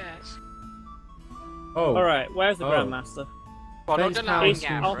 Yes. Oh. Alright, where's the Oh. Grandmaster? Follow Thanks, the pal. line, Please,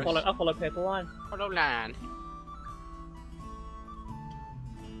 Gav. I'll follow paper line. Follow line.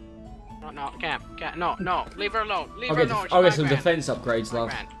 No, Cam, no, leave her alone. Leave I'll her get, alone. I'll get She's some my defense upgrades, love.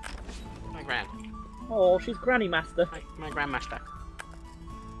 gran. My gran. Oh, she's Granny Master. My grandmaster.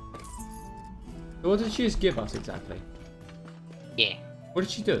 What did she just give us exactly? Yeah. What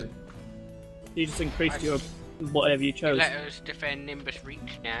did she do? You just increased your whatever you chose. Let us defend Nimbus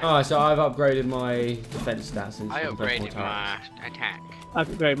Reach now. Oh, so I've upgraded my defense stats. Since I I'm both more upgraded tired. my attack. I've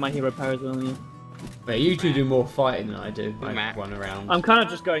upgraded my hero power as well. Yeah. Wait, you two do more fighting than I do. I Matt. run around. I'm kind of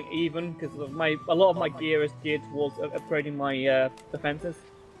just going even because a lot of my gear is geared towards upgrading my defenses.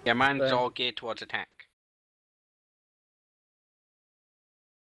 Yeah, mine's So- all geared towards attack.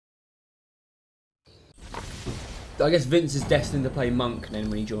 I guess Vince is destined to play monk then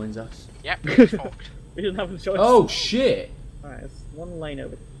when he joins us. Yep, it's fucked. We didn't have a choice. Oh shit! Alright, there's one lane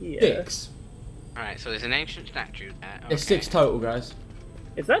over here. 6. Alright, so there's an ancient statue there. Okay. There's 6 total, guys.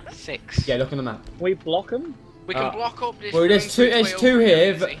 Is that? 6. Yeah, look on the map. We block them? We can block up this. Well, there's room two. its There's way 2 over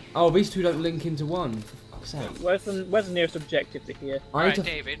here. easy. Oh, these 2 don't link into 1. For fuck's sake. Where's the nearest objective to here? I need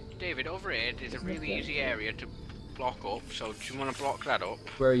Alright, to. David, over here there's a really easy area to block up, so do you want to block that up?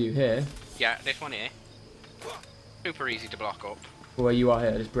 Where are you here? Yeah, this one here. Super easy to block up. Where you are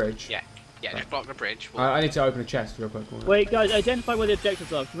here? This bridge. Yeah, just block the bridge. We'll... I need to open a chest real quick. Wait, guys, identify where the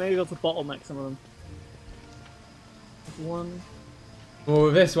objectives are. Maybe we'll to bottleneck some of them. There's one. Well,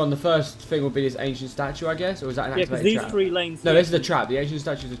 with this one, the first thing will be this ancient statue, I guess, or is that an Yeah, because activated these trap? 3 lanes. No, here- this is a trap. The ancient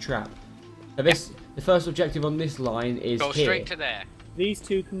statue is a trap. So the first objective on this line is Go here. straight to there. These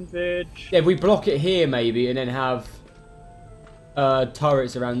 2 converge. Yeah, if we block it here maybe, and then have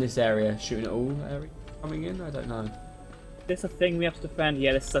turrets around this area shooting at all area coming in. I don't know. This a thing we have to defend?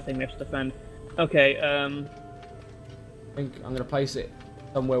 Yeah, this is a thing we have to defend. Okay, I think I'm gonna place it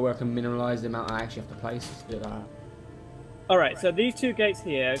somewhere where I can minimise the amount I actually have to place. Let's do that. Alright, so these 2 gates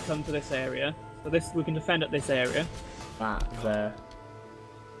here come to this area. So this we can defend at this area. That there.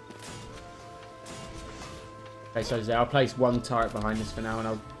 Okay, so I'll place 1 turret behind this for now, and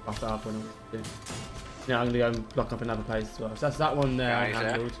I'll buff that up when I do. Now I'm gonna go and block up another place as well. So that's that one there Guys,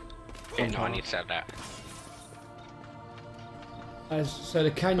 handled. Yeah, no, I need to set that. So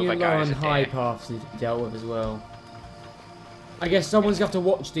the canyon Other low guys and are high dead. paths need to be dealt with as well. I guess someone's gonna have to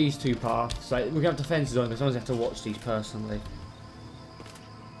watch these 2 paths. Like, we're gonna have defences on, but someone's gonna have to watch these personally.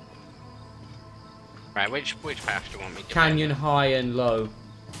 Right, which path do you want me to Canyon, high and low.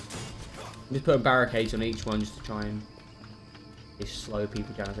 Just put a barricade on each one just to try and just slow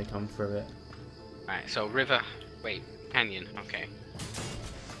people down as they come through it. Right, so river. Wait, canyon. Okay.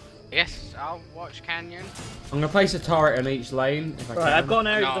 Yes, I'll watch canyon. I'm gonna place a turret on each lane if I Right, can. I've got an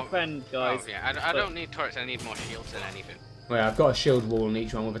area No. to defend, guys. Oh, yeah, I don't need turrets. I need more shields than anything. Well, I've got a shield wall on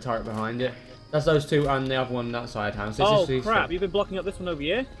each one with a turret behind it. That's those 2 and the other one on that side, Hans. So it's Oh just these crap! 2. You've been blocking up this one over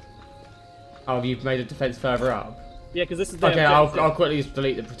here. Oh, you've made a defence further up. Yeah, because this is the Okay, objective. I'll quickly just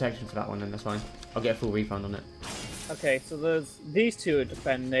delete the protection for that one then, that's fine. I'll get a full refund on it. Okay, so there's these 2 are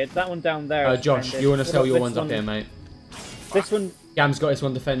defended. That one down there. is Josh, defended. you want to What sell about your this ones up one? here, mate? This one. Gam's got this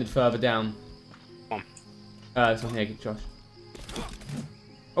one defended further down. Come This one here, Josh.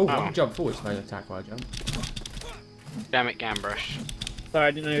 Oh, I can jump forward, so I attack while I jump. Damn it, Gambrush. Sorry,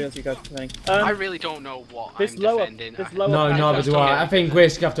 I didn't know you guys were playing. I really don't know what this I'm lower, defending. this lower No, path neither down- do I. I think we're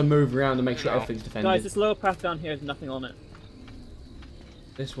just going to have to move around to make sure No. everything's defended. Guys, this lower path down here has nothing on it.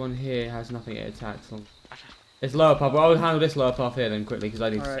 This one here has nothing it attacks on. This lower path, well, I'll handle this lower path here then quickly because I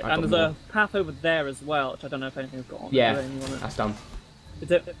need Alright, I and got there's more. a path over there as well, which I don't know if anything's got on it. Yeah, Is there anything on it? that's done. Is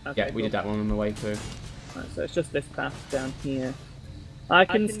it? Okay, Yeah, we did that one on the way through. Right, so it's just this path down here. I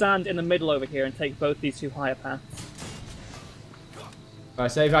can stand in the middle over here and take both these 2 higher paths. Right,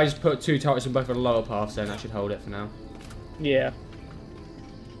 so if I just put 2 turrets in both of the lower paths, then that should hold it for now. Yeah.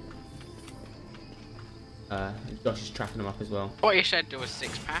 Josh is tracking them up as well. What you said there was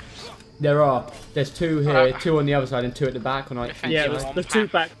 6 paths. There's 2 here, 2 on the other side, and 2 at the back on each Defend Yeah, you there's, one there's 2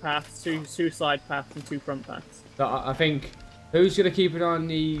 path. back paths, two side paths, and 2 front paths. But I think who's gonna keep it on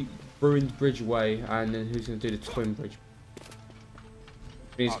the ruined bridge way, and then who's gonna do the twin bridge?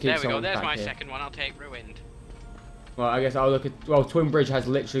 We need to Oh, keep there we go. someone There's back my here. second one. I'll take ruined. Well, I guess I'll look at. Well, twin bridge has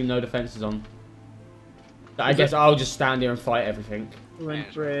literally no defenses on. So I guess I'll just stand here and fight everything Ruined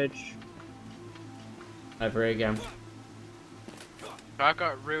Yeah. bridge. over here again. So I've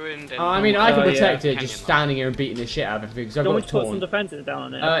got ruined. And I mean, I can Oh, yeah. protect it Canyon just line. standing here and beating the shit out of everything because I've Don't we got put some torn. defenses down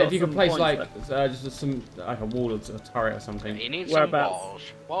on it? I've got If you can some place points like there. just some like a wall or a turret or something. You need some Whereabouts? walls.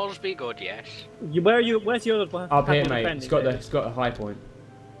 Walls be good, yes. Where are you? Where's your path Up here, you're mate. defending, It's got David? it's got a high point.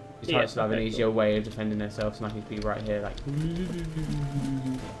 These Yeah, turrets have an okay, easier way of defending themselves, and I can be right here, like.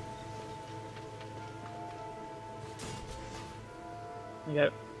 There you go.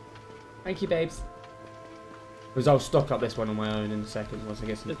 Thank you, babes. Because I'll stock up this one on my own in a second once I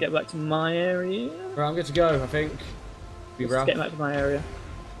get some. Let's get back to my area. Right, I'm good to go, I think. Be rough. Let's get back to my area.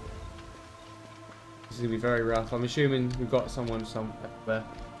 This is going to be very rough. I'm assuming we've got someone somewhere.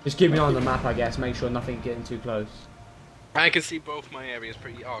 Just keep an eye on the map, I guess. Make sure nothing's getting too close. I can see both my areas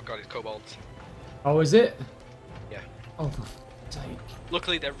pretty. Oh god, it's kobolds. Oh, is it? Yeah. Oh, for fuck's sake.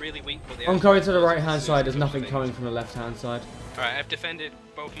 Luckily, they're really weak. But they I'm actually coming to the cause right hand side. There's serious nothing things. coming from the left hand side. Alright, I've defended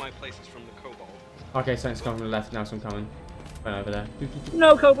both my places from the kobold. Okay, something's coming from the left. Now some coming. Right over there.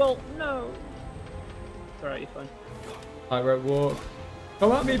 No, Cobalt, no! Alright, you're fine. Light rope walk.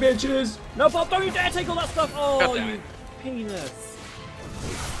 Come at me, bitches! No, Bob, don't you dare take all that stuff! Oh, God damn you it. penis!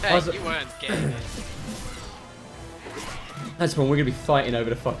 Hey, Was it- you weren't getting it. That's when we're gonna be fighting over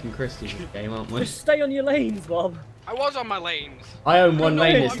the fucking Christie game, aren't we? Just stay on your lanes, Bob. I was on my lanes. I own one No,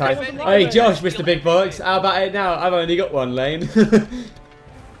 lane this I'm time. going the Hey, right Josh, way. Mr. Big Bollocks, how about it now? I've only got one lane.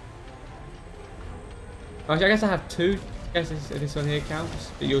 Actually, I guess I have two. I guess this one here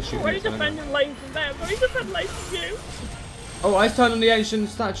counts. But you're shooting. Why are you this one, aren't you? defending lanes from them? Why are you defending lanes from you? Oh, I turned on the ancient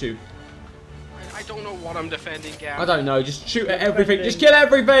statue. I don't know what I'm defending, Gab. I don't know. Just shoot at You're everything. defending- Just kill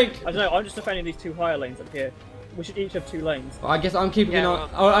everything. I don't know, I'm just defending these two higher lanes up here. We should each have two lanes. Well, I guess I'm keeping an Yeah, eye. well,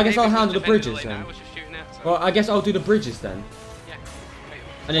 Oh, I guess I'll David was handle the defending bridges lane then. I was just shooting at, so. Well, I guess I'll do the bridges then. Yeah.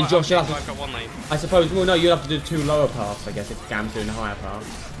 And then Well, Josh, you'll okay, have so to. I've got one lane. I suppose. Well, no, you'll have to do two lower paths. I guess if Gam's doing the higher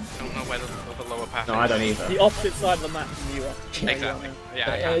path. I don't know where the lower path No, is. I don't either. The opposite side of the map from you are. Exactly.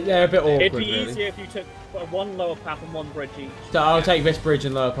 Yeah, I Yeah, can. they're a bit awkward, It'd be really. easier if you took one lower path and one bridge each. So I'll Yeah. take this bridge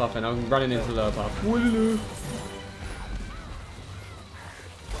and lower path, and I'm running into the lower path.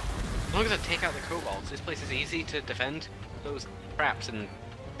 As long as I take out the kobolds, this place is easy to defend. Those traps and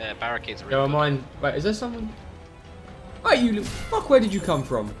barricades are really Never good. mind. Wait, is there someone? Wait, you little fuck! Where did you come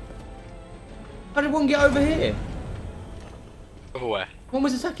from? How did one get over here? Over where? One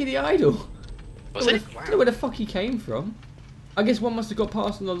was attacking the idol. Was I it? don't know where the fuck he came from. I guess one must have got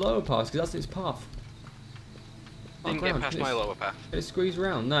past on the lower pass because that's its path. Didn't Fuck get around, past did my it- lower path. did it squeeze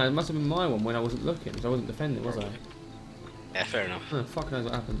around? No, it must have been my one when I wasn't looking, so I wasn't defending, was I? Yeah, fair enough. Oh, fuck knows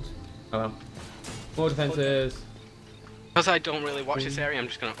what happens. Oh well. More defences. Because I don't really watch this area, I'm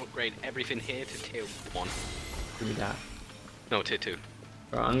just going to upgrade everything here to tier 1. Give me that. No, tier 2.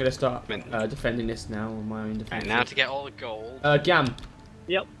 Right, I'm gonna start Mint. defending this now on my own defense. Right, now to get all the gold. Gam,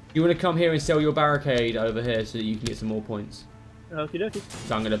 Yep. you wanna come here and sell your barricade over here so that you can get some more points? Okie dokie.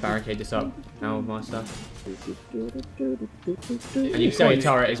 So I'm gonna barricade this up now with my stuff. And And you can sell your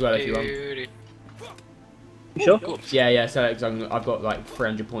turret as well if you want. You sure? Cool. Yeah, sell it because I've got like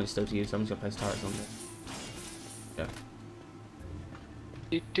 300 points still to use, so I'm just gonna place turrets on there. Yeah.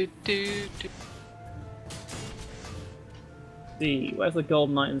 See, where's the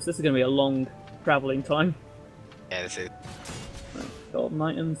golden items? This is going to be a long travelling time. Yeah, this is. Golden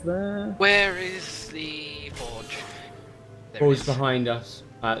items there. Where is the forge? There it Forge is. behind us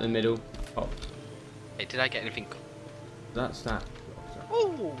at the middle. Oh, Hey, did I get anything? that's that.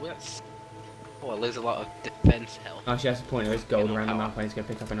 Oh, that's. Oh, I lose a lot of defense health. Actually, that's the point. There is gold Yeah, around the power. map. I need to go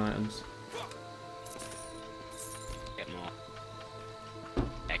pick up any items. Get more.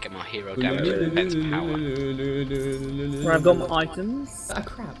 Yeah, get more hero damage and defense power. Where I've got my items. Is that a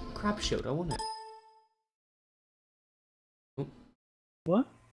crab? Crab shield. I want it. What?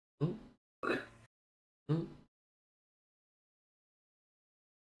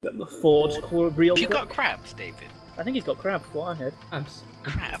 Got the forge real. Have you got crabs, David? I think he's got crabs. What I heard. Crabs.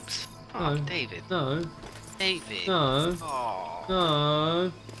 Crabs? Oh, No. David. No. David. No. Oh.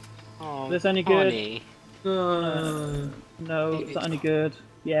 No. Oh. Is this any good? honey. No. No, is that any good?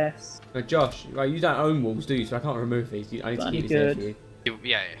 Yes. No, Josh, right, you don't own walls, do you? So I can't remove these. I need to Bloody keep these there good. for you.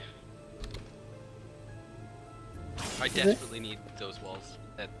 Yeah. I desperately need those walls.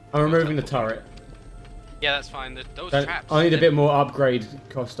 I'm removing the turret. Yeah, that's fine. Those Don't- traps. I need a they're- bit more upgrade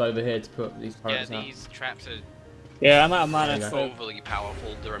cost over here to put these Yeah, turrets out. these traps are Yeah, I'm out of There mana, you go. so overly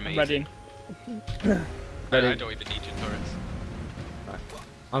powerful. They're I'm amazing. ready. I Ready? don't even need your turrets.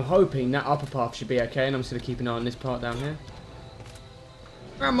 I'm hoping that upper path should be okay, and I'm just gonna keep an eye on this part down here.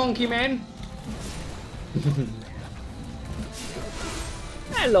 A monkey man.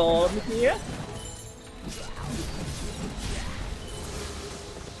 Hello, Mikia.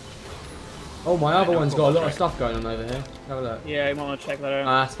 Oh, my other one's got a lot of stuff going on over here. Have a look. Yeah, you might want to check that out.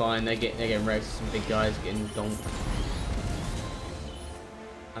 Ah, that's fine. They're getting raised. Some big guys getting donked.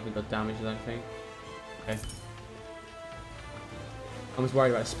 Haven't got damage, I don't think. Okay. I'm just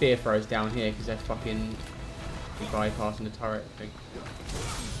worried about spear throws down here because they're fucking bypassing the turret thing.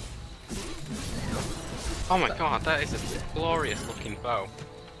 Oh my god, that is a glorious looking bow.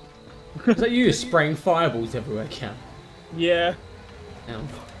 Is that you just spraying fireballs everywhere, Cam? Yeah. Ow.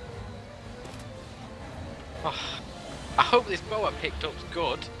 Oh, I hope this bow I picked up's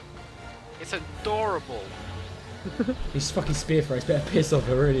good. It's adorable. These fucking spear throws better piss off,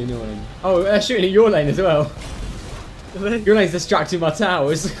 they're really annoying. Oh, they're shooting at your lane as well. Your lane's distracting my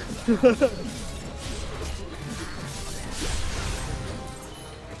towers.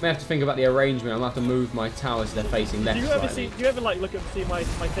 May have to think about the arrangement. I'm gonna have to move my towers so they're facing left. Do you ever like look and see my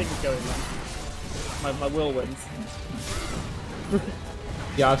things going like my whirlwinds?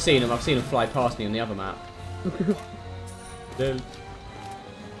 Yeah, I've seen them. I've seen them fly past me on the other map.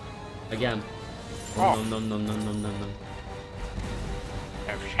 Again. Oh. No.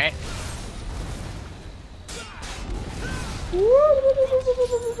 Oh shit.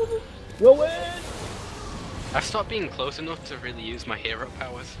 Whirlwind! I've stopped being close enough to really use my hero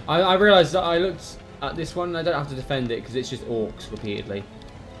powers. I realised that I looked at this one. I don't have to defend it because it's just orcs repeatedly.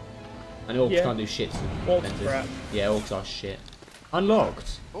 And orcs can't do shit. Orcs crap. Yeah, orcs are shit.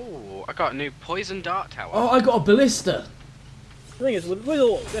 Unlocked. Oh, I got a new poison dart tower. Oh, I got a ballista. The thing is, with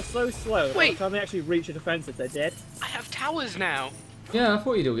orcs, they're so slow. By Wait. the time they actually reach a defensive, they're dead. I have towers now. Yeah, I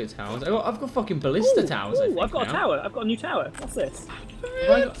thought you'd all get towers. I've got fucking ballista towers. I Ooh, think, I've got now. a tower. I've got a new tower. What's this?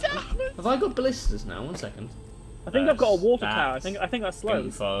 Have I got ballistas now? 1 second. I think I've got a water That's tower. I think that's slow.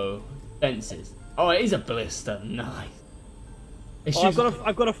 Info. Fences. Oh, it is a ballista. Nice. It Oh, shoots,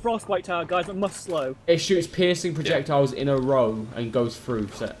 I've got a frostbite tower, guys. It must slow. it shoots piercing projectiles in a row and goes through.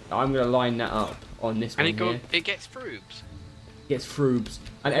 So I'm gonna line that up on this And one here. it gets froobs. Gets Froobs,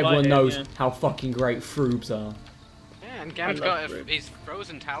 and Right everyone here, knows yeah. how fucking great Froobs are. Yeah, and Gam's I love got froobs. his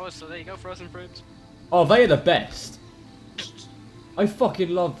frozen towers, so there you go, frozen froobs. Oh, they are the best. I fucking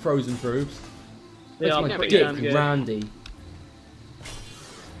love frozen Froobs. They That's are my pretty damn dick, good. Randy.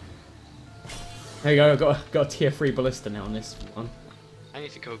 There you go. I've got a tier 3 ballista now on this one. I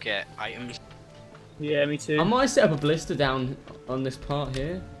need to go get items. Yeah, me too. I might set up a ballista down on this part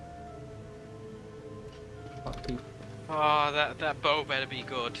here. Fuck people. Oh, that bow better be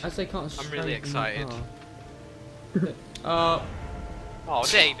good. As they can't. I'm really strengthen the excited. car. Oh,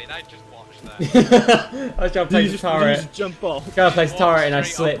 David, I just watched that. I was trying to Did you place a just turret. jump off? Trying to place a Walked turret and I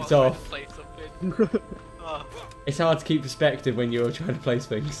straight slipped up off. while I tried to play something. Oh. It's hard to keep perspective when you're trying to place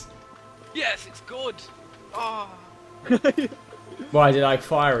things. Yes, it's good. Oh. Why is it like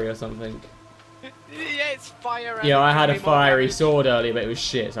fiery or something? Yeah, it's fire. and Yeah, I it's had a way more fire damage. sword earlier, but it was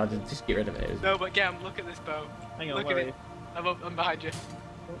shit, so I had to just get rid of it. It was- No, but Gam, look at this bow. Hang on, Look where at are it. you? I'm behind you.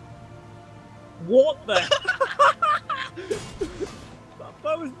 What the? That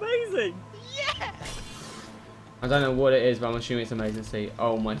bow is amazing. Yeah. I don't know what it is, but I'm assuming it's amazing to see.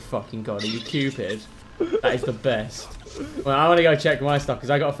 Oh my fucking god, are you Cupid? That is the best. Well, I want to go check my stuff because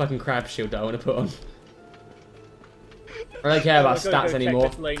I got a fucking crab shield that I want to put on. I don't care about I've gotta stats go check anymore.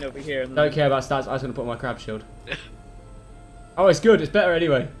 this lane over here and Don't care about stats. I just want to put on my crab shield. Oh, it's good. It's better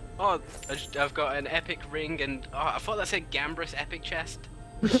anyway. Oh, I've got an epic ring and I thought that said Gambrous epic chest.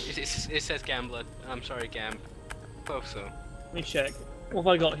 it says Gambler. I'm sorry, Gam. Both so. Let me check. What have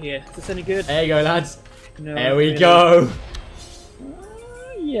I got here? Is this any good? There you go, lads. No, There we really. go.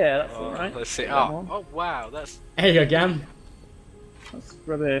 Yeah, that's Oh, alright. let's see. That Oh, one. oh wow, that's There you go, Gam. That's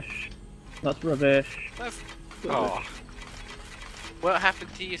rubbish. That's rubbish. oh. What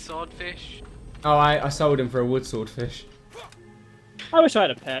happened to your swordfish? Oh, I sold him for a wood swordfish. I wish I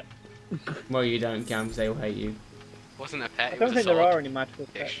had a pet. Well, you don't, Gam, because they will hate you. Wasn't a pet. I It don't was think a there are any magical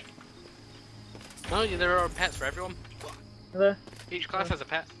pets. swordfish. No, yeah, there are pets for everyone. Are there? Each class has a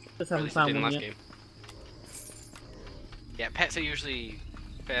pet. Just Or at haven't least it found did in one last yet. game. Yeah, pets are usually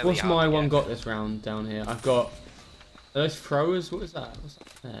fairly What's hard my to one get. got this round down here? I've got... Are those throwers? What is that? What's that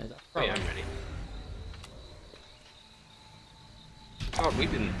there? Is that a Oh, yeah, thrower? I'm ready. Oh,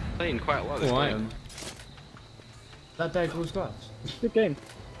 we've been playing quite a lot this Cool game. item. That Bear Grylls gloves. Good game.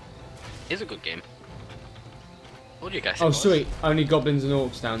 It's a good game. What do you guys Oh, think? sweet. Only goblins and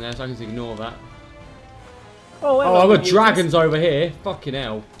orcs down there, so I can just ignore that. Oh, Oh, I've got dragons over here. Fucking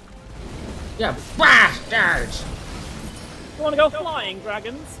hell. Yeah, bastards! You want to go flying,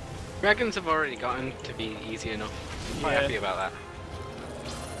 dragons? Dragons have already gotten to be easy enough. I'm quite Yeah. happy about that.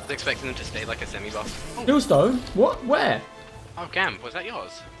 I was expecting them to stay like a semi-boss. Oh, Millstone? What? Where? oh Gam, was that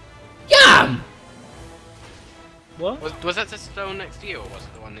yours? Gam! What? Was that the stone next to you, or was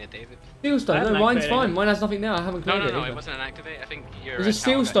it the one near David? I Steelstone? haven't No, mine's activated fine. it. Mine has nothing there. I haven't No, cleared no, no, either. it wasn't an activate. I think you're There's a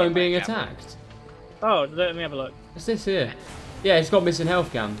tower that Steelstone hit by being a javelin. attacked. Oh, let me have a look. What's this here? Yeah, it's got missing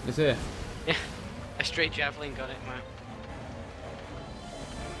health, Gam. It's here. Yeah, a straight javelin got it, man.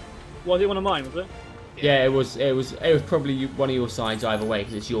 Was it one of mine, was it? Yeah, it was probably one of your sides either way,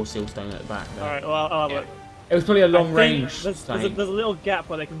 because it's your Steelstone at the back there. Alright, well, I'll have a Yeah. look. It was probably a I long think range there's a thing. little gap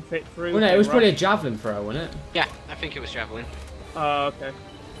where they can fit through. Well, no, to it was probably a rush. javelin throw, wasn't it? Yeah, I think it was javelin. Oh, okay.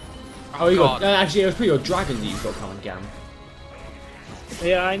 Oh, you God. got. Actually, it was pretty your dragon that you've got coming, Gam.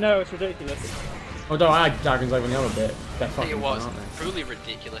 Yeah, I know, it's ridiculous. Although I had dragons over on the other bit. They're Tell you fucking what, fun, aren't it's they? truly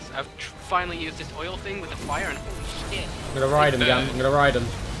ridiculous. I've finally used this oil thing with the fire, and holy shit. I'm gonna ride him, Gam. I'm gonna ride him.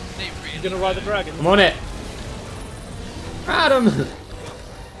 They really You're gonna ride the dragon? I'm on it. Ride him.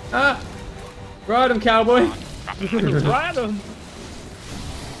 Ah. Ride him, cowboy. Ride them!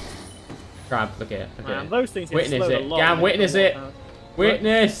 Crab, look at it. Look at Man, it. those things get Witness slowed it. a lot Gam, when they witness come it. out.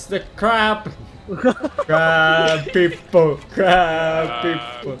 Witness the crab. Crab people. Crab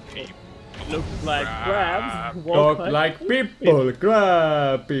people. Look like crabs. Talk Walk like people.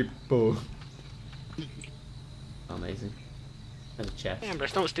 Crab people. Amazing. There's a chest.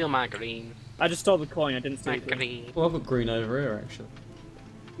 Ambrose, don't steal my green. I just stole the coin, I didn't steal My it. green. Well, I've got green over here, actually.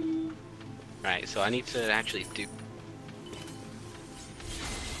 Right, so I need to actually do.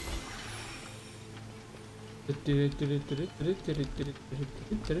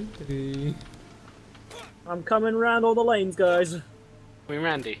 I'm coming round all the lanes, guys. Queen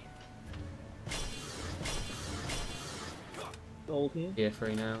Randy. Gold here. Yeah,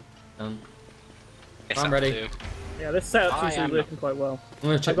 free now. Done. Yes, I'm up ready. to. Yeah, this setup I seems to am be working quite well. I'm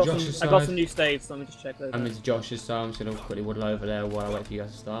gonna I check got, Josh's some, I got some side. new staves, so let me just check those I'm out. into Josh's side. I'm just gonna quickly waddle over there while I wait for you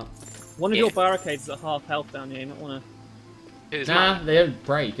guys to start. One of Yeah. your barricades is at half health down here, you might wanna... Who's Nah, mine? they don't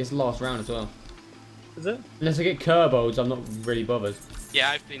break. It's the last round as well. Is it? Unless I get Kerbodes, I'm not really bothered. Yeah,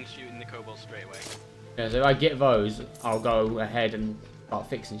 I've been shooting the kobolds straight away. Yeah, so if I get those, I'll go ahead and start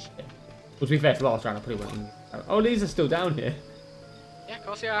fixing shit. Well, to be fair, it's the last round. I probably won't. Oh, these are still down here. Yeah, of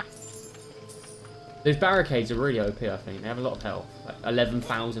course you are. Those barricades are really OP, I think. They have a lot of health. Like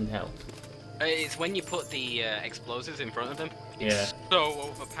 11,000 health. It's when you put the explosives in front of them. It's Yeah. so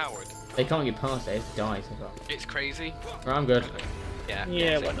overpowered. They can't get past it. It's die. So far. It's crazy. Right, I'm good. Yeah.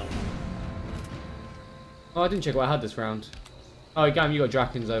 Yeah, so- why not? Oh, I didn't check what I had this round. Oh, Gam, you got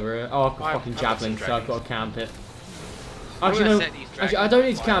dragons over here. Oh, I've got I've fucking got some javelin, so I've got to dragons. camp it. I'm Actually, gonna no. set these Actually, I dragons don't on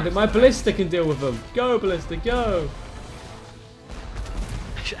need to camp fire. it. My ballista can deal with them. Go, ballista, go.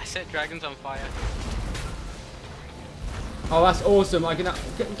 I set dragons on fire. Oh, that's awesome. I can.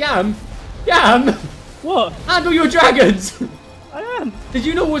 Gam, Gam, What? handle your dragons. I am! Did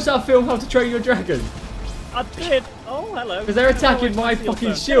you not watch that film, How to Train Your Dragon? I did! Oh, hello. Because they're attacking Get away my from seal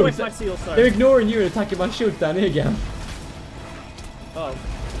fucking stone. Get away shields. from my seal stone. They're ignoring you and attacking my shields down here, Gam. Oh.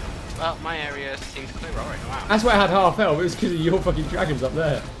 Well, my area seems clear already. Wow. That's why I had half health. It was because of your fucking dragons up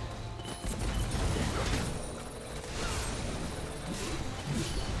there.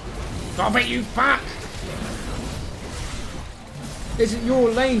 Stop it, you fuck! This is your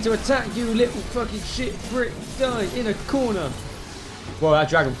lane to attack, you little fucking shit brick. Die in a corner. Well, that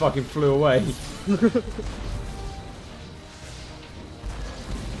dragon fucking flew away.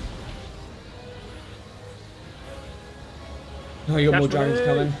 Oh, you got more Catch dragons me.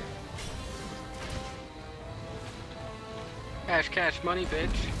 coming. Cash, money, bitch.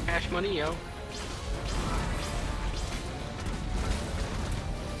 Cash money, yo.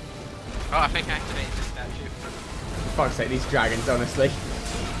 Oh, I think I activated the statue. Fuck's sake, these dragons, honestly.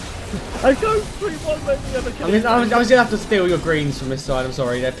 I go 3-1 like the other kid. I'm just gonna have to steal your greens from this side. I'm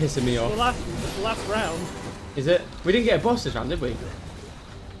sorry, they're pissing me The off. last round. Is it? We didn't get a boss this round, did we?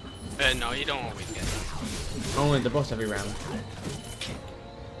 No, you don't always get that. I wanted the boss every round.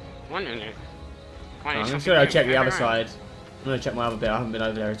 One minute. I'm just gonna check the other side. I'm gonna check my other bit. I haven't been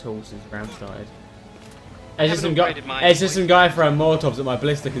over there at all since the round started. There's just some guy. upgraded mine. There's just some guy throwing Molotovs at my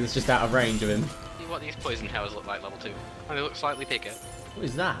ballista because it's just out of range of him. See what these poison towers look like level 2. And they look slightly bigger. What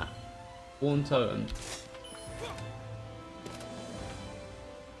is that? Worn totem.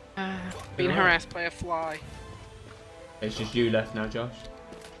 Being Right. harassed by a fly. It's just you left now, Josh.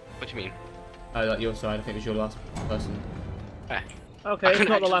 What do you mean? Oh, like your side. I think it was your last person. Ah. Okay, I it's couldn't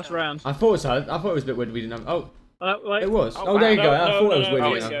not the actually last tell. round. I thought so. I thought it was a bit weird we didn't have. Oh, Wait. it was. Oh, Oh, there you wow. go. I thought it was weird. no,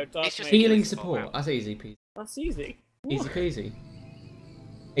 we it's- didn't have. it's just Healing healing support. support. That's easy peasy. That's easy. Easy peasy.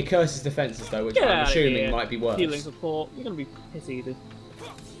 It curses defenses though, which Get I'm outta assuming here. might be worse. Healing support. You're gonna be piss easy.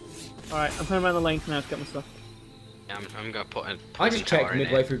 Alright, I'm coming around the lane now to get my stuff. Yeah, I'm gonna put a I poison just tower checked in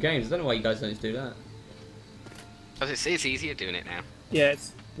midway it. through games. I don't know why you guys don't do that. Because it's easier doing it now. Yeah,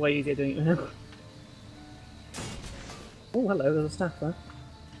 it's way easier doing it now. Oh, hello, there's a staff there.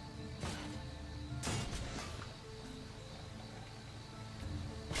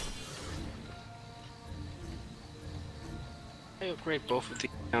 I upgrade both of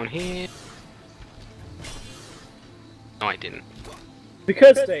these down here. No, I didn't.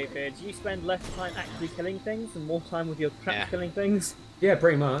 Because, David, you spend less time actually killing things and more time with your traps Yeah. killing things. Yeah,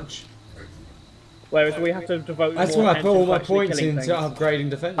 pretty much. Whereas we have to devote That's more why I put all attention to my actually points killing into things. upgrading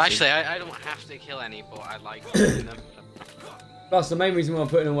defenses. Actually, I don't have to kill any, but I like killing them. Plus, the main reason why I'm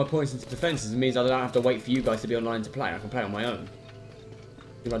putting all my points into defences means I don't have to wait for you guys to be online to play. I can play on my own.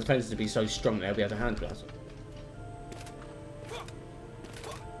 My defences to be so strong they'll be able to handle us.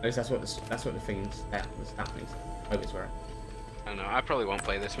 At least that's what the thing is. The stat means. I hope it's right. I don't know. I probably won't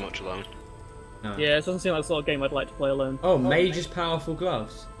play this much alone. No. Yeah, it doesn't seem like the sort of game I'd like to play alone. Oh, Mage's powerful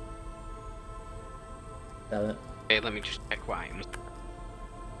gloves. Sell it. Okay, let me just check what items.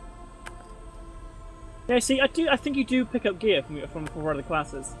 Yeah, see, I think you do pick up gear from one of the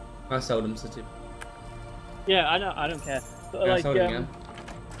classes. I sold them to two. Yeah, I know. I don't care. But Yeah, I like, sold them, yeah.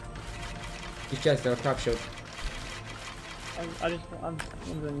 These chests, they're a crab shield. I'm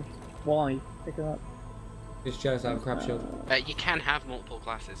wondering why pick it up. These chests have a crab shield. You can have multiple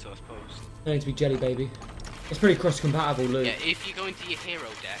classes, so I suppose. They need to be jelly, baby. It's pretty cross-compatible, Luke. Yeah, if you go into your hero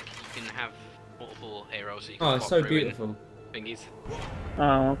deck, you can have multiple heroes. So you can Oh, it's swap so through in beautiful. Thingies.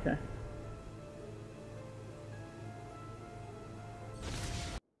 Oh, okay.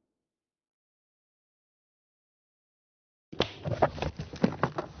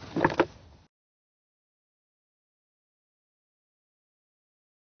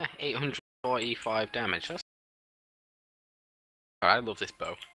 Eh, 845 damage. That's... I love this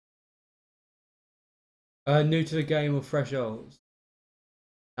bow. New to the game or fresh olds?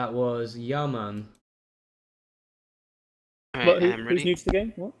 That was Yaman. Alright, But I'm who's ready. new to the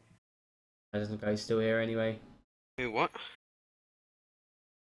game? What? That doesn't go still here anyway. Who, what?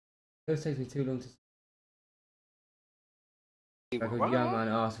 It takes me too long to. Because What? Yaman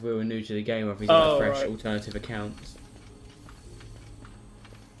asked if we were new to the game or if he's got Oh, fresh right. alternative accounts.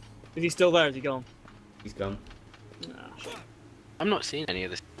 Is he still there? Is he gone? He's gone. I'm not seeing any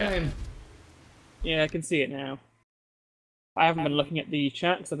of this. Game. Yeah, I can see it now. I haven't been looking at the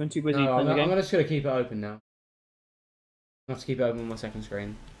chat because I've been too busy No, playing the game. I'm just gonna keep it open now. I have to keep it open on my second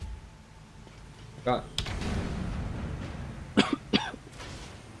screen. Right.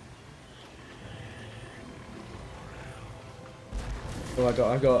 Well,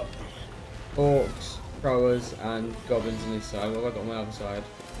 I got orcs, throwers, and goblins on this side. What have I got on my other side?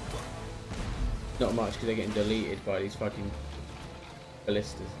 Not much because they're getting deleted by these fucking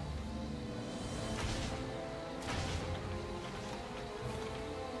ballistas.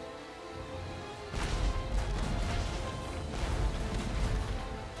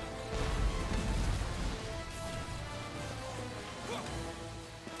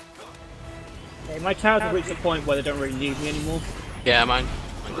 Hey, my towers have reached a point where they don't really need me anymore. Yeah, mine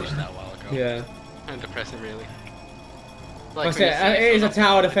reached that a while ago. Yeah. Kind of depressing, really. Like I when said, you see it is a someone-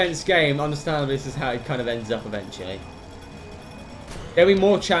 tower defense game. Understandably, this is how it kind of ends up eventually. There'll be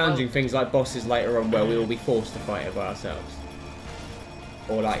more challenging things like bosses later on where we will be forced to fight it by ourselves.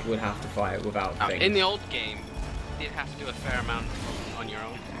 Or like we'll have to fight it without things. In the old game, you did have to do a fair amount on your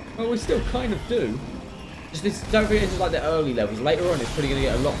own. Well, we still kind of do. Just this, don't forget this is like the early levels. Later on, it's probably going to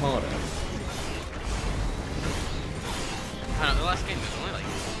get a lot harder. I don't know, the last game was only like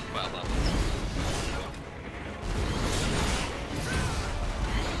 12 levels.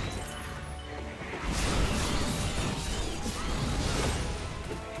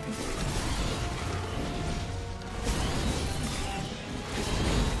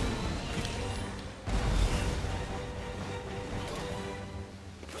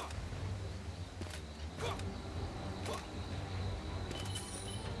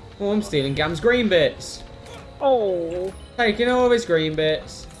 Oh, I'm stealing Gam's green bits. Oh, Taking all of his green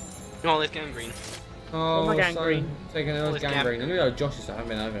bits. No, let's get green. Oh, my so gangrene. taking all All his his gangrene. Look at Josh is. I haven't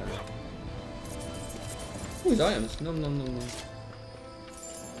been over there. All his items. No, no, no, no.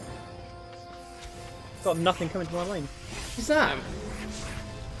 got nothing coming to my lane. What's that?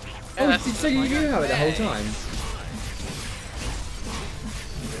 Yeah, Oh, that's so you do have it the whole Hey. time?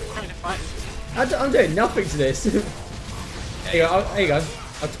 Trying to fight. I'm doing nothing to this. Here you go. Here you go.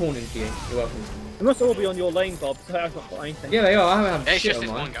 I've torn into you. You're welcome. They must all be on your lane, Bob, so I've not got anything. Yeah, they are. I haven't Yeah, had it's shit just on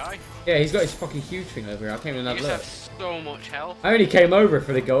this mine. one guy. Yeah, he's got his fucking huge thing over here. I came in and You had a just look. have so much health. I only came over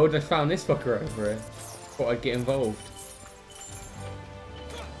for the gold. I found this fucker over here. Thought I'd get involved.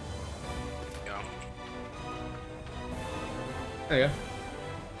 Go. There you go.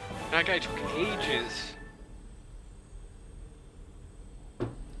 That guy took ages.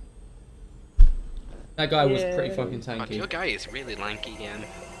 That guy was Yeah. pretty fucking God, tanky. your guy is really lanky again.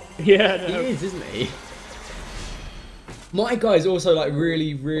 Yeah, He no. is, isn't he? My guy's also like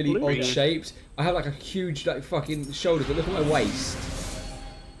really, really Blue. odd shaped. I have like a huge like fucking shoulders, but look at my waist.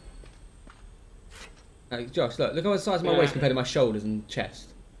 Like, Josh, look at the size of my Yeah. waist compared to my shoulders and chest.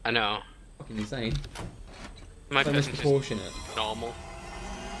 I know. Fucking insane. My So person's just misproportionate. normal.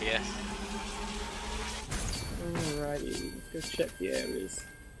 Yes. Alrighty, let's go check the areas.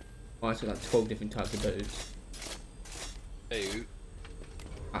 Oh, I took like 12 different types of boots. Boot.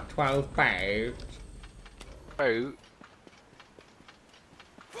 At 12 boat. Boot.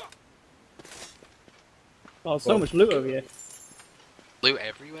 Oh, so much loot over here. Loot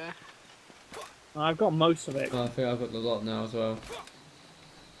everywhere. I've got most of it. Oh, I think I've got the lot now as well.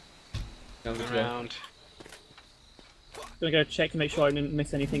 I'm gonna go. Around. Gonna go check to make sure I didn't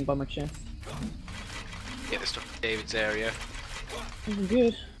miss anything by my chest. Get the stuff in David's area. I'm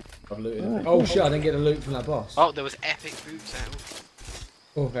good. I've looted Alright, it. Oh cool. shit, I didn't get the loot from that boss. Oh, there was epic boots out.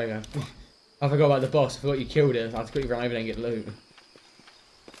 Oh, there you go. I forgot about the boss. I forgot you killed it. I had to quickly run over there and get the loot.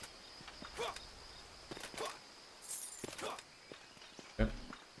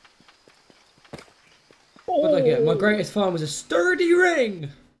 What did I get? My greatest find was a sturdy ring!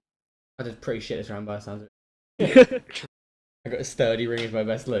 I did pretty shit this round by the sounds of it. I got a sturdy ring as my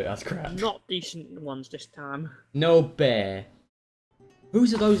best loot. That's crap. Not decent ones this time. No bear.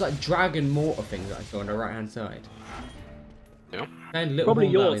 Whose are those like dragon mortar things that I saw on the right hand side? No. And little Probably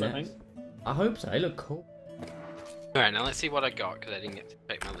horn yours, I marionettes. think. I hope so. They look cool. Alright, now let's see what I got, because I didn't get to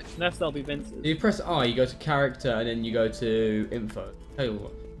check my list. Unless they'll be Vince's. You press R, you go to character, and then you go to info. Tell you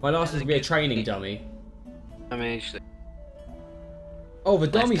what, my last is to be a training dummy. Damage. Oh, the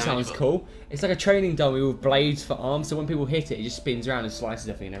dummy damage, sounds but- cool. It's like a training dummy with blades for arms, so when people hit it, it just spins around and slices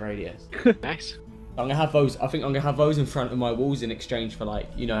everything in a radius. Nice. I'm gonna have those. I think I'm gonna have those in front of my walls in exchange for, like,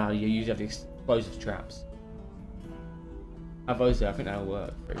 you know how you usually have the explosive traps. Have those there. I think that'll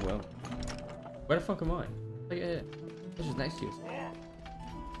work pretty well. Where the fuck am I? Look at it. This is next to you.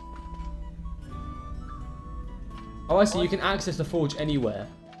 Oh, I see. You can access the forge anywhere.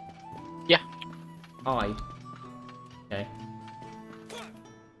 Yeah. Okay.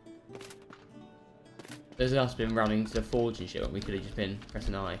 There's us been running to the forge and shit. We could have just been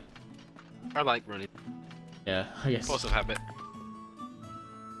pressing I. I like running. Yeah, I guess. Force of habit.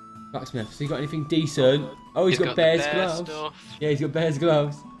 Blacksmith, so you got anything decent? Oh, he's got the bear's bear gloves. Stuff. Yeah, he's got bear's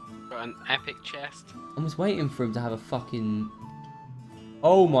gloves. Got an epic chest. I was waiting for him to have a fucking...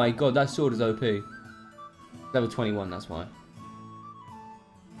 Oh my god, that sword is OP. Level 21, that's why.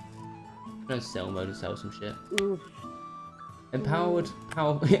 I'm gonna sell mode and sell some shit. Ooh. Empowered,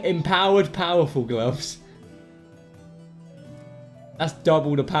 powerful gloves. That's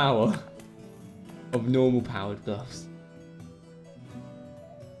double the power of normal powered gloves.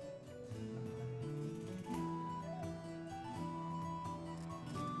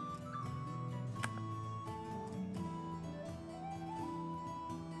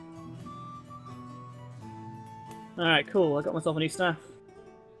 Alright, cool. I got myself a new staff.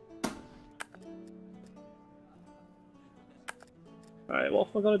 Alright, what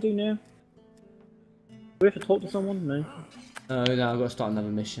have I got to do now? Do we have to talk to someone? No. Oh no, I've got to start another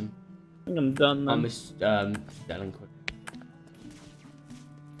mission. I think I'm done I'm then. delinquent.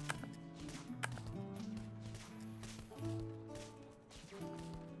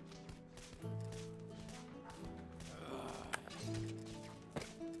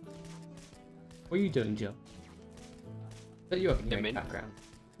 What are you doing, Joe? But you up in the background.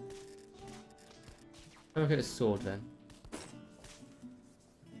 Have a look at his sword then.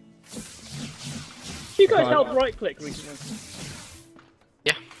 You guys Right. held right click recently.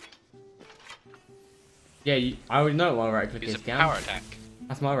 Yeah. Yeah, I already know what my right click Use is, a Gam. power attack.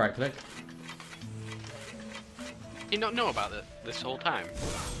 That's my right click. Did you not know about it this whole time?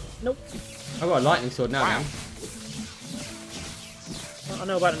 Nope. I've got a lightning sword now, Wow. Gam. I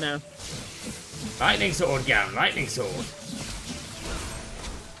know about it now. Lightning sword, Gam. Lightning sword.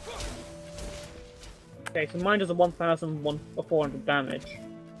 Okay, so mine does a 1,400 damage.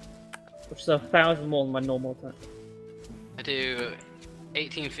 Which is 1,000 more than my normal attack. I do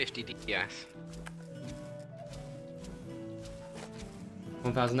 1850 DPS.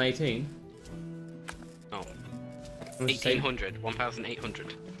 1018. No. I'm just saying- 1800.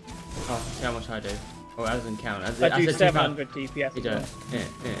 1800. Oh, see how much I do. Oh, that doesn't count. As I do as 700 DPS. You as do well.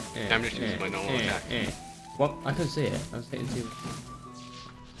 it. I'm just using my normal attack. What? I couldn't see it. I was hitting too.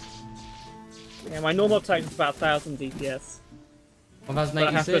 Yeah, my normal attack is about 1,000 DPS. But I have to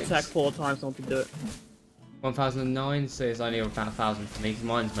 1086. attack 4 times in order to do it. 1009, so it's only about 1,000 for me, because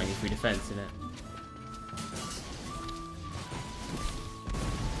mine's mainly through defense, isn't it?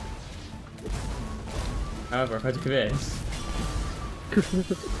 However, if I took this,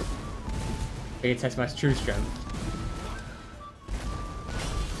 I can test my true strength.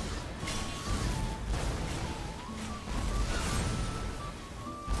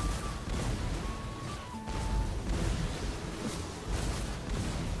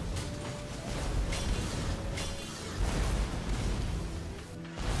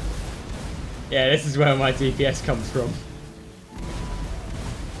 Yeah, this is where my DPS comes from.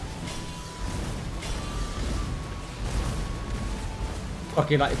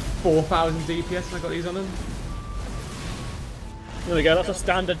 fucking like 4,000 DPS and I got these on them. There we go, that's a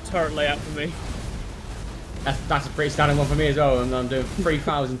standard turret layout for me. That's a pretty standard one for me as well, and I'm doing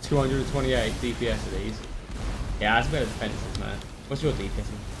 3,228 DPS of these. Yeah, that's a bit of defensive, man. What's your DPS?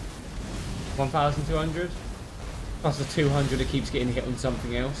 1,200? Plus the 200 that keeps getting hit on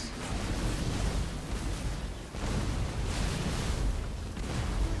something else.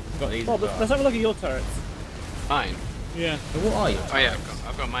 Got these. Oh, as well. let's have a look at your turrets. Mine. Yeah. So what are you? Oh yeah,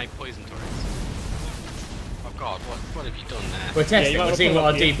 I've got my poison turrets. Oh god, what have you done there? We're testing, Yeah, we're seeing what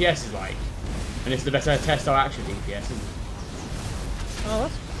our here. DPS is like. And it's the best way to test our actual DPS, isn't it?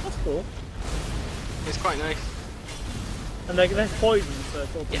 Oh, that's cool. It's quite nice. And they're poison, so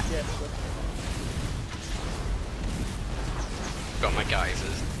it's all Yeah. DPS. So. Got my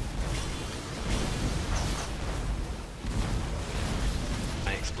geysers.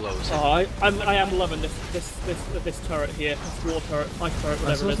 My explosive. Oh, I am loving this turret here. This war turret, ice turret, So whatever it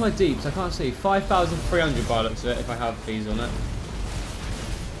what's is. my deeps? I can't see. 5,300 by the looks of it if I have these on it.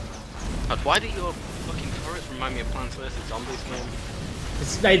 God, why do your fucking turrets remind me of Plants vs Zombies, man?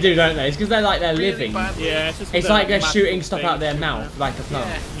 They do, don't they? It's because they're like they're Really living. badly. Yeah, it's just It's like they're massive shooting stuff out things their shooting mouth like a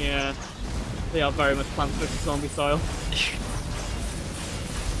plant. Yeah. Yeah, they are very much Plants vs Zombie style.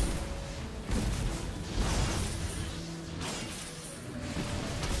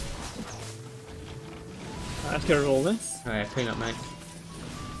 Let's get roll this. Alright, clean up, mate.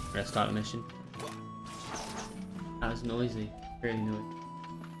 Let's start the mission. That was noisy. Really noisy.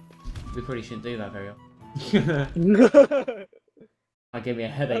 We probably shouldn't do that very often. That gave me a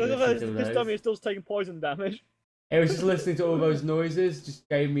headache listening to This dummy those. is still taking poison damage. It was just listening to all those noises, just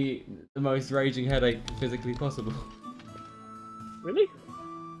gave me the most raging headache physically possible. Really?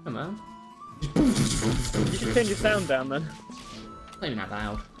 Come on. You should turn your sound down then. It's not even that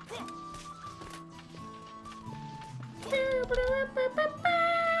loud.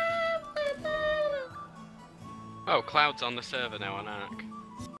 Oh, Cloud's on the server now on Ark.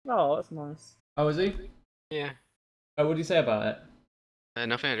 Oh, that's nice. Oh, is he? Yeah. Oh, what did he say about it?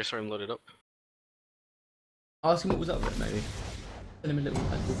 Nothing, I just saw him loaded up. Ask him what was up with it, maybe. Send him a little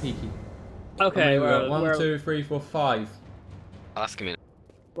peeky. Okay, we got where 1, 2, 3, 4, 5. I'll ask him in.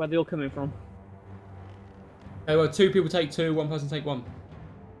 are they all coming from? Okay, well, 2 people take 2, 1 person take 1.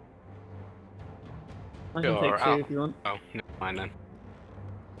 I can Sure, take 2 I'll- if you want. Oh, never mind then.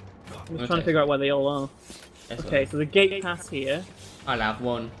 I'm just trying to figure out where they all are. Yes, Okay, so the gate pass here. I'll have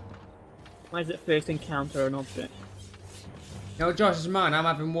 1. Why is it first encounter an object? No, Josh, it's mine. I'm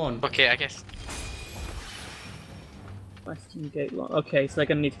having 1. Okay, I guess. Western gate lock. Okay, so they're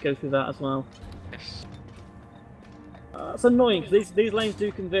going to need to go through that as well. Yes. It's annoying because these lanes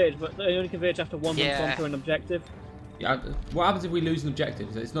do converge, but they only converge after one Yeah. one's onto an objective. Yeah, what happens if we lose an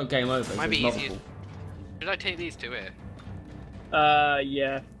objective? It's not game over. Might It's be multiple. easier. Should I take these two here?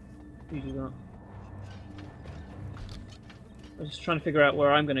 Yeah. Usually not. I'm just trying to figure out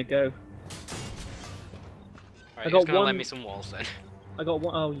where I'm going to go. Right, I you're got just gonna one- lend me some walls then. I got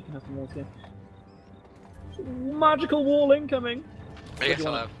one. Oh, you can have some walls here. Magical wall incoming! I guess do you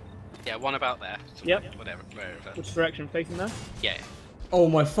I'll want? have. Yeah, one about there. So Yep. Whatever, wherever. Which direction? Facing there? Yeah. Oh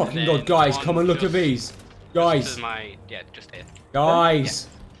my fucking And god, then guys, one come and look at just- these. This Guys, is my. Yeah, just here. guys.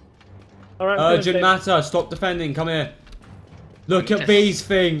 Alright, Urgent matter, stop defending, come here. Look at Just- these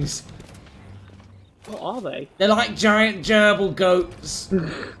things. What are they? They're like giant gerbil goats.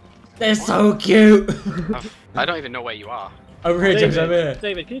 They're so cute. I don't even know where you are. Over here, James, over here.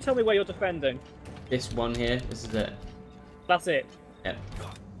 David, can you tell me where you're defending? This one here, this is it. That's it. Yep.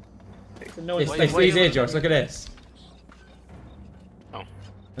 So no one's This, these here, Josh, look at this. Oh.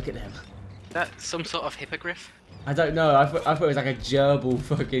 Look at them. That some sort of hippogriff? I don't know, I thought it was like a gerbil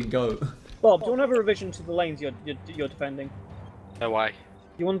fucking goat. Bob, do you want to have a revision to the lanes you're defending? Why?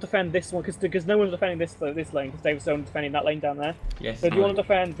 You want to defend this one because no one's defending this lane because David's only defending that lane down there. Yes. So do you want to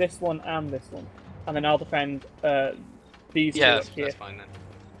defend this one and this one, and then I'll defend these two Yeah, up here. that's fine then.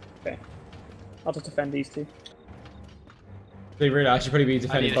 Okay. I'll just defend these two. They really, I should probably be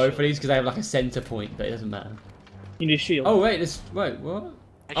defending need a both of shield. these because they have like a center point, but it doesn't matter. You need a shield. Oh wait, wait, what?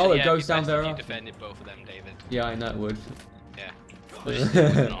 Actually, Oh, it yeah, goes it'd be down best there if you after. defended both of them, David. Yeah, I know it would. Yeah. We'll just do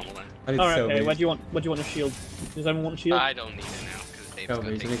it normal then. I need All to right. sell Okay. these. Where do you want a shield? Does anyone want a shield? I don't need it now because David's Sell gonna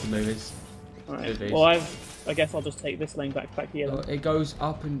these, I take need to move these. All do right. these. Well, I guess I'll just take this lane back here. Oh, Then. it goes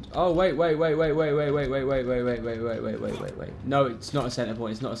up and wait. No, it's not a center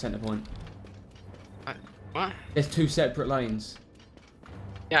point. It's not a center point. What? There's 2 separate lanes.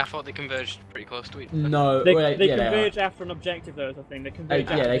 Yeah, I thought they converged pretty close to each other. No, They wait, yeah, converge they are. after an objective, though. Is the thing. They converge.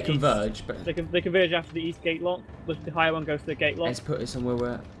 Yeah, after they the converge, East, but they converge after the east gate lock. The higher one goes to the gate lock. let's put it somewhere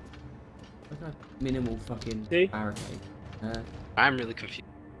where. Look at minimal fucking See? barricade. I'm really confused.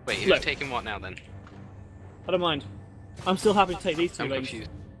 Wait, who's Look. taking what now then? I don't mind. I'm still happy to take these two I'm lanes.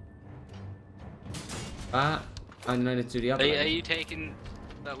 confused. I need to do the other Are lane. you taking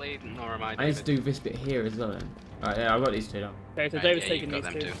that lane, or am I? I need to do this bit here as well then. Alright, yeah, I've got these two now. Okay, so Right, David's yeah, taking you've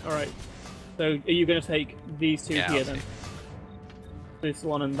these got two. them too. Alright. So are you going to take these two Yeah, here I'll then? take- This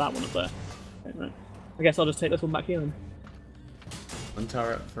one and that one up there. Okay, right. I guess I'll just take this one back here then. One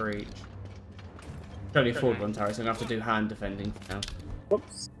turret for each. Can only afford one turret, so I'm going to have to do hand defending for now.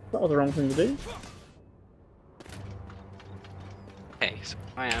 Whoops. That was the wrong thing to do. Okay, so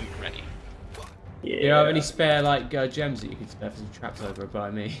I am ready. Yeah. Do you have any spare like gems that you could spare for some traps over by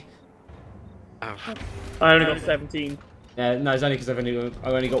me? Oh, I only got 17. Yeah, no, it's only because I've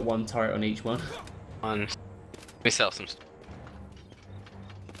only got one turret on each one. on. Let me sell some stuff.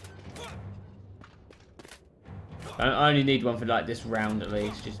 I only need one for like this round at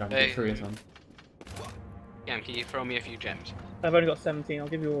least, just so I can get through this one. Cam, can you throw me a few gems? I've only got 17. I'll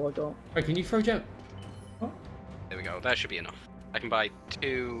give you all I got. Wait, can you throw gem? There we go. That should be enough. I can buy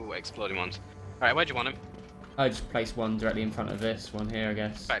 2 exploding ones. All right, where do you want them? I just place one directly in front of this one here, I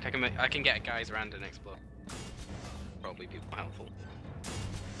guess. In fact, I can get guys around and explode. Probably be more helpful.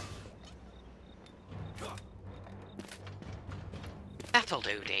 That'll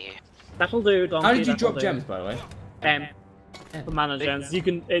do, dear. That'll do, Donkey. How did you that'll drop do. gems, by the way? M. For mana gems. You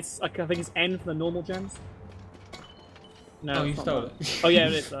can. It's. I think it's N for the normal gems. No. Oh, you it's not stole that. it. Oh yeah,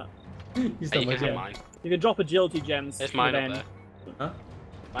 it is that. You Hey, stole you my can have gem. mine. You can drop agility gems. There's with mine up N. there. Huh?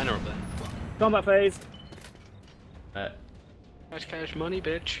 Mine are up there. Combat phase. Cash money,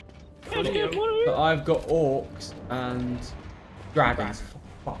 bitch. But I've got orcs and dragons, for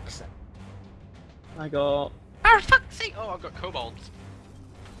fuck's sake. I got. Oh, fuck's sake! Oh, I've got kobolds.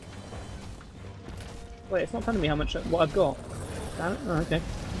 Wait, it's not telling me how much what I've got. Damn it. Oh, okay.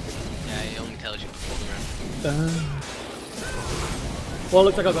 Yeah, it only tells you before the round. Well, it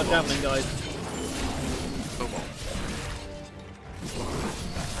looks like I've got javelin, guys. Kobold.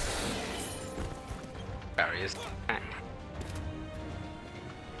 Barriers. Hack.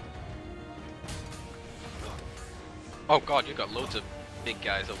 Oh god, you've got loads of big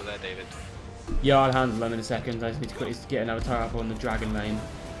guys over there, David. Yeah, I'll handle them in a second. I just need to quickly get another turret up on the dragon lane.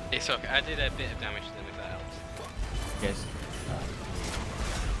 It's okay, I did a bit of damage to them if that helps. Yes.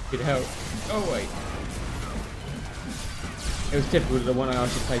 Good help. Oh wait. It was typical that the one I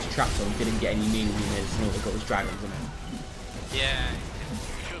actually placed traps on didn't get any meaning units, and all they got was dragons in it. Yeah,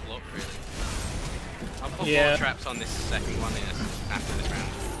 you should look really. I'll put Yeah. more traps on this second one after this round.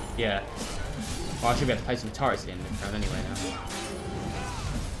 Yeah. Well, I should be able to place some turrets at the end of the round anyway now.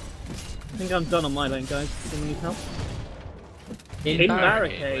 I think I'm done on my lane, guys. Do you need help? In In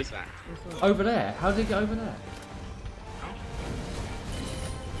barricade. barricade. Where's that? Over there? How did it get over there?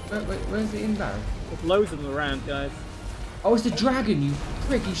 Where's the in barricade? There's loads of them around, guys. Oh, it's the dragon, you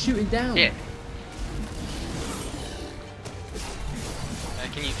prick, he's shooting down. Yeah.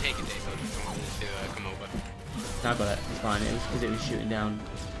 Can you take it, Dave? I just want to come over. No, I got it. It's fine. It was because it was shooting down.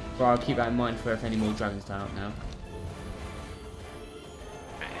 But I'll keep that in mind for if any more dragons turn up now.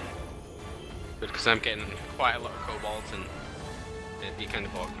 Good, because I'm getting quite a lot of kobolds and it'd be kind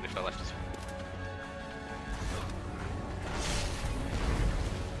of awkward if I left us.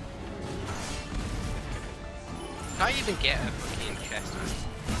 How do you even get a fucking chest?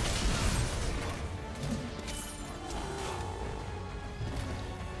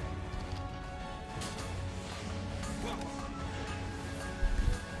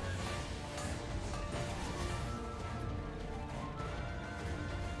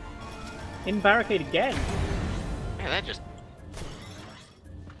 In barricade again. Yeah, that just...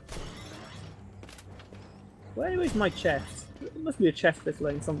 Where is my chest? There must be a chest this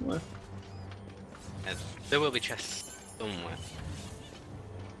lane somewhere. There will be chests somewhere.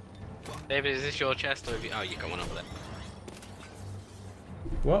 David, is this your chest or have you... Oh, you got one over there.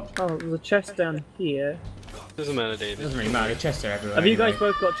 What? Oh, there's a chest down here. Doesn't matter, David. Doesn't really matter. Chests are everywhere. Have you anyway. guys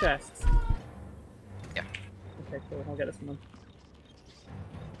both got chests? Yeah. Okay, cool. I'll get this one.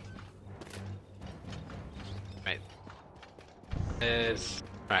 Right. There's...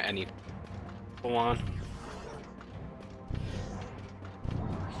 Right, I need... Go on.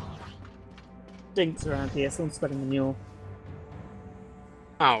 Stinks around here. Someone's spreading manure.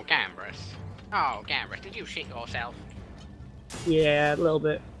 Oh, Gambris. Oh, Gambris, did you shit yourself? Yeah, a little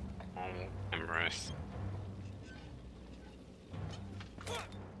bit. Oh, Gambris. I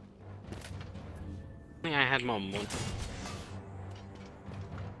think I had more than one.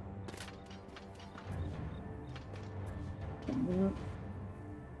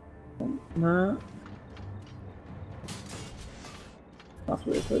 No. That's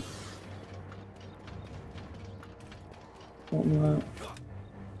really good. Alright,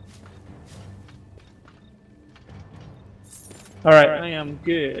 I am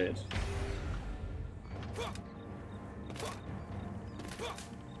good.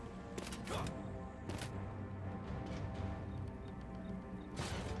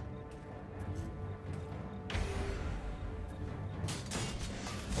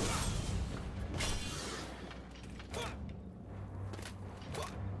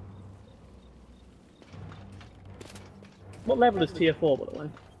 What level is tier 4, by the way?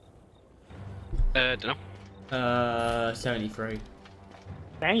 Dunno. 73.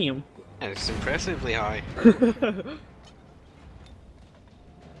 Damn. It's impressively high. Said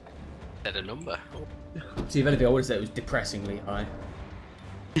a number. See, if anything, I would have said it was depressingly high.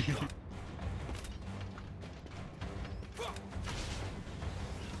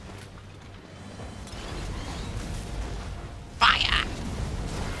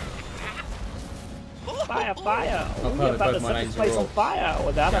 Fire, fire! I've We're heard about to both my set this names place are on all fire!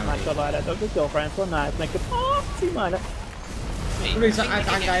 Without a Jeremy. match like that, don't girlfriends for night, make a party minor.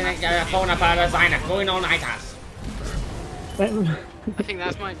 Going on night us. I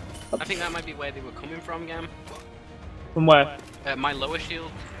think that might be where they were coming from, Gam. From where? My lower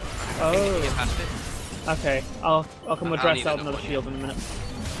shield. I Oh. think you can get past it. Okay, I'll come I'll address need out another another one, shield in a minute.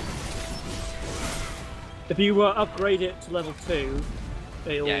 If you upgrade it to level 2,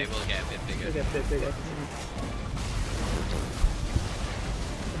 it'll Yeah, it will get a bit bigger. get a bit bigger.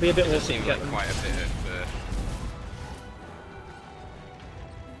 It'll be a bit It more does to seem get like them. quite a bit of.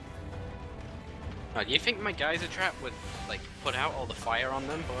 You think my geyser trap would like put out all the fire on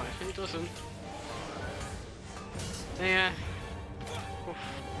them, but it doesn't. Yeah. Oof.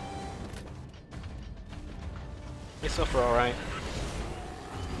 They suffer alright.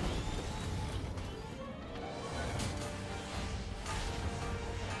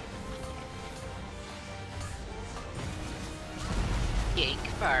 Cake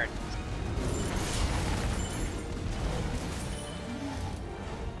fart.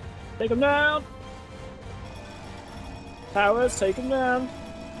 Take him down! Towers, take him down!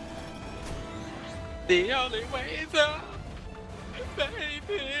 The only way is up,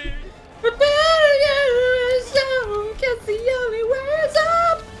 baby. Prepare yourself, 'cause the only way is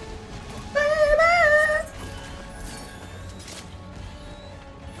up, baby.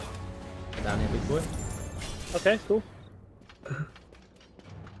 Down here, big boy. Okay, cool.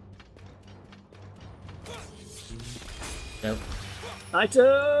 Nope.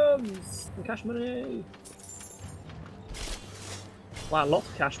 Items! And cash money! Wow, lots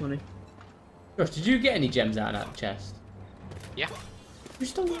of cash money. Josh, did you get any gems out of that chest? Yeah. You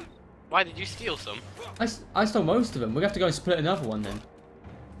stole them? Why did you steal some? I stole most of them. We're gonna have to go and split another one then.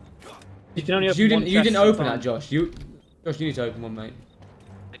 You can only open You one didn't chest at a open time. that, Josh. Josh, you need to open one, mate.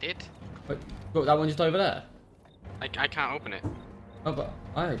 I did. Wait, got that one just over there. I can't open it. Oh, but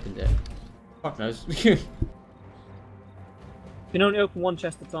I opened it. Fuck knows. You can only open one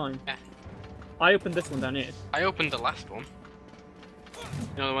chest at a time. Yeah. I opened this one down here. I opened the last one.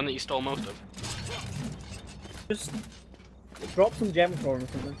 You know, the one that you stole most of. Just drop some gems for him or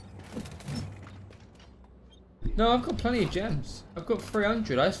something. No, I've got plenty of gems. I've got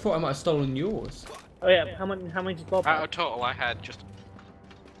 300. I just thought I might have stolen yours. Oh yeah, how many did Bob Out have? of total, I had just.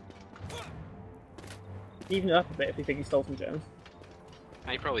 Even it up a bit if you think he stole some gems.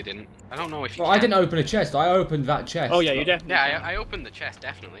 I probably didn't. I don't know if you. Well, I can. didn't open a chest. I opened that chest. Oh yeah, you but- definitely. Yeah, I opened the chest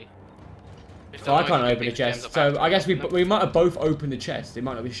definitely. Just So don't I know can't if you open a pick gems chest. up So after I guess opening them. we might have both opened the chest. It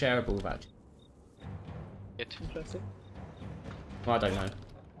might not be shareable with that. It. Interesting. I don't know.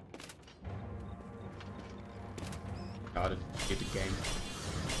 God, a stupid game.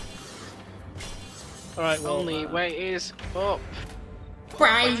 Alright, well. Only way is up.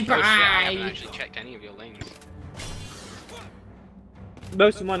 Bye Oh, shit, I haven't actually checked any of your lanes.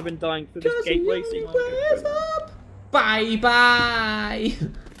 Most of mine have been dying through this gateway, so you might go through. Bye bye.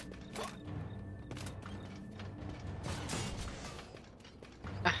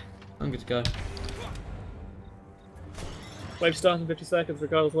 I'm good to go. Wave starts in 50 seconds,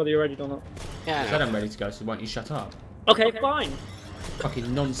 regardless of whether you're ready or not. Yeah, I I said know. I'm ready to go, so why don't you shut up? Okay, fine.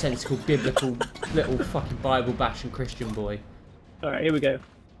 Fucking nonsensical, biblical, little fucking Bible bashing Christian boy. Alright, here we go.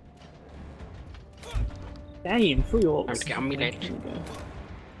 Damn, 3 orcs. Time to get on me ledge. Here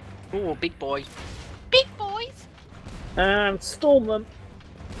we go. Ooh, big boy. Big boys. And storm them.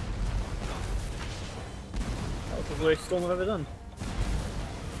 That was the worst storm I've ever done.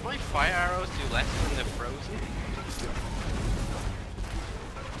 My fire arrows do less when they're frozen.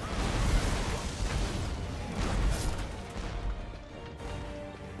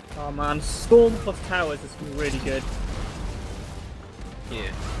 Oh man, storm plus towers is really good. Yeah.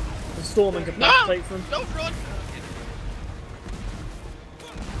 The storm incapacitates them. Don't run!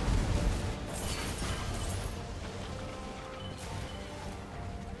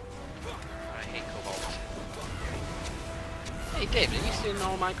 Hey David, are you stealing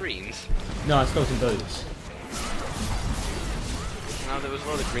all my greens? No, I stole some boots. No, there was a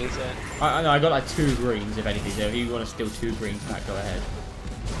lot of greens there. I know, I got like 2 greens, if anything, so if you want to steal 2 greens back, go ahead.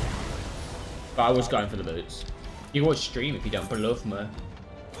 But I was going for the boots. You can watch stream if you don't believe me.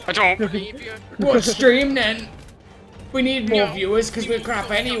 I don't believe you. Watch stream then! We need more No, viewers because we're crap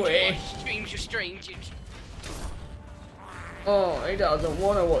anyway. Streams, you strangers. Oh, he doesn't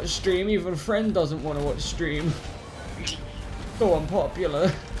want to watch stream, even friend doesn't want to watch stream. So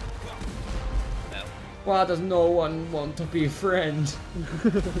unpopular. Well. Why does no one want to be friend?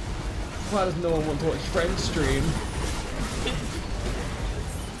 Why does no one want to watch friend stream?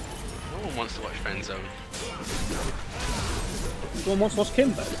 No one wants to watch Friendzone. No one wants to watch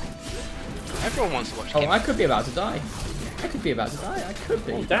Kimbo. Everyone wants to watch Oh, Kim. I could be about to die. I could be about to die. I could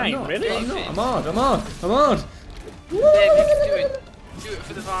be. Oh, dang, I'm not. really? I'm not. I'm on. I'm on. I'm on. Dave, you can do it. Do it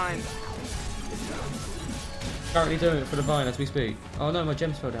for the vine. Currently doing it for the vine as we speak. Oh no, my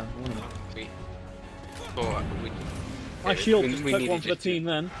gems fell down. Sweet. Oh, My shield we just took needed one for the just to- team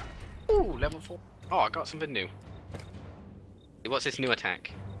then. Ooh, level 4. Oh, I got something new. What's this new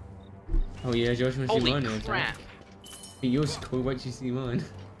attack? Oh yeah, Josh, want to see Holy mine? Then, crap. Hey, yours is cool. Wait till you see mine.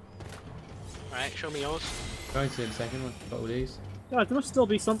 Alright, show me yours. Going to in a second. I've got all these. Yeah, there must still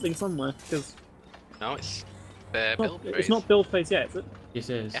be something somewhere, because No, it's the build it's phase. not build phase yet, is it? Yes,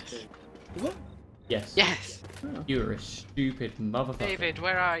 it is. Yes. Is it? Yes. Yes. Oh. You're a stupid motherfucker. David,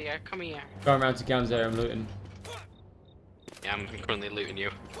 where are you? Come here. Going around to Gam's area, I'm looting. Yeah, I'm currently looting you.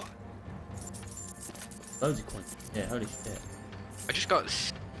 Loads of coins. Yeah, holy shit. I just got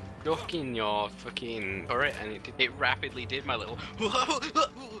stuck in your fucking turret and it rapidly did my little.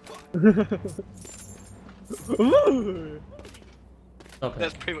 Ooh! Stop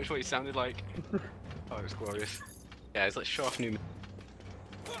That's it. pretty much what it sounded like. Oh, it was glorious. Guys, let's show off new.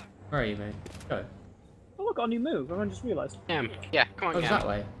 Where are you, mate? Go. Oh, I got a new move. I just realised. Yeah, come on, Oh, it's that Gam.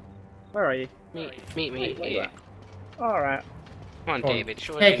 way. Where are you? Meet me Wait, here. Alright. Come on, Go on. David.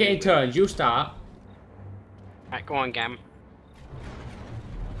 Show us Take your it in new turns. You start. move. Right, go on, Gam.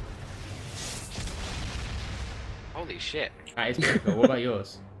 Holy shit. That is pretty cool. What about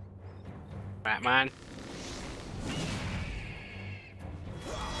yours? Right, man.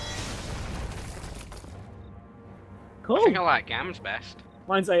 I Cool. think I like Gam's best.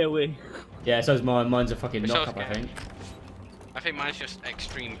 Mine's AoE. Yeah, so's mine. Mine's a fucking But so's knock-up, I Gam. think. I think mine's just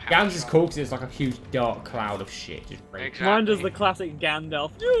extreme power. Gam's is shot. cool because it's like a huge dark cloud of shit. Just breaks. Exactly. Mine does the classic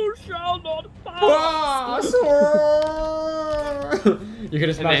Gandalf. You shall not pass! Ah, sword! You could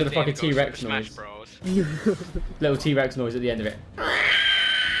just And imagine then the fucking David goes T-Rex for Smash noise. Bros. Little T-Rex noise at the end of it.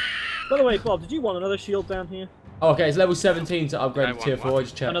 By the way, Bob, did you want another shield down here? Oh, okay, it's level 17 to upgrade I to want tier 4. one. I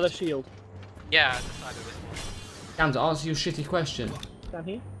just checked. Another shield. Yeah, I decided it. Gam, to answer your shitty question. Down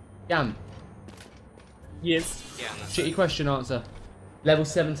here? Gam, Yes. Yeah, and that's shitty it. question answer. Level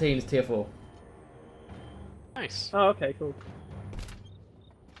 17 is tier 4. Nice. Oh, okay, cool.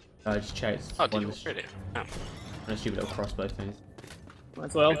 I just checked. Oh, did you One upgrade it? Oh, of stupid little crossbow things. Might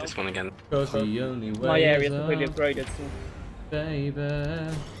as well. this one again. Because the only way My area's is completely up, upgraded, so... baby.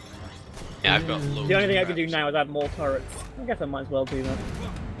 Yeah, I've got loads. The only thing I of can do traps. now is add more turrets. I guess I might as well do that.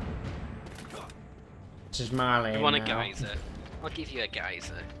 Just my lane You want a now. geyser? I'll give you a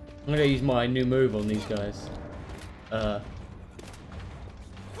geyser. I'm gonna use my new move on these guys. Oh,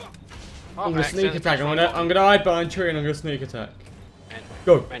 I'm gonna sneak excellent. attack. Which one I'm gonna hide behind a tree and I'm gonna sneak attack. And,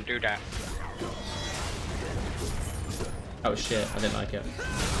 Go. and do that. Oh shit, I didn't like it.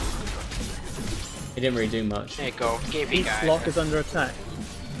 It didn't really do much. There you go. Give you Each guys. block is under attack.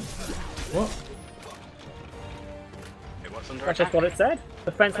 What? What's under That's attack? just what it said.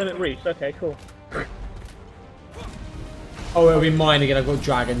 Defense limit reached. Okay, cool. Oh, it'll be mine again. I've got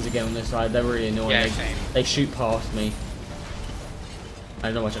dragons again on this side. They're really annoying. Yeah, they, same. they shoot past me. I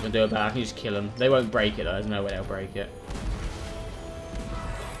don't know much I can do about it. I can just kill them. They won't break it though. There's no way they'll break it.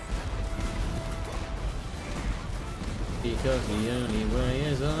 Because the only way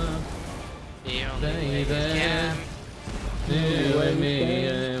is up. The only way Baby. is Gam. You and me,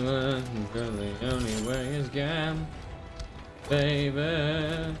 because the only way is Gam.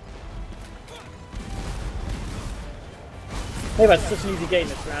 Baby. Hey, that's such an easy game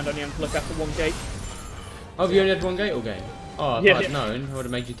this round. Only have to look after one gate. Oh, have you only had one gate all game? Oh, if Yeah. I'd known, I would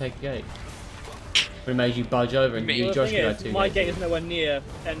have made you take a gate. Would have made you budge over and Me. you Well, Josh the could thing have is, two my gates. gate is nowhere near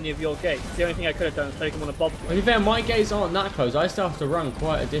any of your gates. The only thing I could have done is taken one of Bob's To gates. be fair, my gates aren't that close. I still have to run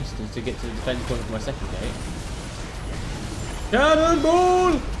quite a distance to get to the defense point for my second gate.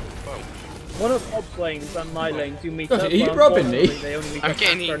 Cannonball! One of Bob's lanes and my lanes, you meet Gosh, up. are you but robbing me? unfortunately, They only meet I'm up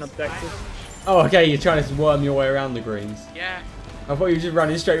getting after an these. objective. Oh, okay, you're trying to worm your way around the greens. Yeah. I thought you were just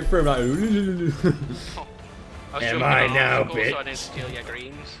running straight through, like, was Am jumping I on now, obstacles so I bitch? didn't steal your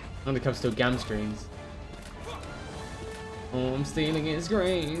greens. I'm gonna come steal Gam screens. Oh, I'm stealing his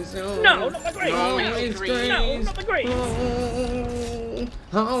greens. Oh, No, not my greens. Oh, No, his greens. No, not the greens.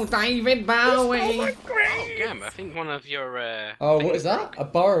 Oh, David Oh Bowie. my Oh, greens. Gam, I think one of your Oh, what things is that? broke. A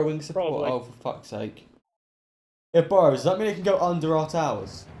burrowing support. Probably. Oh, for fuck's sake. It burrows. Does that mean it can go under our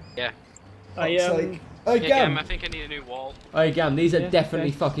towers? Yeah. I Fuck's sake. Hey, Yeah, Gam. Gam, I think I need a new wall. Hey, Gam. These are Yeah, definitely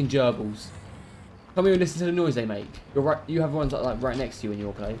okay. fucking gerbils. Come here and listen to the noise they make. You're right. You have ones like right next to you in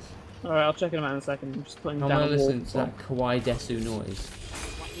your place. Alright, I'll check them out in a second. I'm just putting Come down on, a wall. listen to that kawaii desu noise.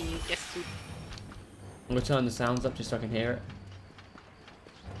 I'm gonna turn the sounds up just so I can hear it.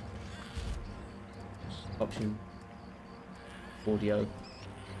 Option. Audio.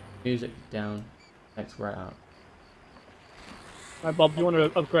 Music down. Text right out. Alright, Bob, do you want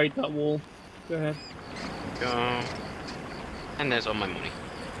to upgrade that wall? Go ahead. Go. And there's all my money.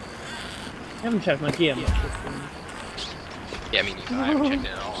 I haven't checked my gear much. Yeah, I mean, I haven't checked it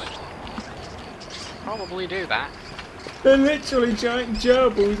at all, actually. Probably do that. They're literally giant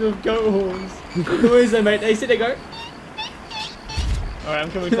gerbils with goat horns. The noise they make, they sit there go. Alright,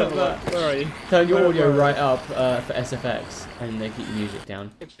 I'm coming to have a look. Where are you? Turn your Where audio are you? right up for SFX and they keep your music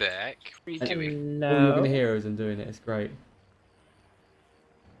down. Get back. What are you And- doing? All you're No. gonna hear is them doing it, it's great.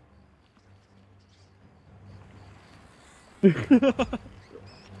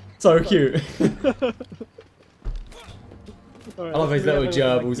 So cute. Alright, I love these let me little have a look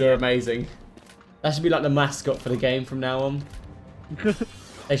at my gerbils, they're gear. amazing. That should be like the mascot for the game from now on.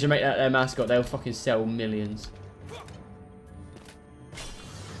 They should make that their mascot, they'll fucking sell millions.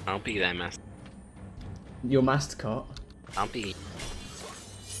 I'll be there, master. Your mascot? I'll be.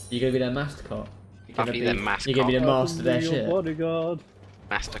 You're gonna be their mascot? You're I'll gonna be their mascot. You're gonna be the master of their Your shit? bodyguard.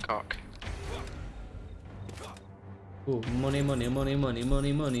 Master cock. Ooh, money, money, money, money,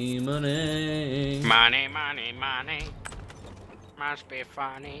 money, money, money. Money, money, money. Must be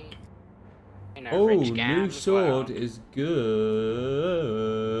funny. In a Oh, rich new gam's sword world. is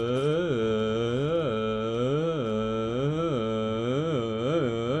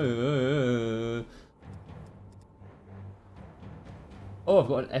good. Oh, I've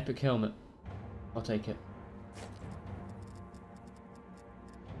got an epic helmet. I'll take it.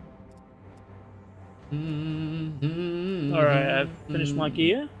 Alright, I've finished my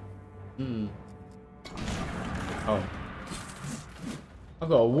gear. Oh. I've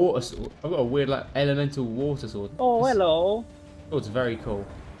got a water sword. I've got a weird, like, elemental water sword. Oh, This hello. sword's very cool.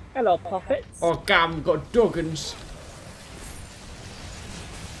 Hello, puppets. Oh, damn, we've got Duggins.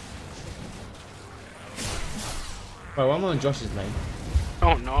 Well, I'm on Josh's lane.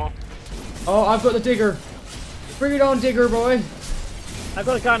 Oh no. Oh, I've got the digger. Bring it on, digger boy. I've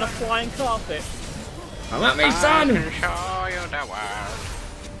got a guy on a flying carpet. Come at me, I son. can show you the world.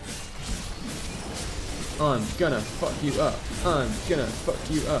 I'm gonna fuck you up. I'm gonna fuck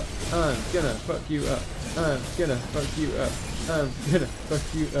you up. I'm gonna fuck you up. I'm gonna fuck you up. I'm gonna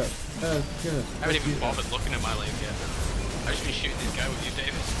fuck you up. I'm gonna. I haven't even bothered looking at my lane yet. I've just been shooting this guy with you,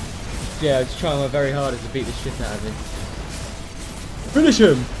 David. Yeah, I'm just trying my very hardest to beat the shit out of him. Finish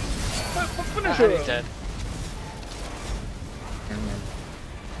him! Finish And he's him. dead.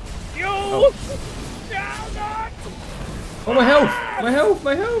 You! Oh. Oh, my health! My health!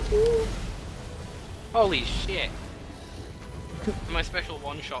 My health! Ooh. Holy shit. My special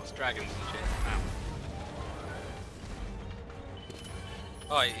one-shots dragons and shit. Wow.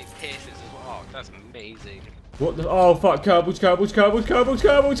 Oh, it pierces as well. Oh, that's amazing. What the? Oh, fuck. Cobbles, cobbles, cobbles, cobbles,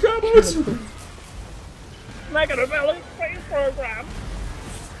 cobbles, cobbles! Mega Development Space Program.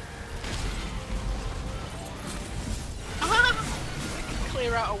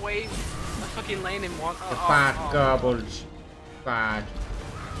 Clear out a wave, a fucking lane in one. Oh, Bad oh, garbage. Bad.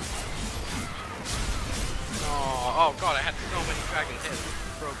 oh god, I had so many dragons here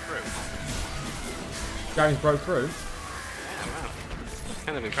that broke through. Dragons broke through. Yeah, wow.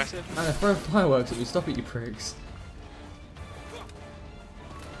 Kind of impressive. And they're throwing fireworks at me. Stop it, you pricks.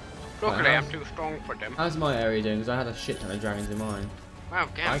 Look Right, at it, I'm too strong for them. How's my area doing? Because I had a shit ton of dragons in mine. Wow,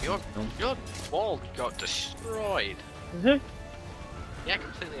 I damn, can tell. your wall got destroyed. You Yeah,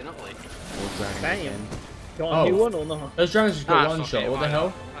 completely and utterly. More dragons Damn. again. want a Oh. new one or not? Those dragons just got Ah, one fuck shot. it, What the why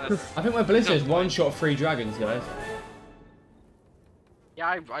hell? not? I think my ballista is No one point. shot 3 dragons, guys.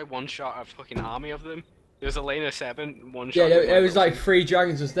 Yeah, I one-shot a fucking army of them. There was a lane of 7, one Yeah, shot. there was like 3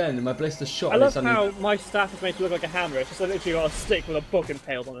 dragons just then, and my ballista shot. I and love it suddenly... how my staff is made to look like a hammer. It's just literally got a stick with a book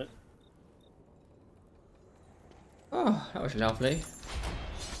impaled on it. Oh, that was lovely.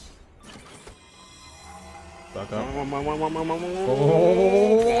 Fuck up.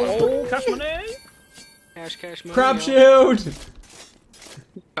 Oh, cash money! Cash, money. Crab shield!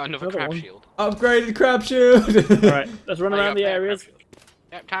 Got another Another crab one. shield. Upgraded crab shield! Alright, let's run I around got the better areas. crab shield.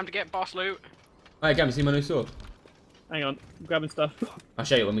 Yep, time to get boss loot. Alright, Gam, see my new sword? Hang on, I'm grabbing stuff. I'll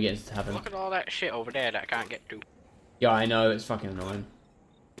show you when we get into the tavern. Look at all that shit over there that I can't get to. Yeah, I know, it's fucking annoying.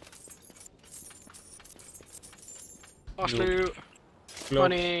 Boss Loot. loot. Glob,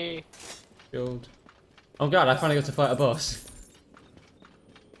 Money. shield. Oh god, I finally got to fight a boss.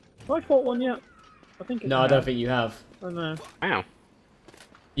 Have I fought one yet? I think. No, I don't think you have. Oh no. Wow.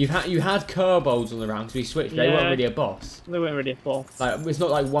 You had Kerbolds on the round because we switched, but they weren't Yeah. really a boss. They weren't really a boss. Like, it's not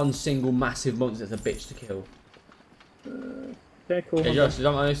like one single massive monster that's a bitch to kill. Okay, cool. Hey Josh, is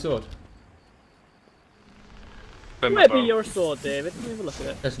that my new sword? Maybe your sword, David. Let me have a look at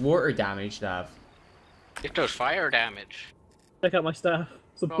it. That's water damage, Dav. It does fire damage. Check out my staff.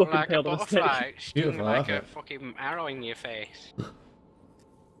 It's a Not book like a impaled on a stick. butterfly, sting Beautiful, like I a love it. fucking arrow in your face.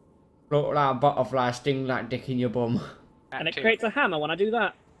 Float like a butterfly, sting like dick in your bum. That And it too. creates a hammer when I do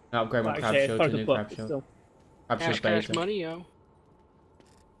that. I'll upgrade my Well, crab actually, it's shield part to of new the book, crab but shield. still. Crab Yeah, shield it's cash beta. money, yo.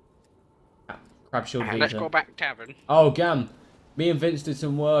 Crab shield Alright, let's beta. go back tavern. Oh, Gam. Me and Vince did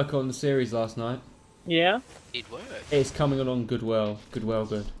some work on the series last night. Yeah? It worked. It's coming along good well. Good.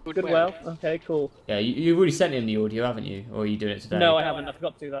 Good well. Okay, cool. Yeah, you've already sent him the audio, haven't you? Or are you doing it today? No, I haven't. I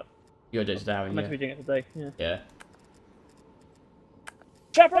forgot to do that. You're doing it today, I'm haven't meant to you? be doing it today. Yeah. Yeah.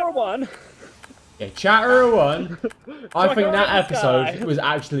 Chapter 1! Yeah, Chatter 1. I Fuck think around that the episode sky. was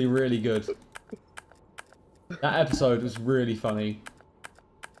actually really good. That episode was really funny.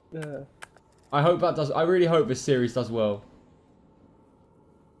 I really hope this series does well.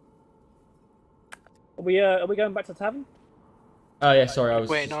 Are we going back to the tavern? Oh yeah, sorry, I was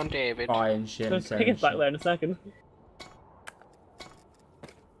Waiting on David. buying shit and Let's saying take it back shit. there in a second.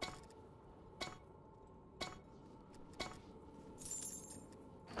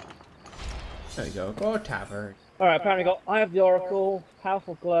 There you go. Go tavern. Alright, apparently got I have the Oracle,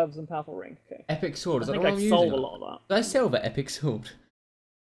 powerful gloves, and powerful ring. Okay. Epic sword. I Is that think the one I I'm sold using? a lot of that. Did I sell the epic sword?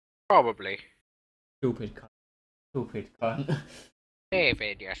 Probably. Stupid cunt. Stupid cunt.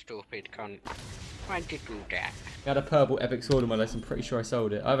 David, you stupid cunt. Why'd you do that? I had a purple epic sword on my list. I'm pretty sure I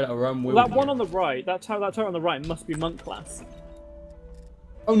sold it. I have it at a run Well, that one on the right, that turret on the right must be monk class.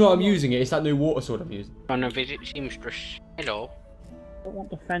 Oh no, I'm using it. It's that new water sword I'm using. On a visit seamstress. Hello. Don't want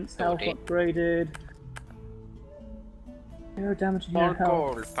defense health Okay. upgraded. Zero damage to your Small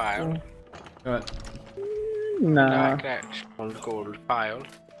health. gold pile. Alright. Nah. Like that small gold pile.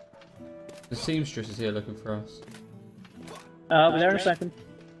 The seamstress is here looking for us. I'll be there in a second.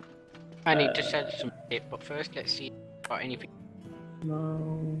 I need to sell some shit, but first let's see if I've got anything.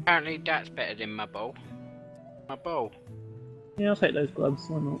 No. Apparently that's better than my bow. My bow. Yeah, I'll take those gloves.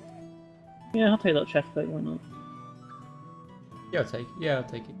 Why not? Yeah, I'll take that chest plate. Why not? Yeah, I'll take it. Yeah, I'll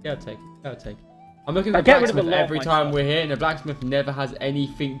take it. Yeah, I'll take it. Yeah, I'll take it. I'm looking I at the get rid of a blacksmith lot of every my time stuff. we're here, and the blacksmith never has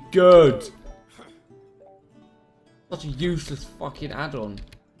anything good. Such a useless fucking add-on.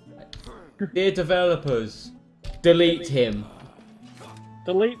 Dear developers, delete him.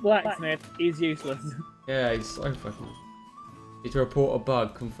 Delete blacksmith is useless. Yeah, he's so fucking. Need to report a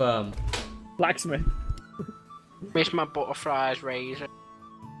bug. Confirm. Blacksmith. Miss my butterfly's razor.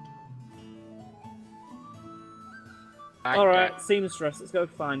 Like Alright, seamstress. Let's go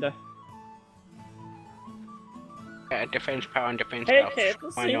find her. that. Defense power and defense Hey health. kid, the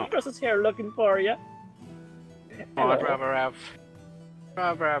Why not? seamstress is here looking for you. Oh, I'd Hello.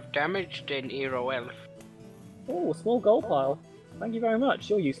 rather have damage than hero health. Oh, a small gold pile. Thank you very much.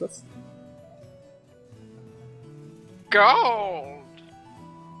 You're useless. Gold!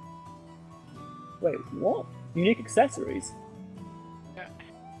 Wait, what? Unique accessories? Yeah.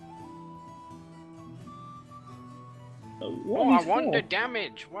 What Oh, are I these want for? the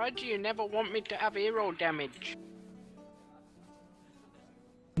damage. Why do you never want me to have hero damage?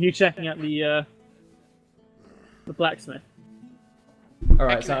 You checking out the blacksmith?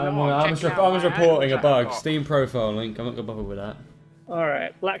 Alright, so Checking it I out, was checking out my reporting a items that I've bug. got. Steam profile link. I'm not gonna bother with that.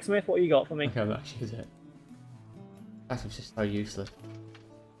 Alright, blacksmith, what you got for me? Okay, I'm actually it. That's just so useless.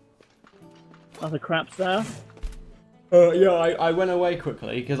 Other crap stuff. Yeah, I went away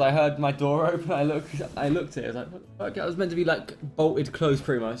quickly because I heard my door open. I looked at it. I was like, what the fuck? I was meant to be like bolted closed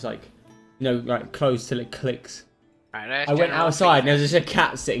pretty much, like, you know, like closed till it clicks. Right, there's I went general outside and feedback. there's just a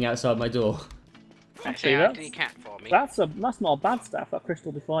cat sitting outside my door. That's See, a that's- ugly cat for me. That's not a bad staff, that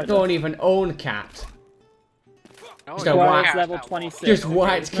crystal I defiler. don't even own cat. No, just you a can't white- have level that 26. Just one.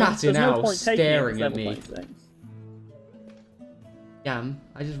 white There's cat in there's no house point taking it staring if at it's me. level 26. Yam,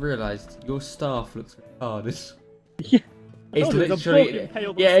 I just realised your staff looks retarded. Yeah. It's told you, it's a literally, book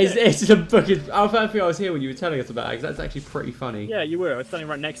impaled on yeah, a it's stick. a book. I don't think I was here when you were telling us about it, 'cause that's actually pretty funny. Yeah, you were. I was standing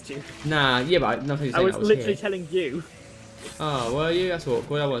right next to you. Nah, yeah, but nothing. I was I was literally here. telling you. Oh, were you? That's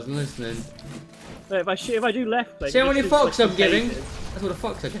awkward. I wasn't listening. So if I do left click, See how it many just shoots, fox like, I'm 2 giving? pages. That's what a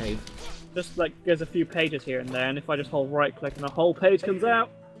fox I gave. Just like there's a few pages here and there, and if I just hold right click and the whole page comes out.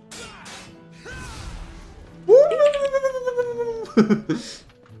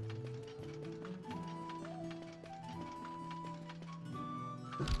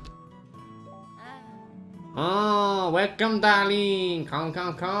 Oh, welcome, darling. Come,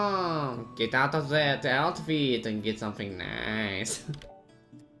 come, come. Get out of that outfit and get something nice.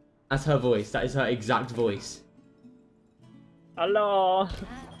 That's her voice. That is her exact voice. Hello.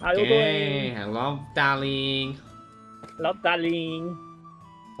 How you Okay, doing? hello, darling. Hello, darling.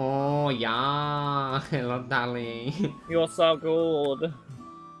 Oh, yeah. Hello, darling. You're so good.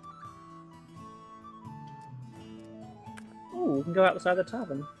 Ooh, we can go outside the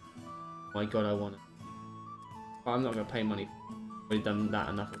tavern. Oh my god, I want it. But I'm not going to pay money. I've already done that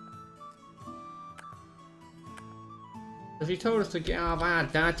enough. Because you told us to get out of our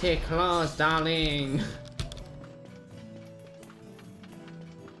dirty clothes, darling.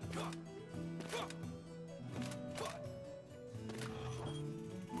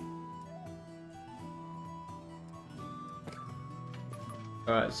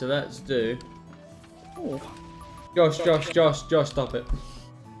 Alright, so let's do... Ooh. Josh, stop it.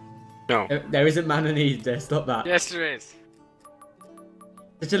 No. There isn't mana needed there, stop that. Yes, there is.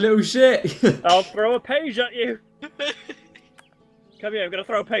 It's a little shit. I'll throw a page at you. Come here, I'm gonna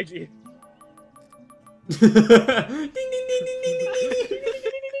throw a page at you. Ding, ding, ding, ding, ding, ding,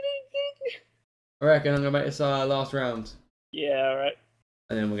 ding. I reckon I'm gonna make this our last round. Yeah, alright.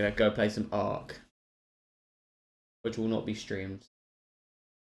 And then we're gonna go play some Ark. Which will not be streamed.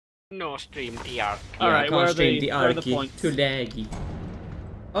 No stream DR. Yeah, Alright, I can't where are stream the- where are the Arky. points? Too laggy.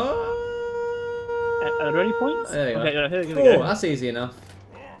 Oh! Are there any points? There you Okay, go. here we Oh, go. that's easy enough.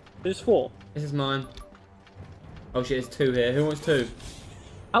 There's 4. This is mine. Oh shit, there's 2 here. Who wants 2?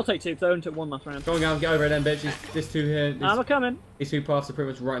 I'll take 2 because I only took 1 last round. Go on, guys, get over it then, bitch. There's 2 here. I'm a coming. These 2 paths are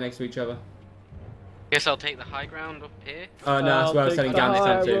pretty much right next to each other. Guess I'll take the high ground up here. Oh no, that's where I was telling Gam this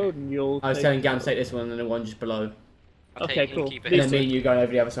time too. I was telling Gam to take this one and the one just below. I'll Okay, take cool. Innkeeper And then These me here. and you going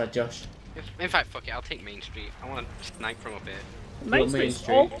over the other side, Josh. In fact, fuck it, I'll take Main Street. I want to snipe from up here. Main Main Street's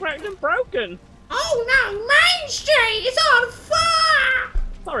Street. all cracked and broken. Oh no, Main Street is on fire!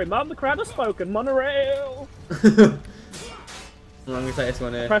 Sorry, Mum, the crowd has spoken. Monorail. I'm gonna take this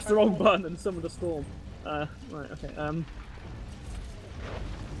one here. Pressed the wrong button and summoned a storm. Right, okay.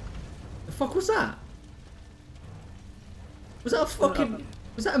 The fuck was that? Was that a fucking...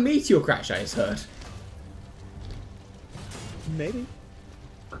 Was that a meteor crash I just heard? Maybe.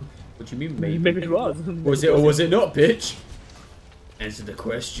 What do you mean maybe? Maybe it was. Was it or was it not, bitch? Answer the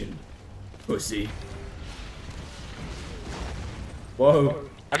question, pussy. Whoa.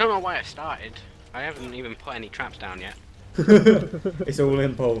 I don't know why I started. I haven't even put any traps down yet. It's all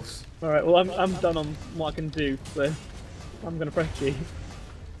impulse. Alright, well, I'm done on what I can do, so I'm gonna press G.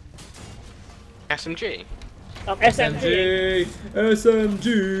 SMG? SMG!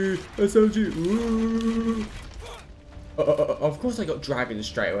 SMG! SMG! Ooh. Of course I got dragons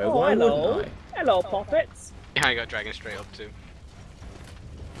straight away. Oh, Why hello. wouldn't Hello, Poppets! Yeah, I got dragon straight up too.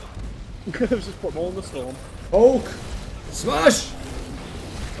 Just put them all in the storm. I? Hulk! Smash!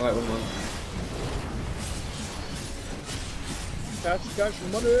 Alright, one more. Cash,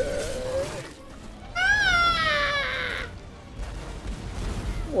 money!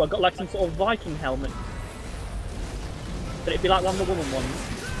 Oh, I got like some sort of Viking helmet. But it'd be like one of the woman ones.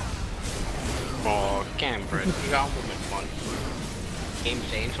 Oh, Gambrit, you got a woman one. Game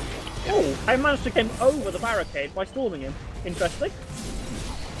saying something. Oh, I managed to get him over the barricade by storming him. Interesting.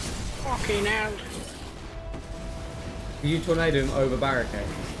 Fucking hell. You tornado him over barricade.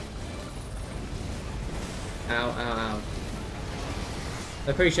 Ow, ow, ow. I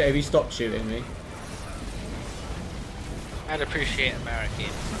appreciate if you stopped shooting me. I'd appreciate a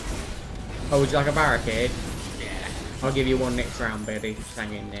barricade. Oh, would you like a barricade? Yeah. I'll give you one next round, baby. Just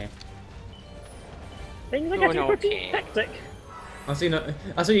hang in there. Things are Going getting pretty okay. hectic. That's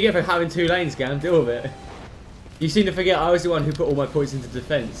what you get for having 2 lanes, Gam. Deal with it. You seem to forget I was the one who put all my points into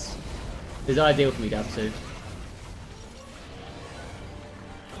defense. It's ideal for me to have 2.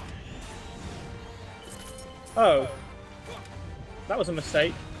 Oh. That was a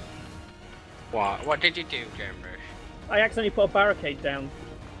mistake. What? What did you do, Gambrit? I accidentally put a barricade down.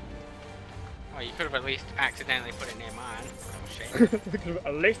 Oh, you could have at least accidentally put it near mine. Oh shit.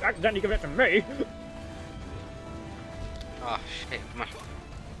 At least accidentally give it to me. Oh shit.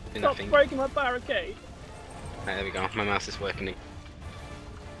 Did Stop nothing. breaking my barricade. Right, there we go. My mouse is working.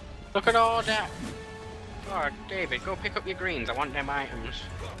 Look at all that. Oh, David, go pick up your greens. I want them items.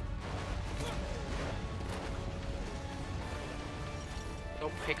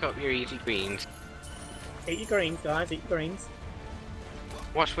 Don't pick up your easy greens. Eat your greens, guys. Eat your greens.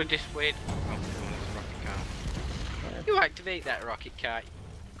 What's with this weird... Oh, it's a rocket car. Yeah. You activate that rocket car.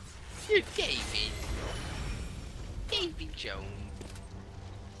 You David. David Jones.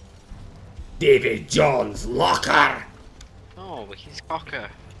 David Jones locker. Oh, he's Cocker.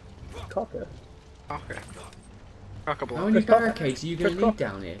 Cocker. Cocker. How Cockablock. many barricades are you going to need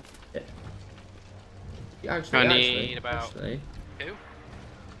down here? I need about actually, 2.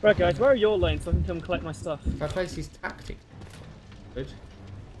 Right, guys, where are your lanes so I can come collect my stuff? if I place these tactics, good.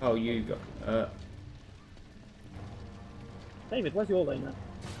 Oh, you got. David, where's your lane at?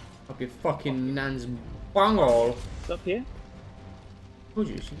 Up your fucking nan's bunghole. It's up here. Told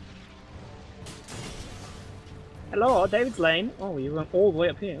you. Hello, David's lane. Oh, you went all the way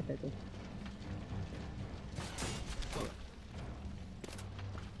up here. Okay, cool.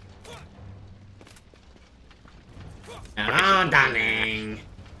 Ah, darling.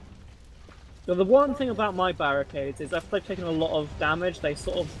 So the one thing about my barricades is after they've taken a lot of damage, they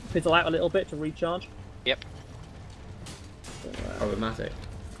sort of fizzle out a little bit to recharge. Yep. So, Problematic.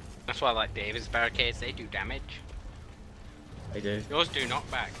 That's why I like David's barricades. They do damage. They do. Yours do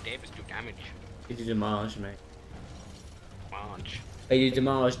knockback. David's do damage. They do damage, mate. Marge. They do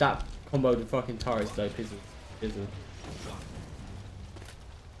damage. That combo the fucking turrets though, pizzle.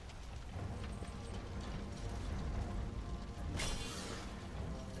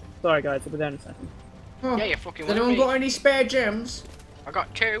 sorry, guys, I'll be there in a second. Oh, Yeah, you fucking has with anyone me. got any spare gems? I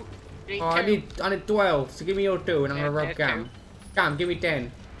got 2. You need Oh, I 2. need 12. So give me your 2 and I'm gonna rub There's Gam. Gam, give me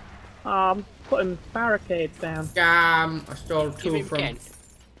 10. Putting barricades down. Gam, I stole Give 2 him from. 10.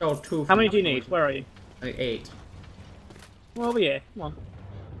 Stole 2. How many do you need? Where are you? I need 8. Come over here. Come on.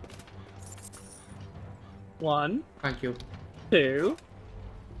 1, Thank you. 2.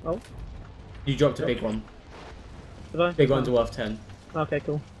 Oh, You dropped a big one. did I? Big ones are worth 10. Okay,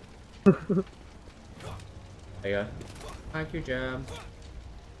 cool. There you go. Thank you, Jam.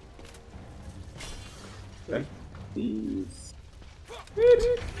 Okay. These.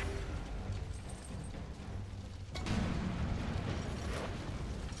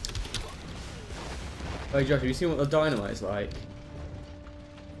 Hey Josh, have you seen what the dynamite's like?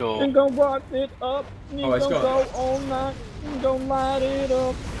 No. You gonna rock it up. You Oh, it's gonna got- go all night. You gonna light it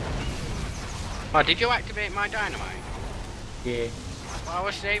up. Oh, did you activate my dynamite? Yeah. While I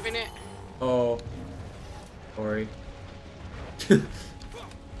was saving it? Oh. Sorry.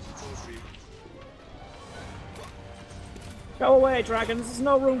 Go away, dragons. There's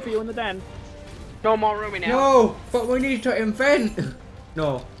no room for you in the den. No more room in here. No! But we need to invent!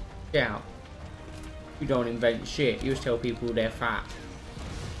 No. Get out. You don't invent shit. You just tell people they're fat.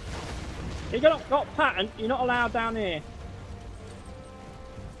 You got patent. You're not allowed down here.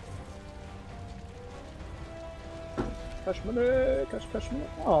 Cash money, cash money.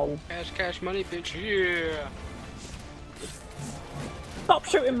 Oh, Cash money, bitch, yeah. stop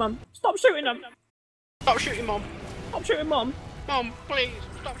shooting, mum. Stop shooting them. Stop shooting, Mom. Stop shooting, mum. Mom, please,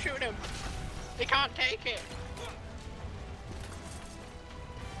 stop shooting them. They can't take it.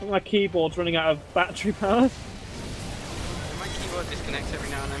 My keyboard's running out of battery power. My keyboard disconnects every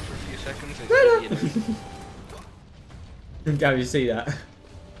now and then for a few seconds. It's really Gab, you see that?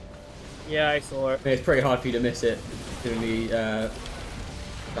 Yeah, I saw it. It's pretty hard for you to miss it. Doing the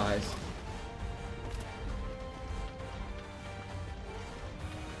guys.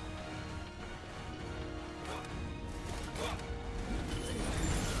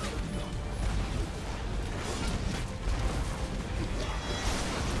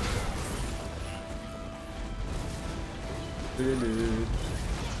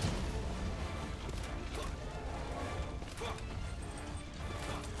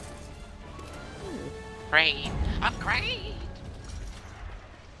 Upgrade! Upgrade!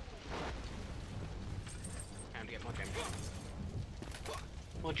 Time to get more gems.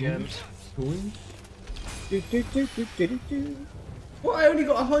 More gems. What? I only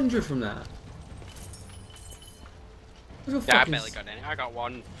got 100 from that. Yeah, I barely got any. I got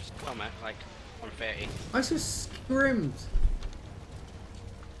one summit, like 130. I just scrimmed.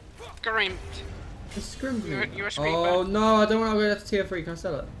 Grimped. I scrimmed. You're a screamer. Oh no, I don't want to go to tier 3. Can I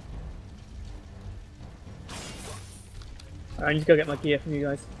sell it? I need to go get my gear from you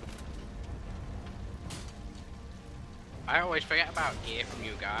guys. I always forget about gear from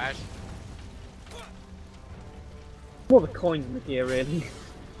you guys. More the coins in the gear, really.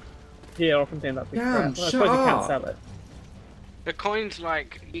 Gear or something that's big Damn, crap. Well, I shut suppose you can't up. sell it. The coins,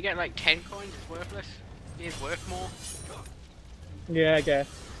 like, you get like 10 coins, it's worthless. Gear's worth more. Yeah, I guess.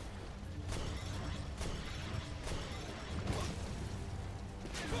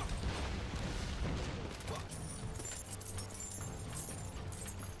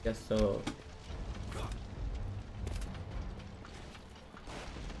 Yes, so.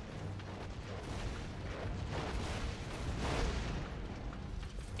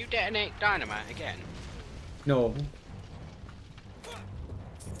 You detonate dynamite again? No.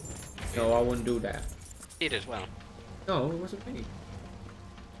 No, I wouldn't do that. Did as well. No, it wasn't me.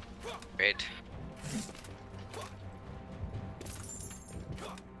 Great.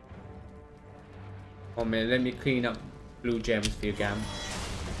 Oh man, let me clean up blue gems for you, Gam.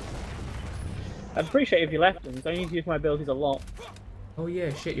 I'd appreciate if you left them, because I need to use my abilities a lot. Oh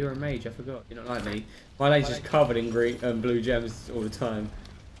yeah, shit, you're a mage, I forgot. You're not like me. My lane's just covered in green blue gems all the time.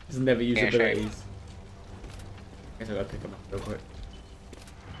 Just never use Yeah, abilities. Guess I gotta pick them up real quick.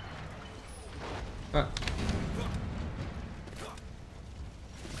 Ah.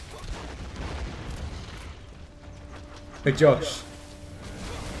 Hey Josh.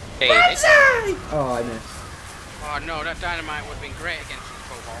 Hey, Oh, I missed. oh no, that dynamite would have been great against the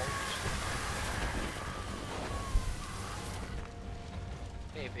kobolds.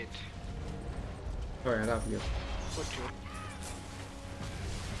 David, Sorry, I love you. would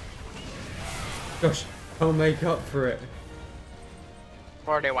you? Josh, I'll make up for it.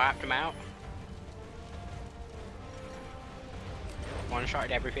 Or they wiped him out.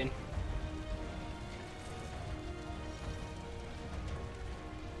 One-shotted everything.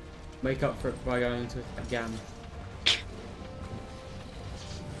 Make up for it by going into a Gam.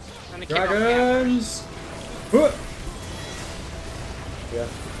 Trying to kick off the- Dragons! Huh! Yeah,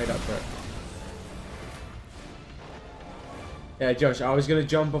 made up for it. Yeah, Josh, I was gonna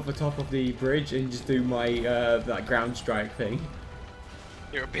jump off the top of the bridge and just do my that ground strike thing.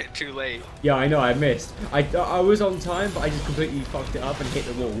 You're a bit too late. Yeah, I know, I missed. I was on time, but I just completely fucked it up and hit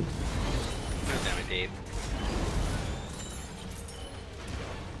the wall. Oh, damn it, Dave.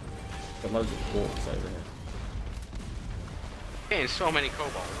 Got loads of quartz over here. Getting so many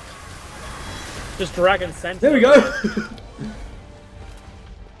kobolds. Just dragon center. There we go!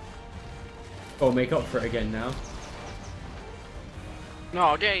 Oh, make up for it again now.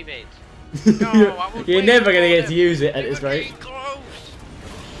 No, David. You're never gonna get to use it at this rate. Close.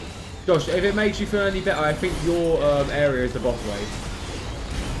 Josh, if it makes you feel any better, I think your area is the boss wave.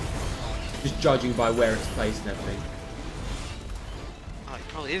 Just judging by where it's placed and everything. Oh, it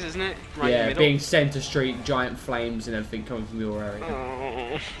probably is, isn't it? Right in the Yeah, middle. being centre street, giant flames and everything coming from your area.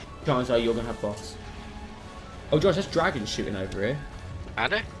 Oh. Chances are you're gonna have boss. Oh, Josh, there's dragons shooting over here. Are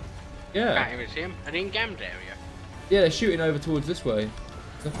they? Yeah. Can't even see him. Are they in Gam's area? Yeah, they're shooting over towards this way.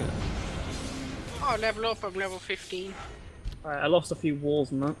 Look at it. Oh, level up. I'm level 15. Alright, I lost a few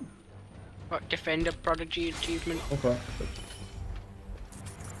walls and that. Got Defender Prodigy achievement. Okay.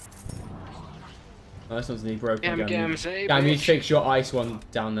 Oh, this one's neat broken. Gam, say, Damn, you bitch. fix your ice one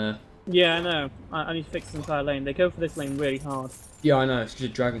down there. Yeah, I know. I need to fix this entire lane. They go for this lane really hard. Yeah, I know. It's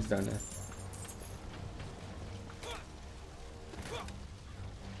just dragons down there.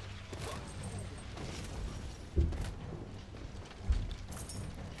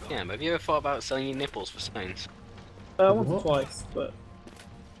 Yeah, have you ever thought about selling your nipples for stones? Once or What? twice, but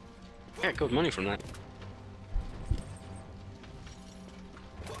Get good money from that.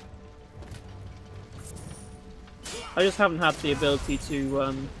 I just haven't had the ability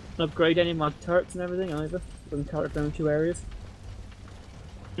to upgrade any of my turrets and everything either. From turret down 2 areas.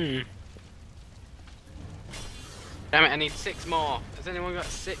 Hmm. Damn it, I need 6 more. Has anyone got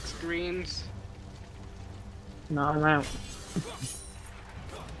 6 greens? No, I'm out.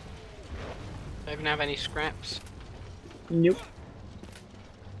 Don't even have any scraps. Nope.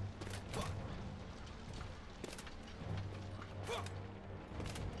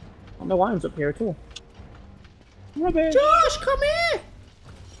 Oh, no items up here at all. Rubbish! Josh, come here!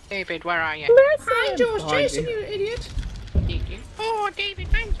 David, where are you? Hi, Josh, Behind chasing you. you, idiot. Oh, David,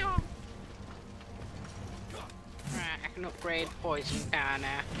 thank you. Right, I can upgrade poison down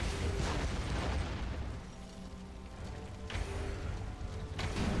now.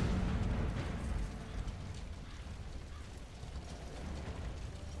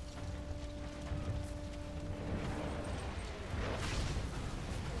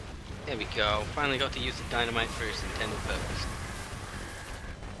 There we go. Finally got to use the dynamite for its intended purpose.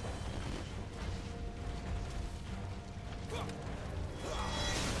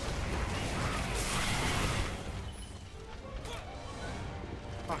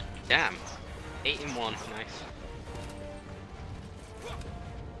 Oh, damn. 8 in 1. Nice.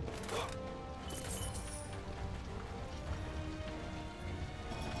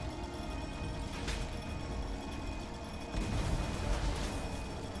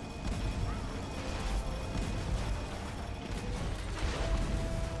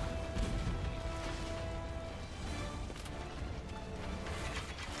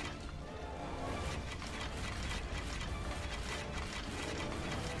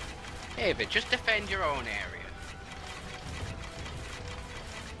 David, just defend your own area.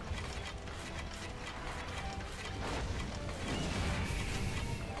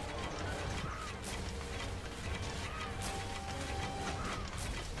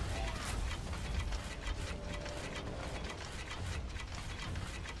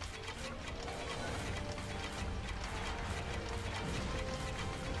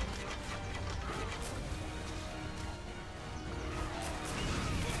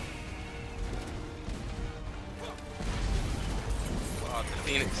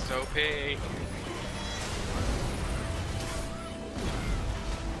 Phoenix is OP.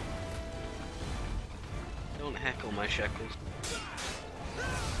 Don't heckle my shekels.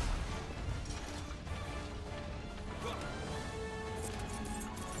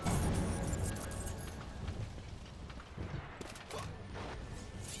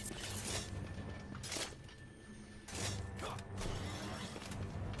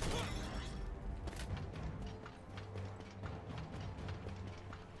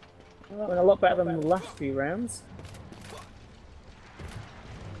 Well, went a lot better than the last few rounds.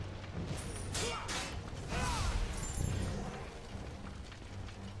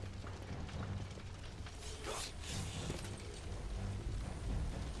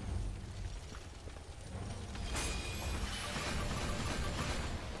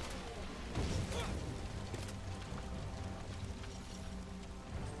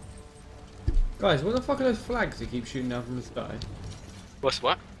 Guys, what the fuck are those flags that keep shooting down from the sky? What's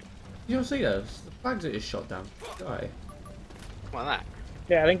what? You don't see those? The flags that just shot down from the sky. What that?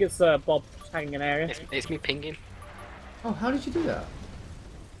 Yeah, I think it's Bob tagging an area. It's me pinging. Oh, how did you do that?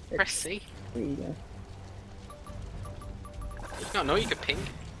 Press C. There you go. No, you could ping.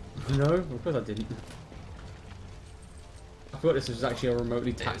 No, of course I didn't. I thought this was actually a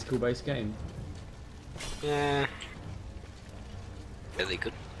remotely tactical based game. Yeah. Really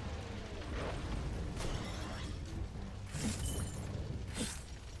good.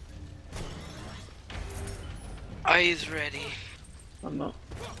 Eyes ready. I'm not.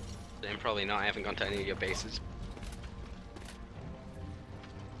 Then probably not. I haven't gone to any of your bases.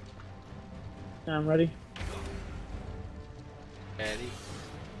 I'm ready. Ready.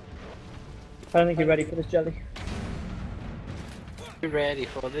 I don't think you're ready for this jelly. You ready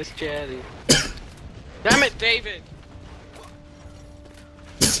for this jelly? Damn it, David!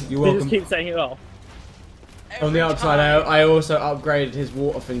 You're You welcome. just keep saying it all. On the Every upside, time. I also upgraded his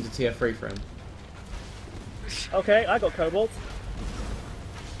water thing to tier 3 for him. Okay, I got cobalt.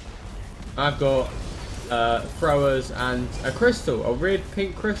 I've got throwers and a crystal, a red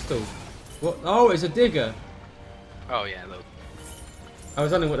pink crystal. What? Oh, it's a digger. Oh yeah, look. I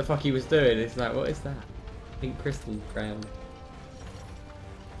was wondering what the fuck he was doing. It's like, what is that? Pink crystal ground.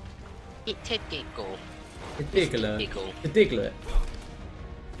 It's a diggle. A diggler. Diggle. A diglet.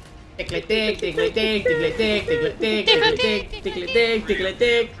 Digglet dig, digglet dig, digglet dig, digglet dig, digglet dig, digglet dig, digglet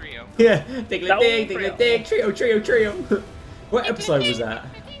dig. Trio. Yeah, digglet dig, digglet dig, trio, trio, trio. What episode was that?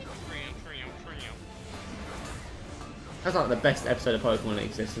 Trio. That's like the best episode of Pokemon in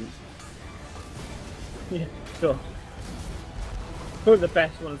existence. Yeah, sure. Probably the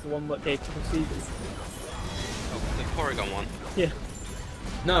best one is the one that gave to the Seagulls. Oh, the Porygon one. Yeah.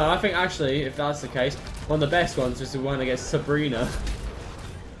 No, I think actually, if that's the case, one of the best ones was the one against Sabrina.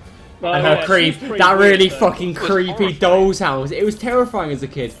 Well, And yeah, her creep, she's pretty that weird, really though. fucking It was creepy horrifying. doll's house. It was terrifying as a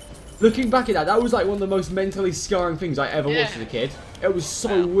kid. Looking back at that, that was like one of the most mentally scarring things I ever watched as a kid. It was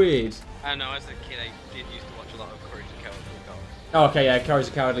so weird. I know, as a kid I did used to watch a lot of Courage the Cowardly Dog. Oh, okay, yeah, Courage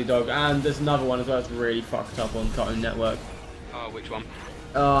the Cowardly Dog. And there's another one as well that's really fucked up on Cartoon Network. Oh, which one?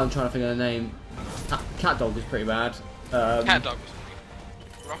 Oh, I'm trying to think of the name. Cat Dog is pretty bad. Cat Dog was funny.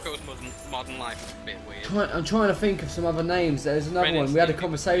 Rocco's modern Life was a bit weird. I'm trying to think of some other names. There's another Ren and one. We had a Stimpy.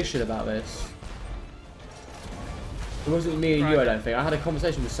 conversation about this. It wasn't me and you, I don't think. I had a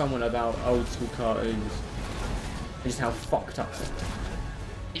conversation with someone about old school cartoons. And just how fucked up they are.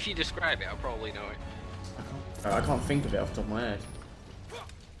 If you describe it, I'll probably know it. I can't think of it off the top of my head.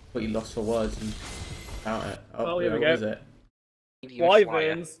 But you lost for words and about it. Oh, here we what go. is it? Medium flyer.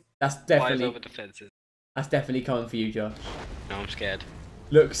 Wyverns. That's Flies definitely over defenses. coming for you, Josh. No, I'm scared.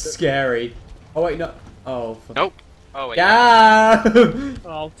 Looks scary. Oh wait, no. Oh. Fuck. Nope. Oh wait. Yeah.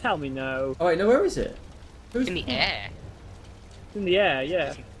 Oh, tell me no. Oh wait, no. Where is it? Who's In the air. It's in the air,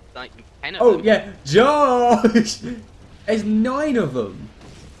 yeah. Like 10 of Oh them. yeah, Josh. There's 9 of them,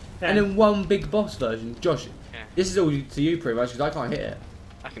 and 10. then one big boss version. Josh, Yeah. this is all to you pretty much because I can't hit it.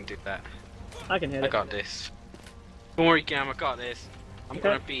 I can do that. I can hit I it. got this. Don't worry, Gam, I got this. I'm Okay.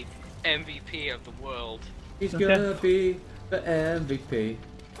 gonna be MVP of the world. He's Okay. gonna be the MVP.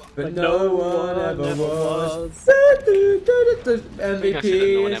 but no one ever was.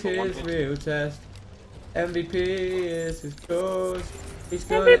 MVP is his real test. MVP is his cause. He's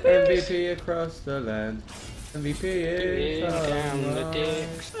got an MVP across the land. MVP is down the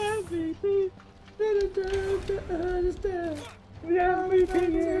dicks. MVP. The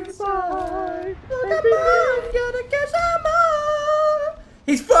MVP inside. Gonna get some more.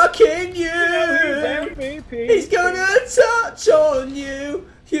 He's fucking you. MVP. He's gonna touch on you.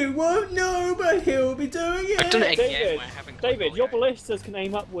 You won't know, but he'll be doing it. I've done it again. David, where I haven't David, your got ballistas can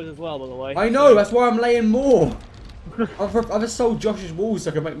aim upwards as well, by the way. I know, that's why I'm laying more. I've just sold Josh's walls so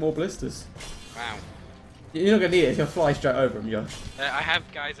I can make more blisters. Wow. You're not gonna need it, it's gonna fly straight over him, Josh. I have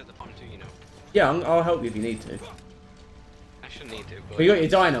guys at the bottom too, you know. Yeah, I'll help you if you need to. I shouldn't need to, but... But you got your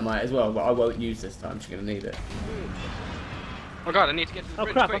dynamite as well, but I won't use this time, so you're gonna need it. Oh god, I need to get to the Oh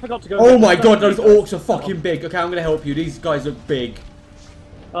bridge crap, I quick. forgot to go. Oh my god, those orcs are fucking big. Okay, I'm gonna help you. These guys look big.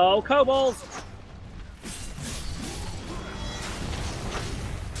 Oh, kobolds!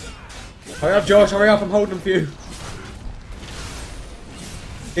 Hurry up, Josh, hurry up, I'm holding them for you.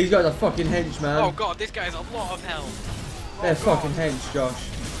 These guys are fucking hench, man. Oh god, this guy's a lot of health. They're fucking hench, Josh.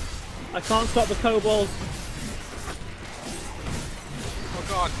 I can't stop the kobolds. Oh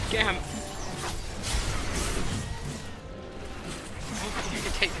god, get him. You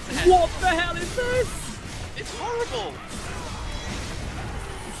can take this ahead. What the hell is this? It's horrible.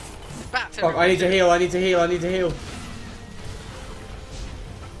 Bats Fuck, I need to heal, I need to heal, I need to heal.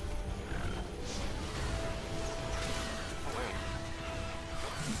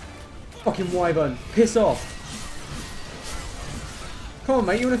 Fucking wyvern, piss off. Come on,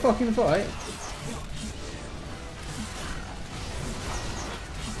 mate, you wanna fucking fight?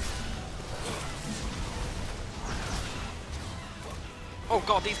 Oh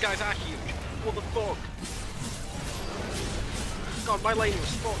god, these guys are huge. What the fuck? God, my lane was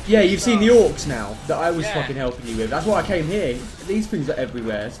fucked. Yeah, you've seen the orcs now that I was Yeah. fucking helping you with. That's why I came here. These things are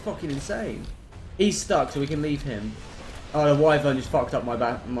everywhere. It's fucking insane. He's stuck, so we can leave him. Oh, the wyvern just fucked up my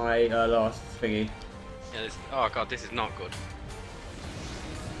last thingy. Yeah, oh god, this is not good.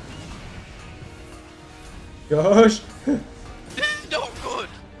 Josh! This is not good!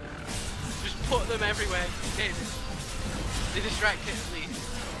 Just put them everywhere. They distract it at least.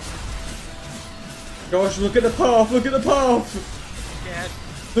 Josh, look at the path, look at the path! Yeah,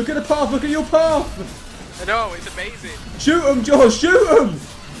 Look at the path, look at your path! I know, it's amazing. Shoot him, Josh, shoot him!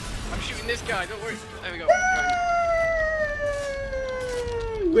 I'm shooting this guy, don't worry. There we go.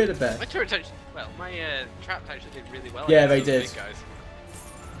 We're the best. My turret actually, well, my traps actually did really well. Yeah, against they those did. big guys.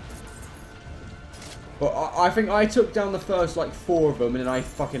 But I think I took down the first like 4 of them and then I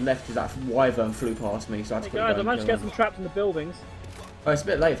fucking left because that wyvern flew past me, so I had to Hey quickly guys, go I and managed to kill get some them. traps in the buildings. Oh, it's a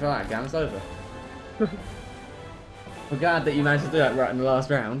bit late for that, Gam, it's over. We're glad that you managed to do that right in the last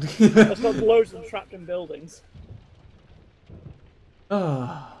round. I've got loads of them trapped in buildings.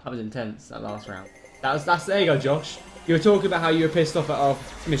 Oh, that was intense, that last round. That's there you go, Josh. You were talking about how you were pissed off at our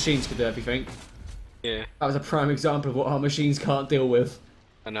machines could do everything. Yeah, That was a prime example of what our machines can't deal with.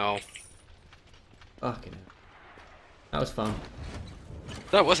 I know. Fucking hell. That was fun.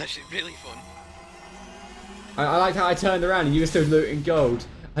 That was actually really fun. I liked how I turned around and you were still looting gold.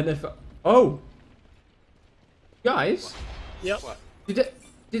 And then oh! Guys, Yep. What?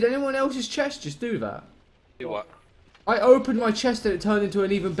 did anyone else's chest just do that? Do what? I opened my chest and it turned into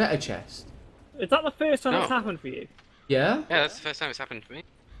an even better chest. Is that the first time No. it's happened for you? Yeah? Yeah, that's the first time it's happened to me.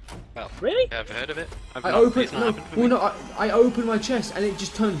 Well, Really? have you heard of it? I've I not, opened it's not no, happened for well, me. no, I opened my chest and it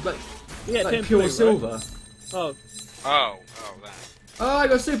just turned like Yeah, it turned pure blue, right? silver. Oh, Oh, that. Oh, I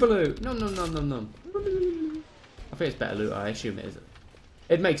got super loot. No. I think it's better loot. I assume it is.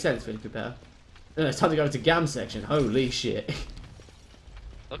 It makes sense for it to be better. It's time to go to Gam section. Holy shit.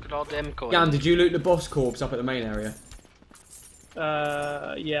 Look at all them coins. Gam, did you loot the boss corpse up at the main area?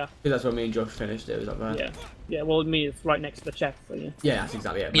 yeah, Because that's where me and Josh finished. It was up there. yeah. Yeah, well, me, it's right next to the chest, so yeah. Yeah, that's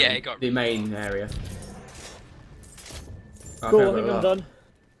exactly it. Yeah, main- it got- the main area. Oh, Cool, I I've think got I'm that. done.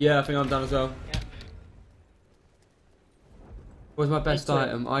 Yeah, I think I'm done as well. Yeah. What was my best Need to-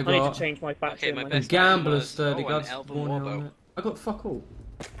 item? I I need got to change my back. Okay, my a best- gambler's was- sturdy oh, guards. an elven warning warbow. on it. I got fuck all.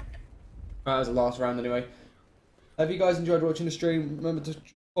 Right, that was the last round anyway. Have you guys enjoyed watching the stream? Remember to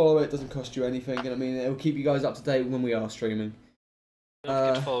follow it. It doesn't cost you anything. And I mean, it'll keep you guys up to date when we are streaming. Don't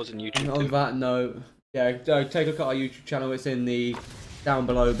forget to follow us on And YouTube on too. that note, yeah, take a look at our YouTube channel. It's in the down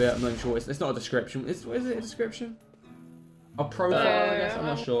below bit. I'm not sure. It's not a description. Is it a description? Our profile, I guess. I'm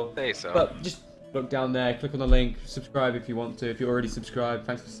not sure. Say so. But just look down there, click on the link, subscribe if you want to. If you're already subscribed,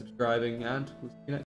 thanks for subscribing, and we'll see you next.